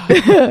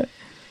 Yeah.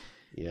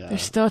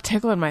 There's still a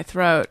tickle in my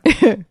throat.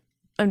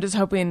 I'm just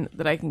hoping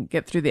that I can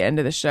get through the end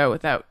of the show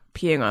without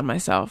peeing on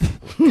myself.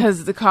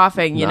 Because the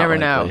coughing, you Not never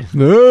know. likely.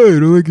 No, you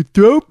don't like your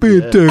throat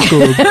being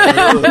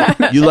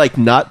tickled. You like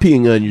not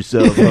peeing on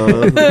yourself,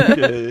 huh?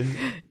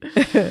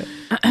 Okay.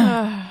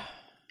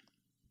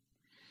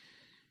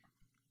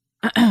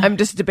 I'm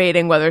just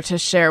debating whether to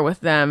share with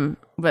them,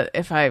 but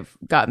if I've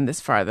gotten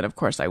this far, then of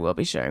course I will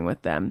be sharing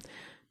with them.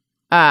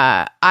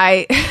 I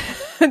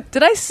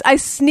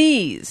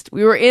sneezed.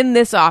 We were in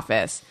this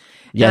office.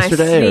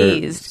 Yesterday and I or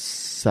sneezed.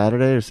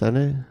 Saturday or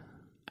Sunday?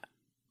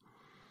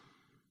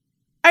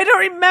 I don't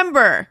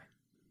remember.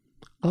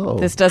 Oh.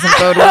 This doesn't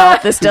bode well.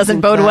 This doesn't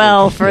bode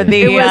well for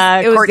the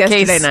It was court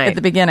case yesterday night. at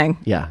the beginning.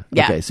 Yeah.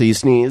 Yeah. Okay, so you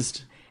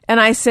sneezed. And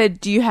I said,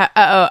 do you have,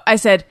 I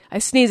said, I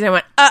sneezed and I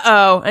went,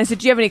 and I said,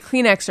 do you have any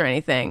Kleenex or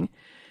anything?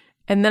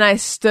 And then I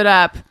stood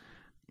up,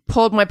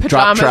 pulled my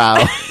Drop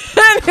pajamas,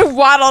 and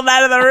waddled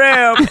out of the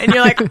room. And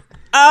you're like,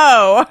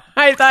 oh,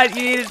 I thought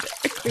you needed a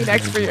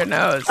Kleenex for your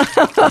nose.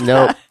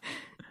 Nope.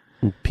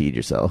 You peed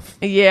yourself.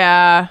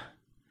 Yeah.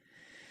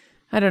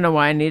 I don't know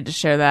why I needed to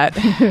share that.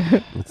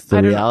 It's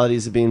the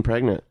realities of being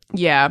pregnant.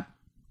 Yeah.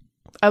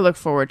 I look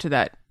forward to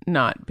that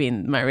not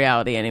being my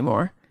reality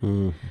anymore.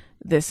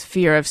 This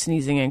fear of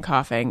sneezing and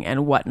coughing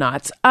and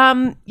whatnots.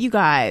 You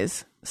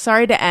guys,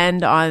 sorry to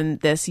end on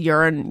this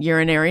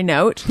urinary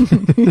note.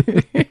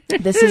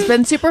 This has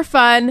been super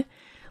fun.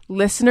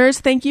 Listeners,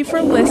 thank you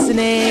for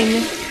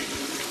listening.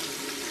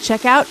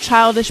 Check out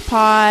Childish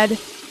Pod.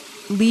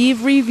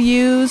 Leave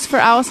reviews for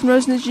Allison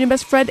Rosen as your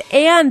best friend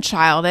and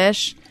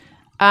Childish.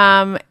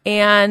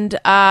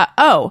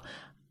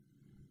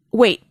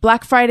 Wait,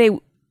 Black Friday It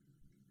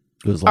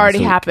was last already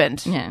week.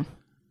 happened. Yeah.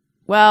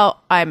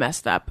 Well, I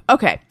messed up.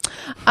 Okay.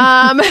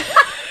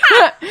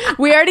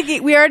 We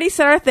already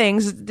said our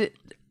things.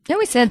 Yeah,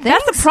 we said things.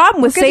 That's the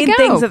problem with We're good to saying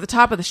go. things at the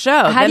top of the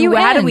show. How do we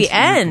end?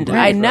 end?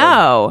 Right. I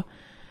know.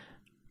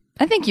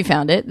 I think you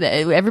found it.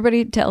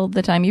 Everybody tell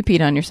the time you peed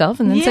on yourself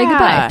and then say Yeah.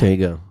 goodbye. There you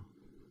go.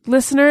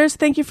 Listeners,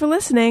 thank you for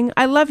listening.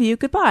 I love you.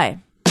 Goodbye.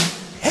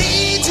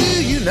 Hey,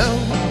 do you know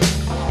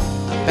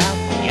about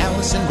the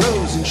Allison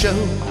Rosen show?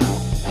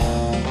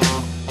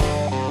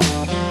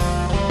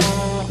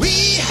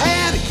 We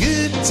had a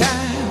good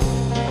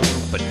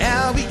time, but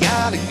now we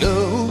gotta go.